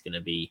he's going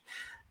to be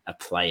a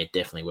player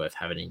definitely worth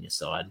having in your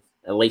side,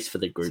 at least for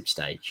the group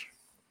stage.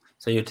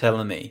 So you're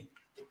telling me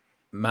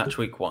match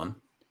week 1,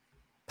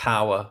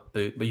 power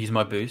boot, we use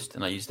my boost,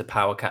 and I use the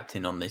power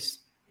captain on this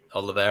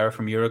Oliveira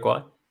from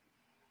Uruguay?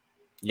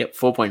 Yep,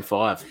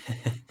 4.5.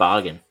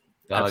 Bargain.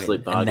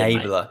 Absolute bargain,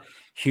 enabler. Mate.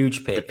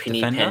 Huge pick. The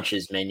Penny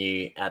Pinchers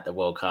menu at the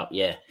World Cup,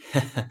 yeah.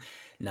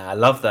 No, I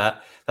love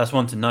that. That's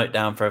one to note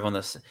down for everyone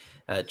that's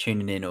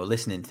tuning in or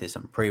listening to this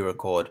on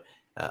pre-record.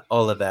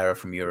 Oliveira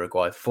from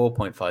Uruguay,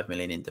 4.5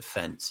 million in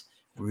defense.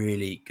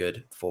 Really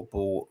good for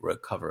ball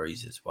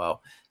recoveries as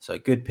well. So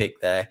good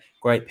pick there.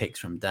 Great picks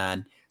from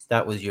Dan.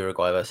 That was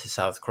Uruguay versus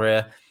South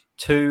Korea.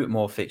 2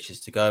 more fixtures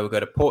to go. We'll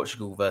go to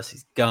Portugal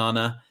versus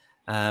Ghana.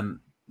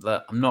 I'm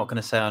not going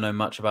to say I know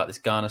much about this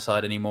Ghana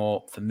side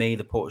anymore. For me,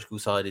 the Portugal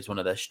side is one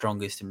of their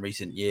strongest in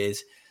recent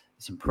years.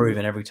 It's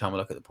improving every time I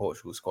look at the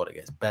Portugal squad. It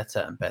gets better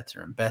and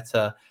better and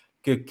better.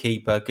 Good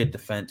keeper, good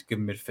defense, good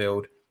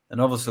midfield. And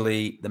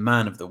obviously, the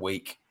man of the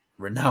week,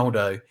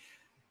 Ronaldo,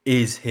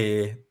 is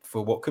here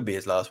for what could be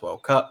his last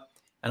World Cup.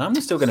 And I'm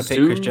still going to pick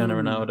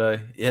Cristiano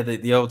Ronaldo. Yeah,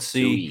 the old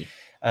C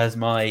as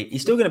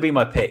he's still going to be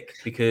my pick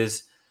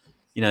because,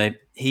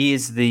 he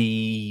is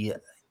the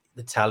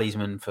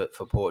talisman for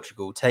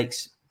Portugal.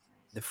 Takes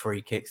the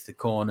free kicks, the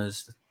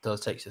corners,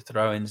 takes the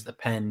throw-ins, the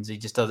pens. He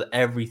just does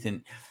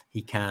everything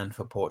he can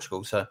for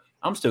Portugal. So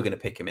I'm still going to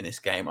pick him in this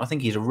game. I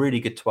think he's a really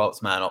good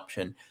 12th man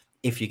option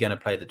if you're going to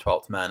play the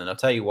 12th man. And I'll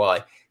tell you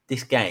why.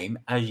 This game,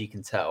 as you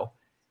can tell,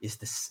 is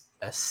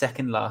the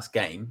second last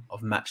game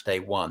of match day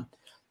 1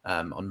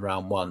 on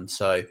round 1.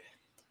 So,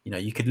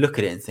 you could look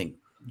at it and think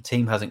the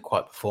team hasn't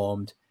quite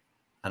performed.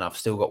 And I've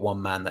still got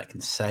one man that can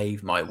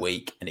save my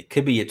week. And it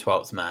could be your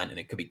 12th man. And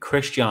it could be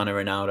Cristiano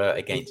Ronaldo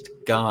against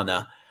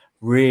Ghana.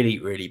 Really,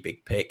 really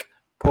big pick.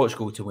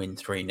 Portugal to win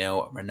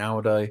 3-0.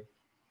 Ronaldo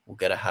will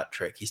get a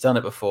hat-trick. He's done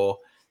it before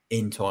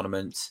in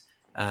tournaments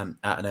at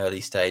an early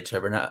stage. So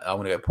I'm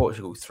going to go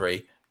Portugal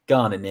 3,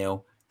 Ghana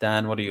 0.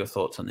 Dan, what are your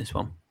thoughts on this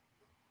one?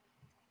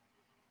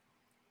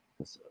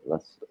 That's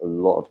a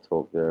lot of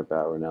talk there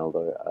about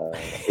Ronaldo.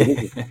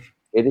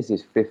 It is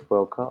his 5th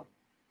World Cup.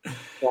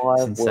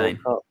 5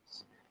 World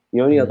Cups. The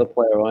only other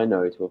player I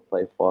know to have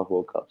played 5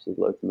 World Cups is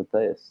Lothar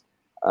Matthäus.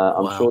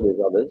 I'm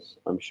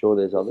sure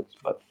there's others,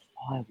 but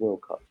 5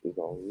 World Cups is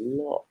a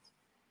lot.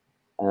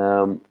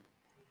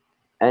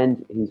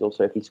 And he's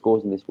also, if he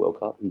scores in this World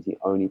Cup, he's the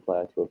only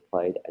player to have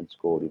played and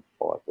scored in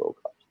 5 World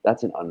Cups.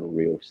 That's an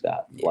unreal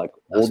stat. Yeah, like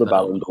all the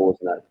Ballon d'Ors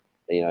and that,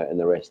 and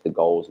the rest of the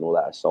goals and all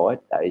that aside,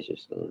 that is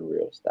just an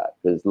unreal stat.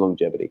 There's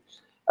longevity.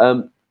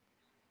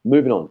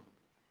 Moving on,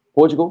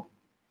 Portugal.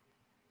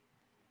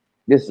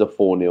 This is a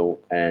 4-0,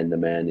 and the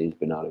man is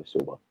Bernardo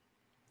Silva.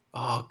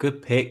 Oh,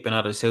 good pick,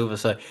 Bernardo Silva.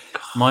 So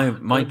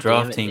my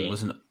draft team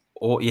was an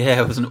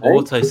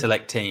auto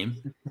select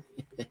team.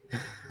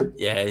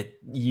 Yeah,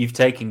 you've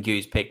taken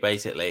Goo's pick,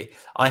 basically.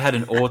 I had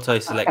an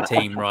auto-select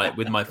team, right,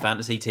 with my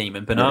fantasy team,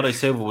 and Bernardo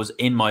Silva was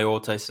in my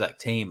auto-select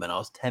team, and I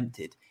was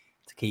tempted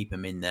to keep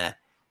him in there.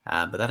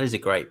 But that is a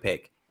great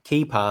pick.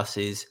 Key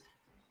passes,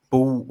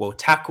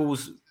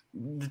 tackles.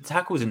 The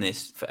tackles in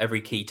this, for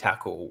every key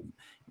tackle,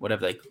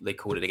 whatever they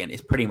called it again,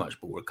 is pretty much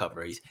ball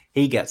recoveries.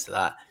 He gets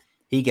that.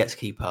 He gets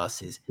key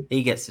passes.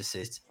 He gets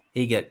assists.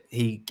 He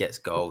gets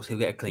goals. He'll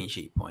get a clean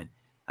sheet point.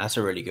 That's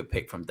a really good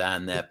pick from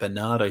Dan there.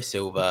 Bernardo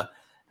Silva,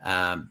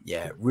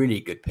 really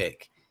good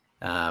pick.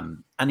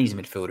 And he's a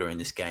midfielder in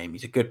this game.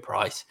 He's a good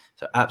price.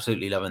 So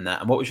absolutely loving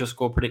that. And what was your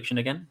score prediction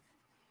again?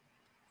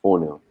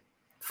 4-0.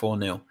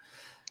 4-0.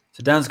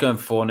 So Dan's going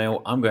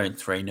 4-0. I'm going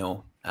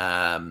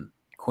 3-0.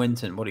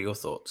 Quinton, what are your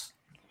thoughts?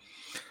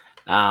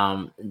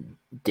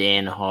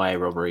 Dan High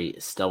Robbery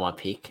stole my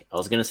pick. I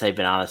was going to say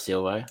Bernardo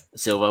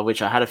Silva,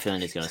 which I had a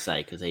feeling he's going to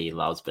say because he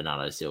loves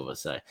Bernardo Silva.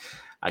 So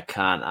I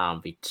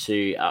can't be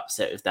too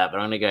upset with that. But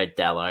I'm going to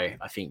go Dallo.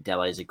 I think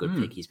Dallo's a good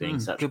pick. He's been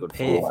such a good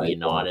form for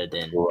United.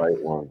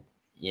 Great one.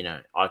 You know,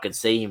 I could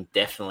see him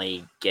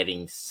definitely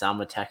getting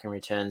some attacking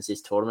returns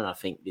this tournament. I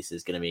think this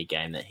is going to be a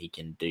game that he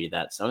can do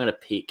that. So I'm going to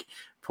pick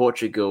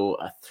Portugal,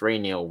 a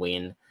 3-0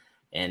 win.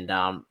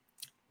 And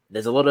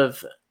there's a lot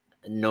of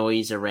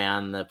noise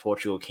around the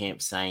Portugal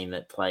camp saying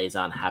that players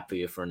aren't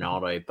happy with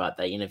Ronaldo, but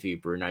they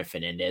interviewed Bruno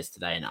Fernandes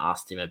today and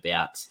asked him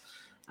about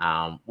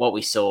what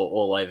we saw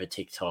all over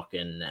TikTok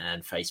and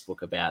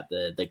Facebook about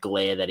the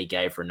glare that he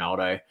gave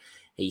Ronaldo.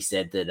 He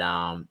said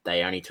that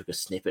they only took a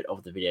snippet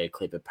of the video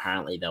clip.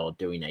 Apparently, they were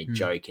doing a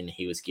joke, and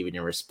he was giving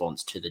a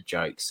response to the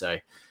joke. So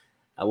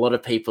a lot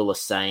of people are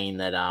saying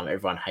that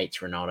everyone hates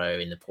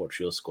Ronaldo in the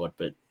Portugal squad,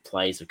 but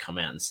players have come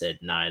out and said,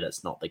 no,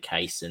 that's not the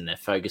case, and they're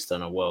focused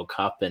on a World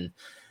Cup, and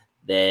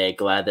they're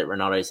glad that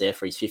Ronaldo's there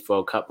for his 5th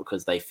World Cup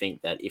because they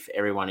think that if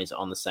everyone is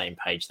on the same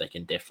page, they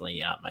can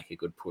definitely make a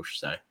good push.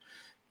 So,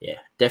 yeah,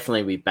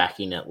 definitely be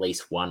backing at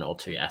least 1 or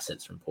 2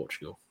 assets from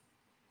Portugal.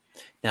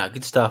 Now,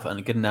 good stuff and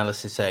a good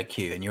analysis there,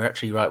 Q. And you're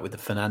actually right with the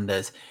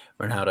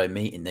Fernandes-Ronaldo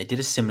meeting. They did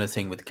a similar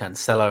thing with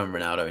Cancelo and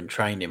Ronaldo in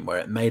training where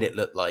it made it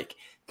look like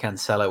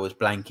Cancelo was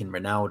blanking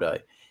Ronaldo.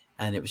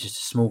 And it was just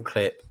a small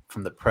clip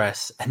from the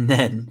press. And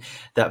then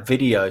that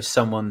video,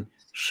 someone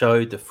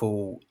showed the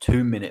full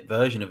 2-minute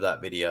version of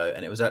that video.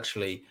 And it was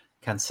actually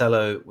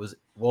Cancelo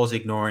was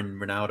ignoring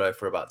Ronaldo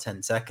for about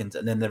 10 seconds.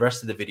 And then the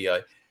rest of the video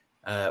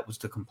was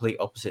the complete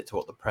opposite to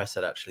what the press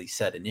had actually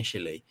said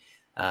initially.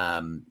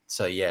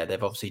 So yeah,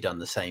 they've obviously done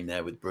the same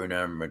there with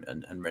Bruno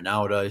and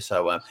Ronaldo.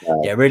 So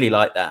yeah, really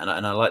like that,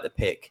 and I like the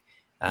pick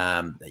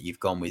that you've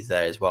gone with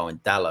there as well.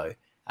 And Dallo,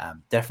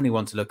 definitely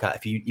one to look at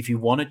if you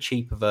want a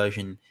cheaper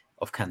version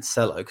of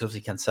Cancelo, because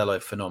obviously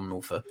Cancelo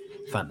phenomenal for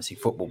fantasy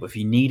football. But if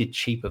you need a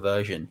cheaper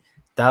version,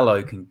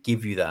 Dallo can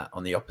give you that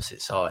on the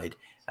opposite side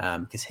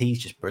because he's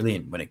just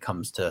brilliant when it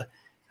comes to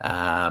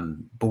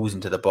balls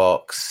into the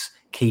box,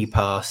 key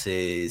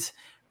passes,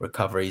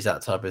 recoveries,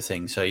 that type of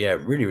thing. So yeah,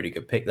 really, really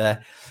good pick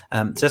there.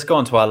 So let's go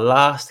on to our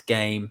last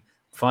game.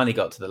 Finally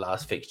got to the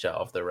last fixture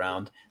of the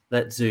round.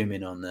 Let's zoom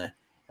in on there.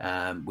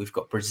 We've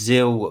got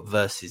Brazil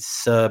versus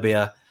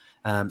Serbia.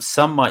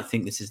 Some might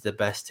think this is the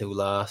best till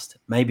last.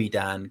 Maybe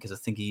Dan, because I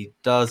think he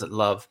does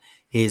love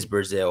his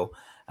Brazil.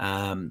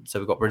 So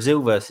we've got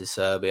Brazil versus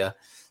Serbia.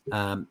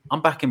 I'm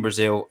backing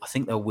Brazil. I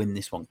think they'll win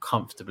this one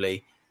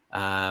comfortably.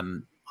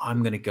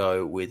 I'm going to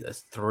go with a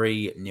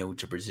 3-0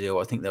 to Brazil.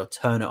 I think they'll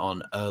turn it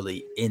on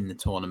early in the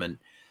tournament.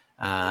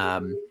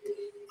 I'm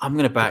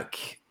going to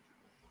back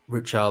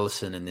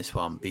Richarlison in this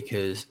one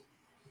because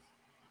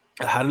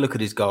I had a look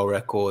at his goal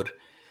record.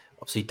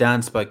 Obviously,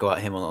 Dan spoke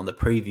about him on the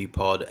preview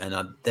pod,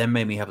 and then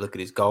made me have a look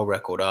at his goal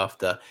record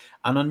after.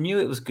 And I knew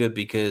it was good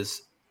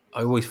because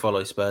I always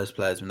follow Spurs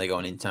players when they go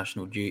on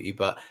international duty,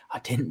 but I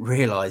didn't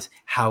realise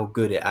how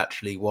good it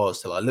actually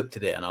was till I looked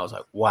at it and I was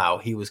like, wow,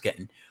 he was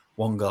getting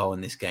 1 goal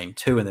in this game,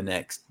 2 in the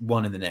next,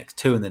 1 in the next,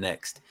 2 in the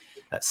next.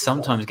 That's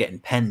sometimes getting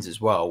pens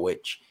as well,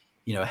 which,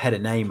 ahead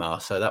of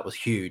Neymar. So that was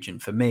huge.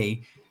 And for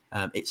me,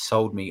 it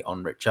sold me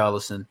on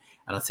Richarlison.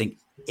 And I think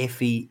if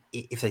they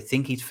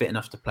think he's fit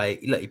enough to play,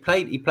 look, he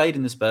played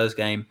in the Spurs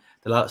game,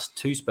 the last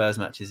 2 Spurs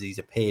matches he's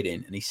appeared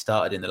in, and he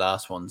started in the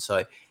last one.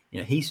 So,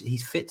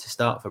 he's fit to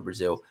start for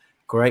Brazil.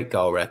 Great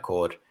goal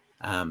record.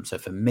 So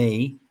for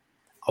me,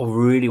 I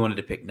really wanted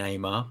to pick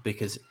Neymar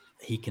because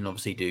he can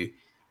obviously do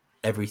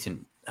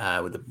everything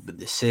with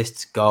the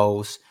assists,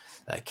 goals,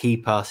 key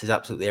passes,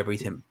 absolutely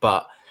everything.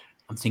 But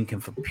I'm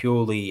thinking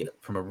purely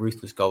from a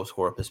ruthless goal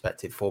scorer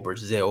perspective for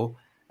Brazil,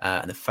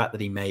 and the fact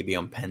that he may be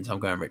on pens, I'm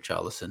going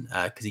Richarlison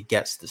because he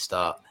gets the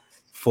start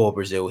for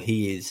Brazil.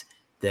 He is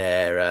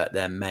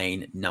their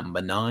main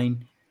number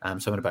 9. So I'm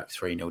going to back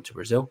 3-0 to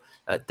Brazil.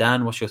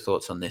 Dan, what's your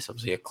thoughts on this?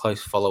 Obviously, a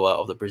close follower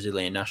of the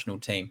Brazilian national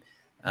team.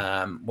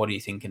 What are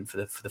you thinking for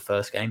the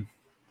first game?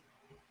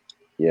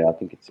 Yeah, I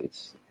think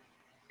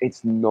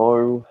it's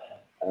no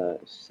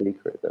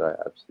secret that I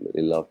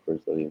absolutely love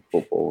Brazilian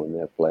football and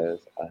their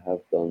players. I have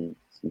done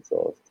since I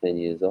was 10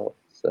 years old.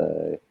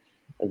 So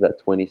that's about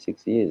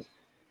 26 years.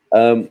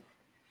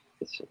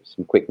 It's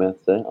some quick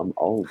maths there. I'm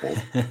old,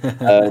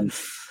 man.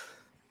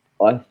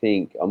 I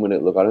think I'm gonna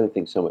look. I don't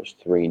think so much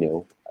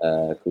 3-0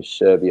 because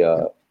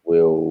Serbia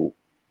will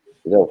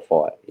they'll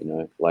fight.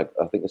 Like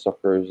I think the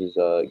Socceroos is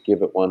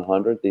give it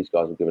 100. These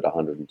guys will give it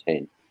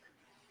 110.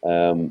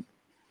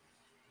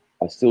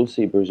 I still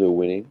see Brazil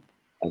winning.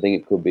 I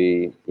think it could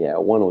be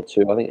 1 or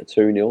 2. I think a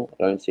 2-0.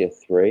 I don't see a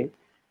 3.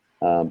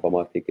 But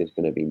my pick is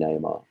going to be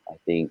Neymar. I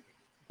think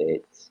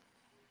that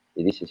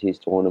this is his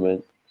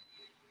tournament.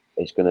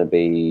 It's going to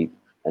be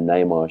a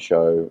Neymar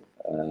show.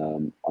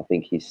 I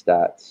think his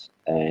stats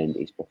and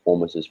his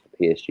performances for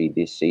PSG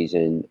this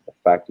season, the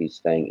fact he's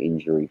staying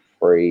injury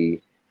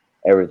free,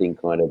 everything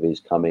kind of is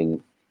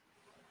coming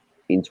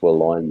into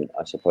alignment,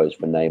 I suppose,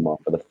 for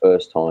Neymar for the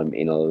first time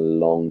in a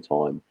long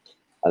time.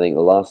 I think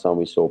the last time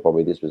we saw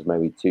probably this was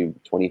maybe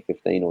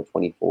 2015 or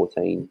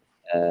 2014,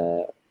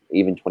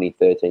 even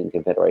 2013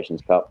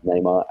 Confederations Cup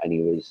Neymar, and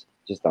he was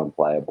just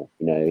unplayable.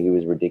 He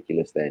was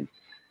ridiculous then.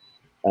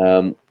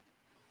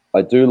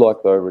 I do like,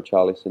 though,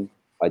 Richarlison.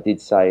 I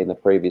did say in the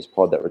previous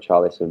pod that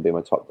Richarlison would be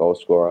my top goal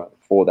scorer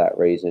for that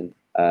reason.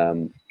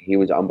 He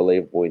was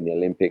unbelievable in the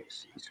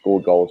Olympics. He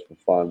scored goals for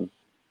fun.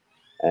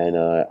 And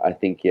I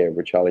think,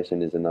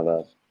 Richarlison is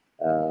another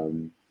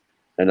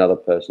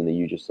person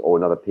that or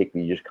another pick that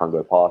you just can't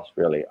go past,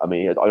 really. I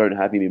mean, I don't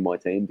have him in my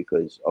team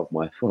because of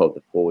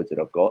the forwards that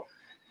I've got.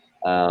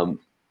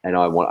 And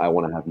I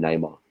want to have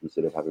Neymar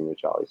instead of having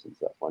Richarlison.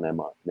 So that's why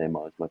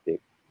Neymar is my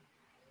pick.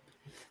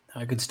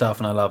 Good stuff,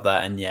 and I love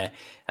that. And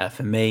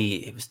for me,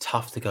 it was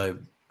tough to go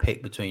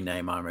pick between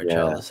Neymar and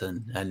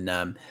Richarlison. And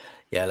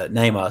look,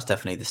 Neymar is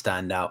definitely the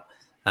standout.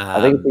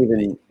 I think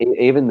it's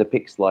even the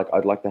picks like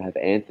I'd like to have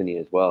Anthony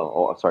as well,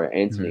 or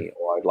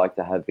or I'd like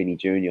to have Vinny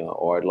Jr.,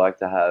 or I'd like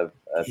to have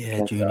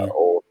Paqueta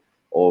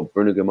or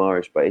Bruno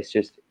Guimaraes, but it's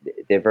just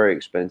they're very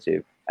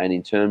expensive. And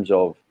in terms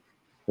of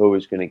who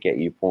is going to get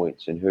you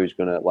points and who's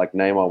going to, like,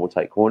 Neymar will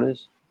take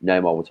corners,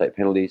 Neymar will take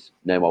penalties,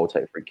 Neymar will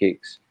take free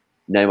kicks,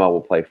 Neymar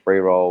will play free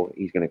roll.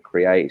 He's going to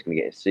create, he's going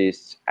to get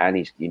assists, and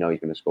he's going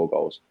to score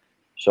goals.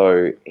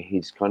 So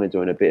he's kind of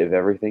doing a bit of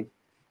everything.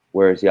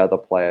 Whereas the other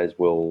players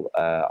will,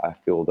 I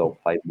feel they'll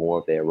play more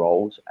of their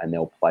roles and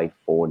they'll play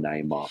for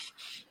Neymar.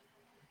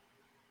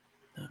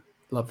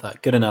 Love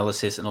that. Good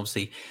analysis. And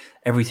obviously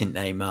everything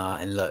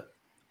Neymar, and look,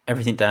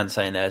 everything Dan's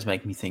saying there is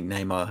making me think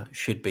Neymar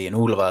should be in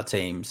all of our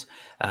teams.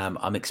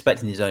 I'm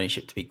expecting his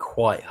ownership to be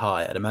quite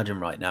high. I'd imagine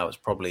right now it's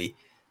probably,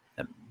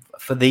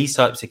 for these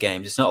types of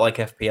games, it's not like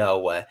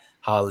FPL where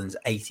Haaland's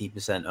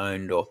 80%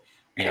 owned or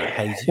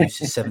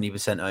Jesus is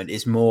 70% owned.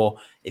 It's more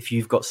if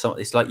you've got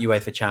it's like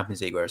UEFA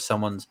Champions League, where if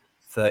someone's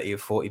 30 or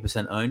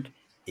 40% owned,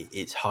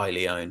 it's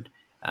highly owned.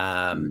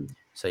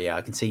 So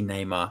I can see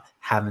Neymar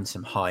having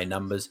some high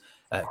numbers.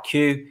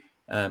 Q,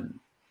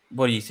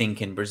 what are you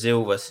thinking?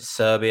 Brazil versus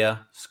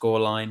Serbia,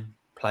 scoreline,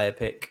 player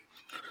pick?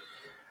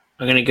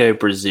 I'm going to go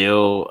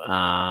Brazil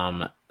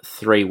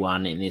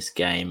 3-1 in this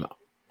game.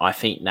 I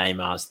think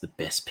Neymar's the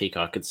best pick.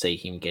 I could see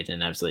him getting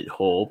an absolute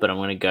haul, but I'm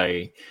going to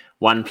go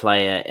one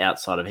player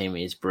outside of him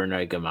is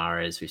Bruno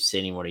Guimaraes. We've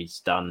seen what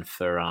he's done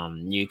for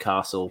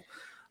Newcastle.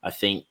 I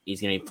think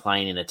he's going to be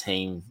playing in a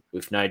team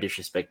with no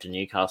disrespect to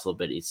Newcastle,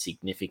 but it's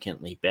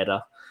significantly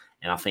better.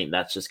 And I think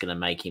that's just going to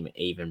make him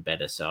even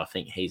better. So I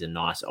think he's a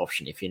nice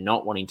option. If you're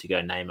not wanting to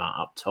go Neymar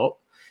up top,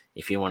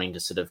 if you're wanting to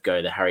sort of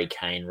go the Harry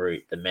Kane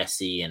route, the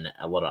Messi and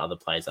a lot of other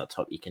players up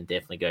top, you can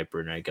definitely go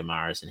Bruno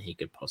Guimaraes, and he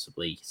could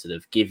possibly sort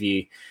of give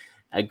you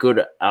a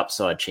good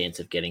upside chance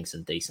of getting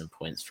some decent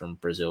points from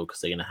Brazil,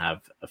 because they're going to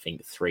have, I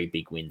think, 3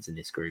 big wins in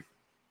this group.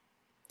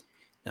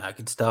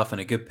 Good stuff,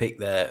 and a good pick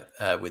there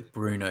with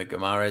Bruno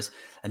Guimaraes.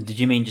 And did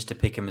you mean just to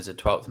pick him as a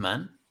 12th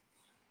man?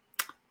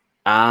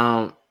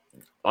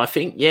 I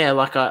think,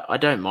 I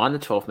don't mind the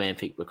 12-man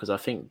pick, because I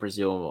think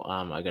Brazil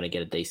are going to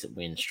get a decent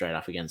win straight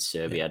up against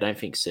Serbia. Yeah. I don't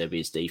think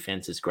Serbia's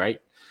defense is great.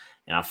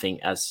 And I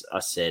think, as I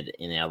said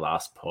in our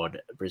last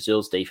pod,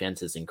 Brazil's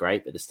defense isn't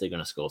great, but they're still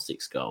going to score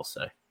 6 goals.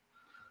 So,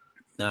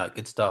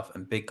 good stuff,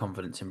 and big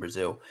confidence in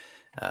Brazil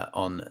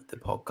on the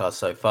podcast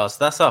so far. So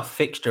that's our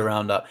fixture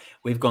roundup.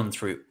 We've gone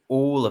through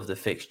all of the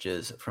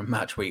fixtures from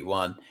match week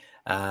 1.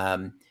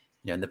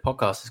 And the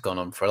podcast has gone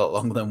on for a lot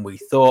longer than we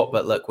thought,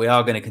 but look, we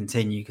are going to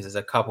continue because there's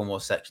a couple more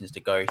sections to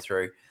go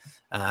through.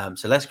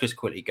 So let's just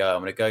quickly go.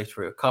 I'm going to go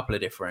through a couple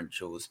of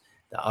differentials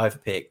that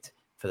I've picked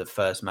for the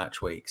first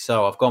match week.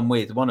 So I've gone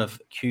with one of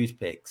Q's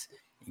picks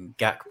in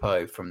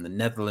Gakpo from the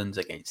Netherlands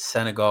against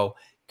Senegal,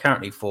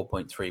 currently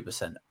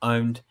 4.3%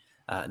 owned.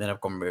 And then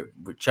I've gone with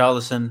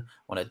Richarlison,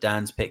 one of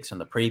Dan's picks on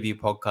the preview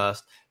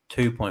podcast,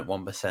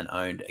 2.1%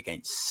 owned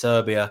against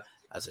Serbia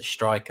as a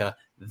striker.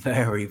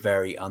 Very,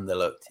 very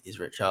underlooked is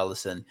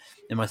Richarlison.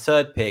 In my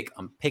third pick,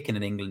 I'm picking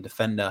an England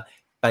defender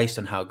based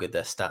on how good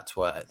their stats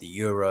were at the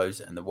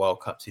Euros and the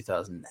World Cup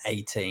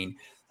 2018,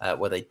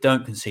 where they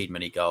don't concede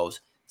many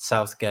goals.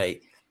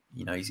 Southgate,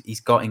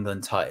 he's got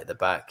England tight at the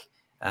back.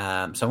 So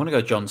I'm going to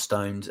go John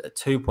Stones at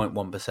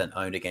 2.1%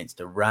 owned against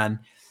Iran.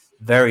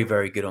 Very,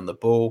 very good on the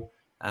ball.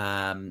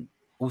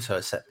 Also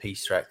a set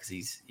piece threat because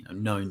he's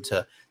known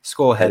to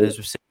score headers.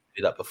 We've seen him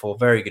do that before.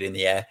 Very good in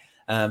the air.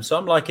 So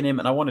I'm liking him,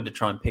 and I wanted to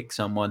try and pick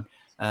someone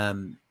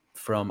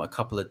from a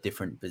couple of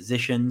different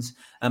positions.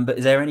 But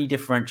is there any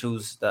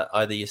differentials that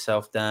either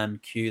yourself, Dan,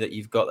 Q, that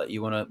you've got that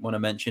you want to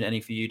mention? Any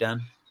for you,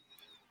 Dan?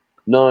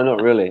 No,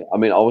 not really. I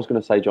mean, I was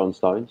going to say John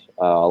Stones.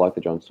 I like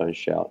the John Stones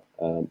shout.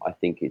 I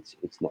think it's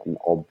not an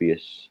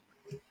obvious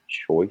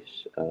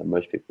choice.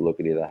 Most people look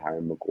at either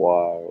Harry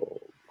Maguire or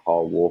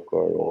Kyle Walker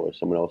or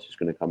someone else who's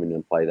going to come in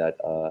and play that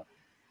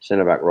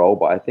centre back role.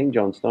 But I think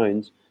John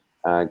Stones,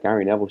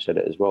 Gary Neville said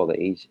it as well, that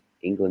he's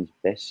England's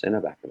best centre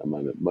back at the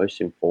moment,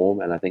 most in form,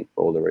 and I think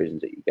for all the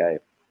reasons that you gave.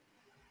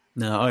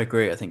 No, I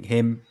agree. I think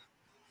him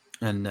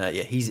and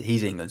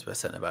he's England's best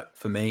centre back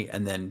for me.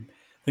 And then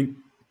I think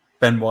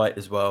Ben White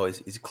as well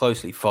is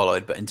closely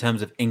followed. But in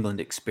terms of England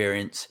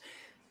experience,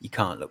 you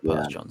can't look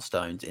past John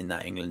Stones in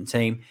that England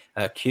team.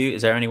 Q,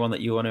 is there anyone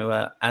that you want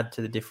to add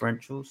to the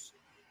differentials?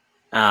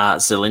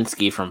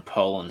 Zelensky from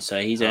Poland.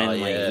 So he's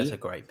only that's a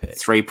great pick.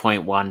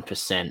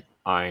 3.1%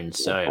 owned.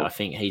 So I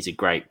think he's a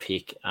great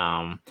pick.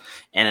 And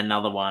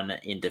another one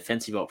in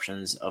defensive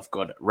options, I've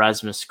got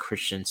Rasmus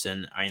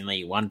Christensen,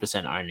 only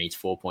 1% owned. He's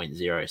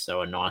 4.0.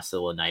 So a nice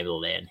little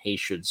enabler there. And he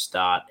should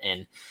start.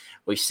 And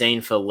we've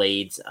seen for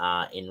Leeds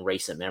in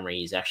recent memory,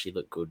 he's actually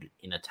looked good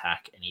in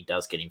attack and he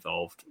does get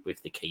involved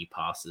with the key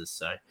passes.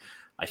 So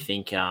I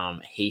think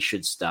he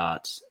should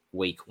start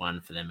week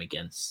 1 for them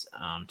against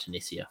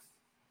Tunisia.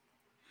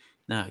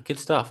 No, good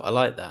stuff. I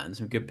like that. And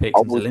some good picks.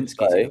 And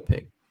Zelensky's a good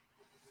pick.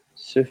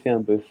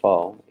 Soufiane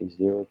Boufal is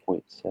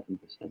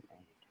 0.7%.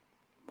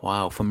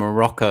 Wow, for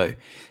Morocco.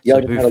 Yeah,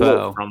 so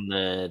Boufal from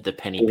the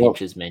penny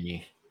pinchers menu.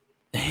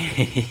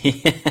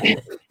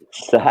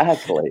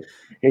 Exactly.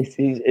 His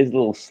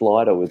little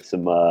slider with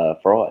some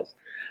fries.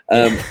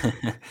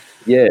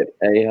 He's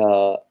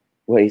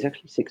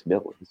actually 6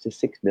 million. He's just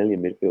 6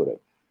 million midfielder,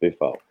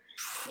 Boufal.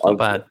 Not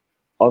bad.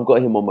 I've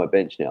got him on my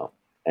bench now,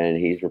 and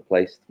he's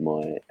replaced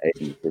my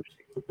Aiden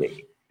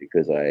pick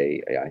because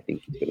I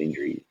think he's got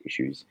injury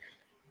issues.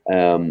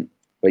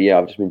 But yeah,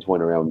 I've just been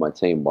toying around with my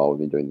team while we've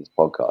been doing this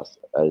podcast.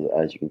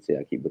 As you can see,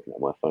 I keep looking at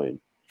my phone.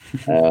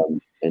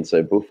 And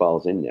so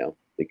Boufal's in now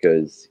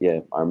because,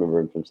 I remember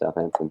him from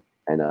Southampton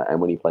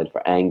and when he played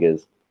for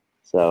Angers.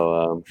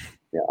 So,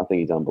 I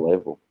think he's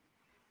unbelievable.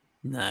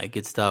 No,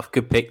 good stuff.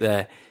 Good pick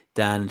there,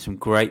 Dan. Some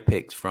great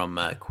picks from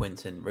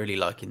Quinton. Really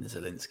liking the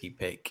Zelensky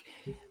pick.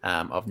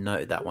 I've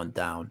noted that one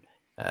down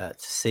to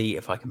see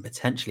if I can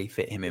potentially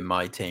fit him in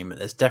my team.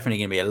 There's definitely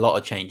going to be a lot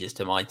of changes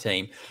to my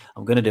team.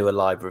 I'm going to do a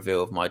live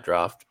reveal of my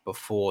draft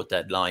before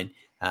deadline.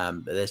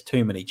 But there's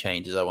too many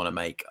changes I want to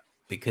make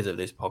because of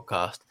this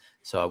podcast.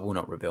 So I will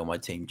not reveal my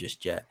team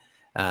just yet.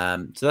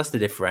 So that's the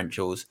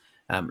differentials.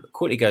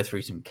 Quickly go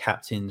through some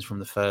captains from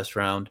the first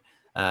round.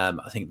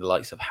 I think the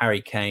likes of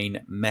Harry Kane,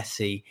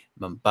 Messi,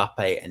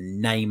 Mbappe,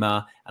 and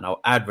Neymar, and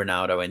I'll add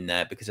Ronaldo in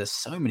there because there's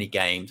so many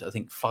games. I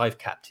think 5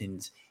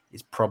 captains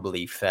is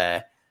probably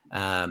fair.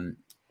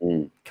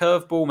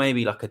 Curveball,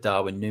 maybe like a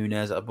Darwin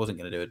Núñez. I wasn't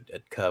going to do a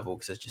curveball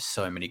because there's just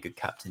so many good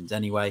captains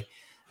anyway.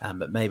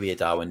 But maybe a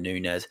Darwin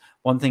Núñez.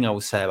 One thing I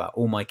will say about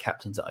all my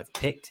captains that I've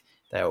picked,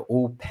 they are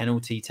all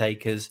penalty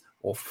takers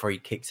or free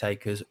kick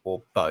takers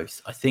or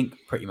both. I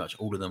think pretty much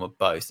all of them are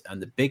both.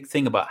 And the big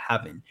thing about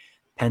having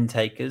pen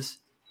takers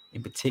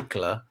in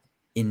particular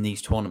in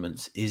these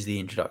tournaments is the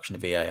introduction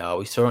of VAR.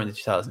 We saw it in the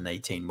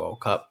 2018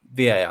 World Cup.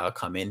 VAR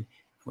come in.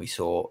 We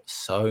saw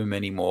so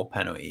many more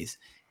penalties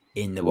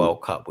in the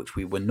World Cup, which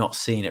we were not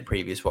seeing at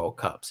previous World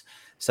Cups.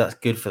 So that's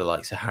good for the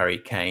likes of Harry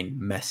Kane,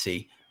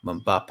 Messi,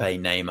 Mbappe,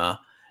 Neymar.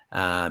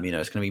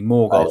 It's going to be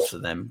more goals for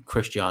them,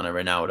 Cristiano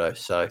Ronaldo.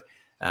 So,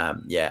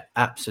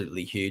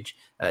 absolutely huge.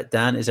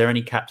 Dan, is there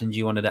any captains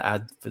you wanted to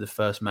add for the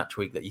first match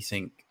week that you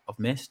think I've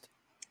missed?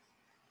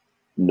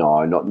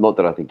 No, not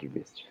that I think you've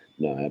missed.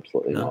 No,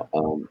 absolutely not.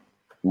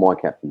 My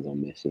captain's on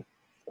Messi.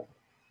 So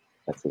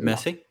that's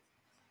Messi?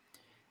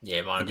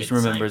 Yeah, mine. Just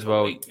remember as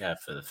well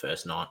for the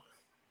first night.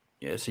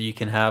 Yeah, so you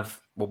can have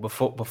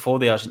before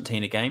the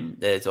Argentina game.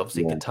 There's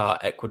obviously Qatar,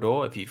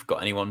 Ecuador. If you've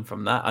got anyone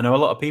from that, I know a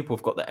lot of people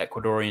have got the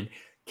Ecuadorian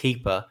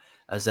keeper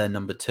as their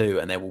number 2,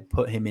 and they will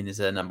put him in as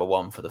their number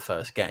 1 for the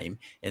first game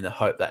in the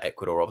hope that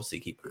Ecuador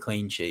obviously keep a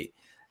clean sheet,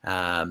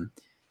 and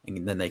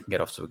then they can get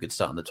off to a good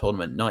start in the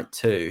tournament. Night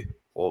 2,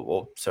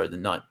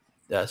 night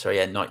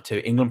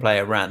 2. England play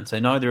Iran. So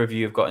neither of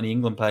you have got any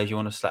England players you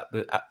want to slap.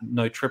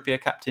 No Trippier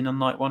captain on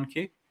night 1,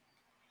 Q.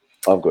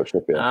 I've got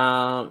Trippier.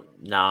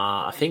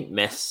 Nah, I think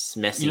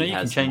Messi. You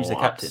has can change more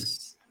the captain.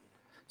 Ups.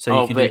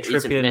 So you can do Trippier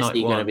isn't Messi night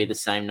 1. going to be the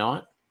same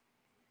night?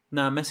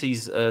 No,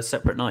 Messi's a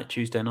separate night,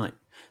 Tuesday night.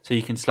 So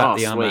you can slap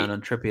the man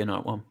on Trippier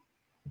night 1.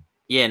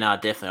 Yeah, no,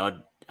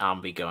 definitely.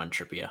 I'd be going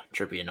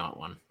Trippier night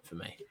 1 for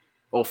me,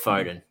 or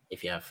Foden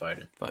if you have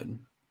Foden.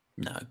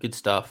 No, good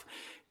stuff.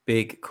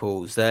 Big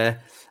calls there.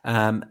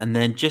 And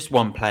then just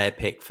one player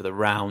pick for the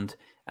round.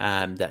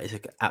 That is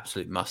an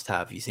absolute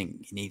must-have. You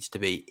think he needs to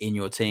be in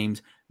your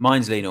teams.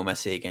 Mine's Lionel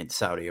Messi against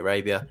Saudi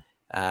Arabia.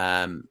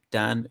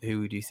 Dan,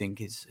 who do you think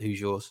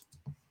who's yours?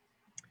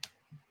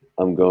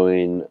 I'm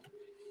going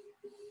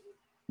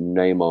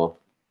Neymar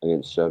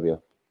against Serbia.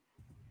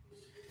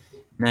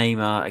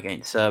 Neymar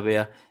against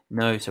Serbia.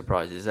 No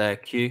surprises there.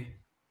 Q?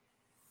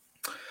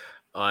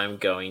 I'm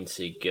going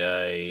to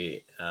go.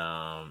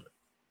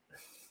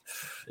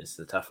 This is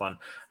a tough one.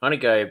 I'm going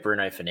to go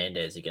Bruno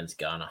Fernandes against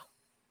Ghana.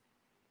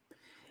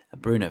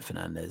 Bruno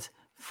Fernandes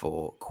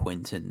for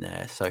Quinton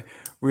there. So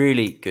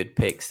really good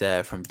picks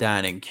there from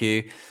Dan and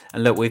Q.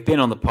 And look, we've been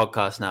on the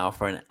podcast now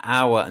for an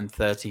hour and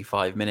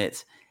 35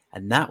 minutes.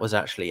 And that was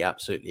actually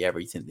absolutely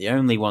everything. The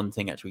only one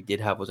thing actually we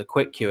did have was a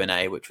quick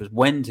Q&A, which was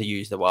when to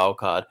use the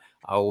wildcard.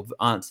 I'll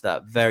answer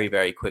that very,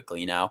 very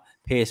quickly now.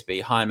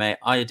 PSB, hi mate,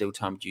 ideal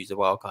time to use the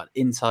wildcard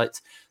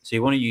insights. So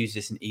you want to use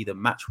this in either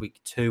match week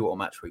 2 or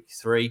match week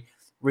 3.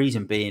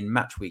 Reason being,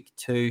 match week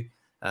 2,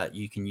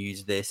 you can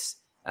use this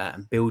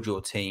and build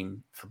your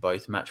team for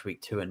both match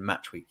week 2 and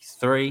match week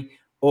 3.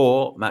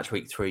 Or match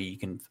week 3, you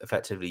can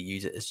effectively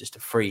use it as just a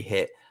free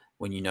hit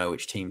when you know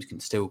which teams can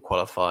still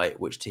qualify,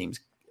 which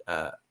teams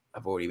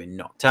have already been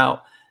knocked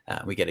out.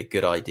 We get a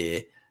good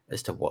idea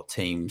as to what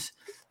teams,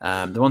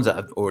 the ones that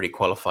have already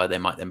qualified, they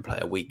might then play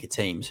a weaker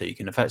team. So you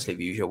can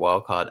effectively use your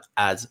wildcard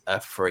as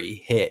a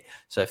free hit.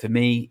 So for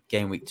me,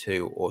 game week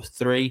 2 or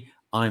 3,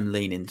 I'm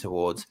leaning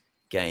towards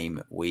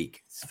game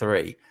week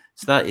 3.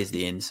 So that is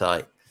the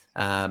insight.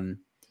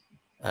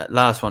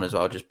 Last one as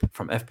well, just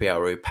from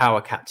FPL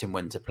power captain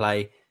when to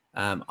play.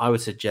 I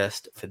would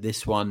suggest for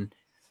this one,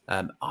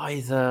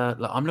 either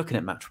I'm looking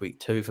at match week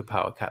 2 for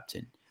power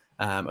captain.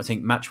 I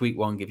think match week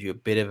 1 gives you a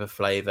bit of a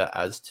flavour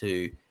as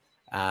to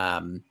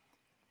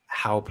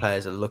how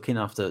players are looking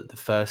after the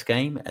first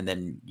game, and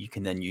then you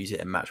can then use it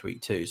in match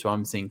week 2. So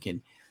I'm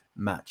thinking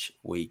match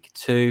week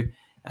 2.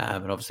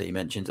 And obviously you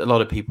mentioned a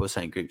lot of people are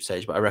saying group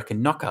stage, but I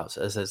reckon knockouts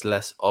as there's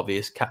less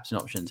obvious captain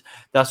options.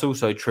 That's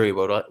also true.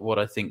 But what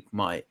I think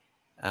might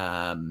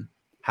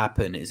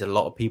happen is a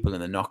lot of people in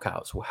the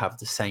knockouts will have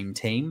the same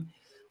team.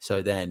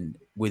 So then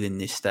within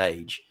this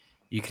stage,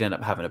 you could end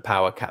up having a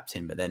power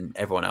captain, but then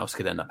everyone else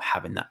could end up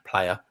having that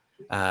player.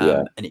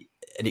 And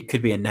it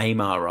could be a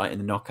Neymar, right? In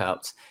the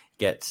knockouts,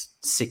 gets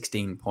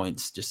 16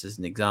 points, just as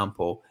an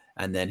example.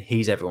 And then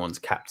he's everyone's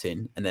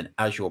captain. And then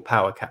as your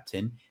power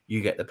captain,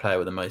 you get the player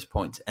with the most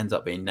points. It ends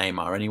up being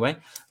Neymar anyway.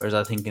 Whereas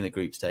I think in the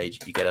group stage,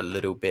 you get a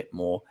little bit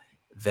more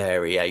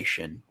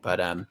variation. But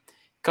a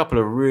couple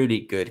of really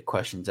good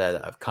questions there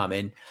that have come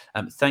in.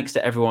 Thanks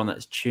to everyone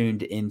that's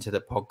tuned into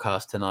the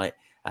podcast tonight.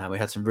 We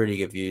had some really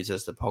good views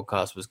as the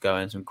podcast was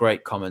going, some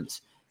great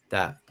comments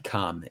that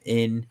come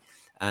in.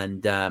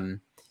 And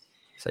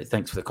so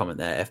thanks for the comment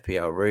there,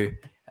 FPL Roo.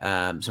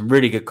 Some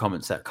really good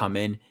comments that come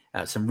in.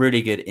 Some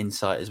really good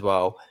insight as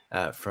well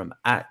from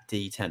at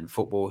D10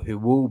 Football, who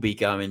will be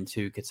going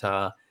to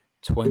Qatar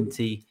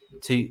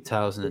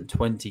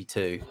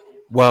 2022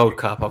 World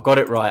Cup. I've got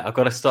it right. I've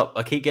got to stop.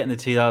 I keep getting the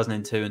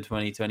 2002 and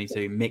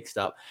 2022 mixed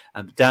up.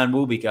 Dan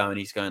will be going.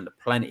 He's going to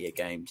plenty of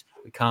games.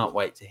 We can't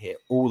wait to hear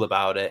all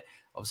about it.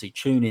 Obviously,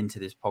 tune into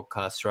this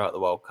podcast throughout the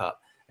World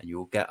Cup, and you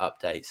will get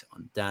updates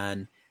on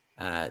Dan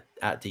at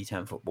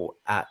D10 Football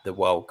at the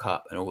World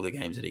Cup and all the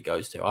games that he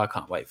goes to. I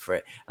can't wait for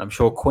it. And I'm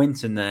sure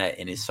Quinton there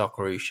in his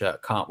Socceroo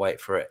shirt can't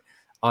wait for it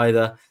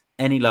either.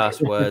 Any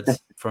last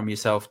words from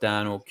yourself,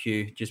 Dan or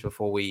Q, just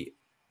before we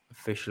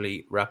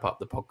officially wrap up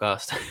the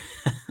podcast?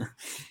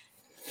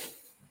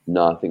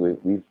 No, I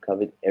think we've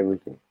covered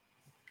everything.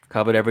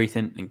 Covered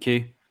everything. And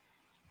Q?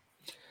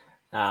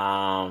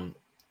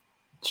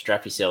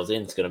 Strap yourselves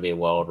in. It's going to be a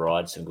wild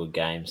ride. Some good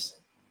games.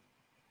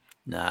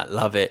 Nah,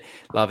 love it.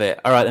 Love it.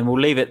 All right, then we'll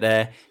leave it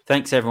there.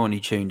 Thanks everyone who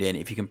tuned in.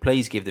 If you can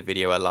please give the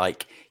video a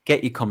like,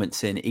 get your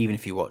comments in, even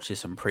if you watch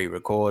this on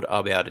pre-record,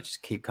 I'll be able to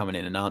just keep coming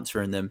in and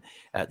answering them.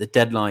 The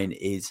deadline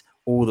is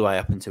all the way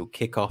up until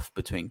kickoff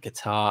between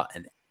Qatar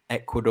and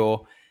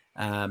Ecuador.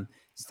 So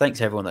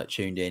thanks everyone that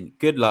tuned in.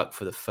 Good luck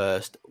for the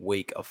first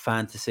week of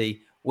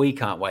fantasy. We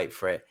can't wait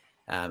for it.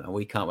 And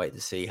we can't wait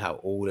to see how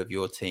all of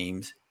your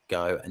teams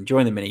go. And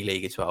join the mini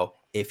league as well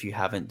if you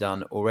haven't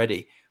done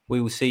already. We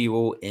will see you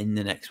all in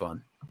the next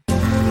one.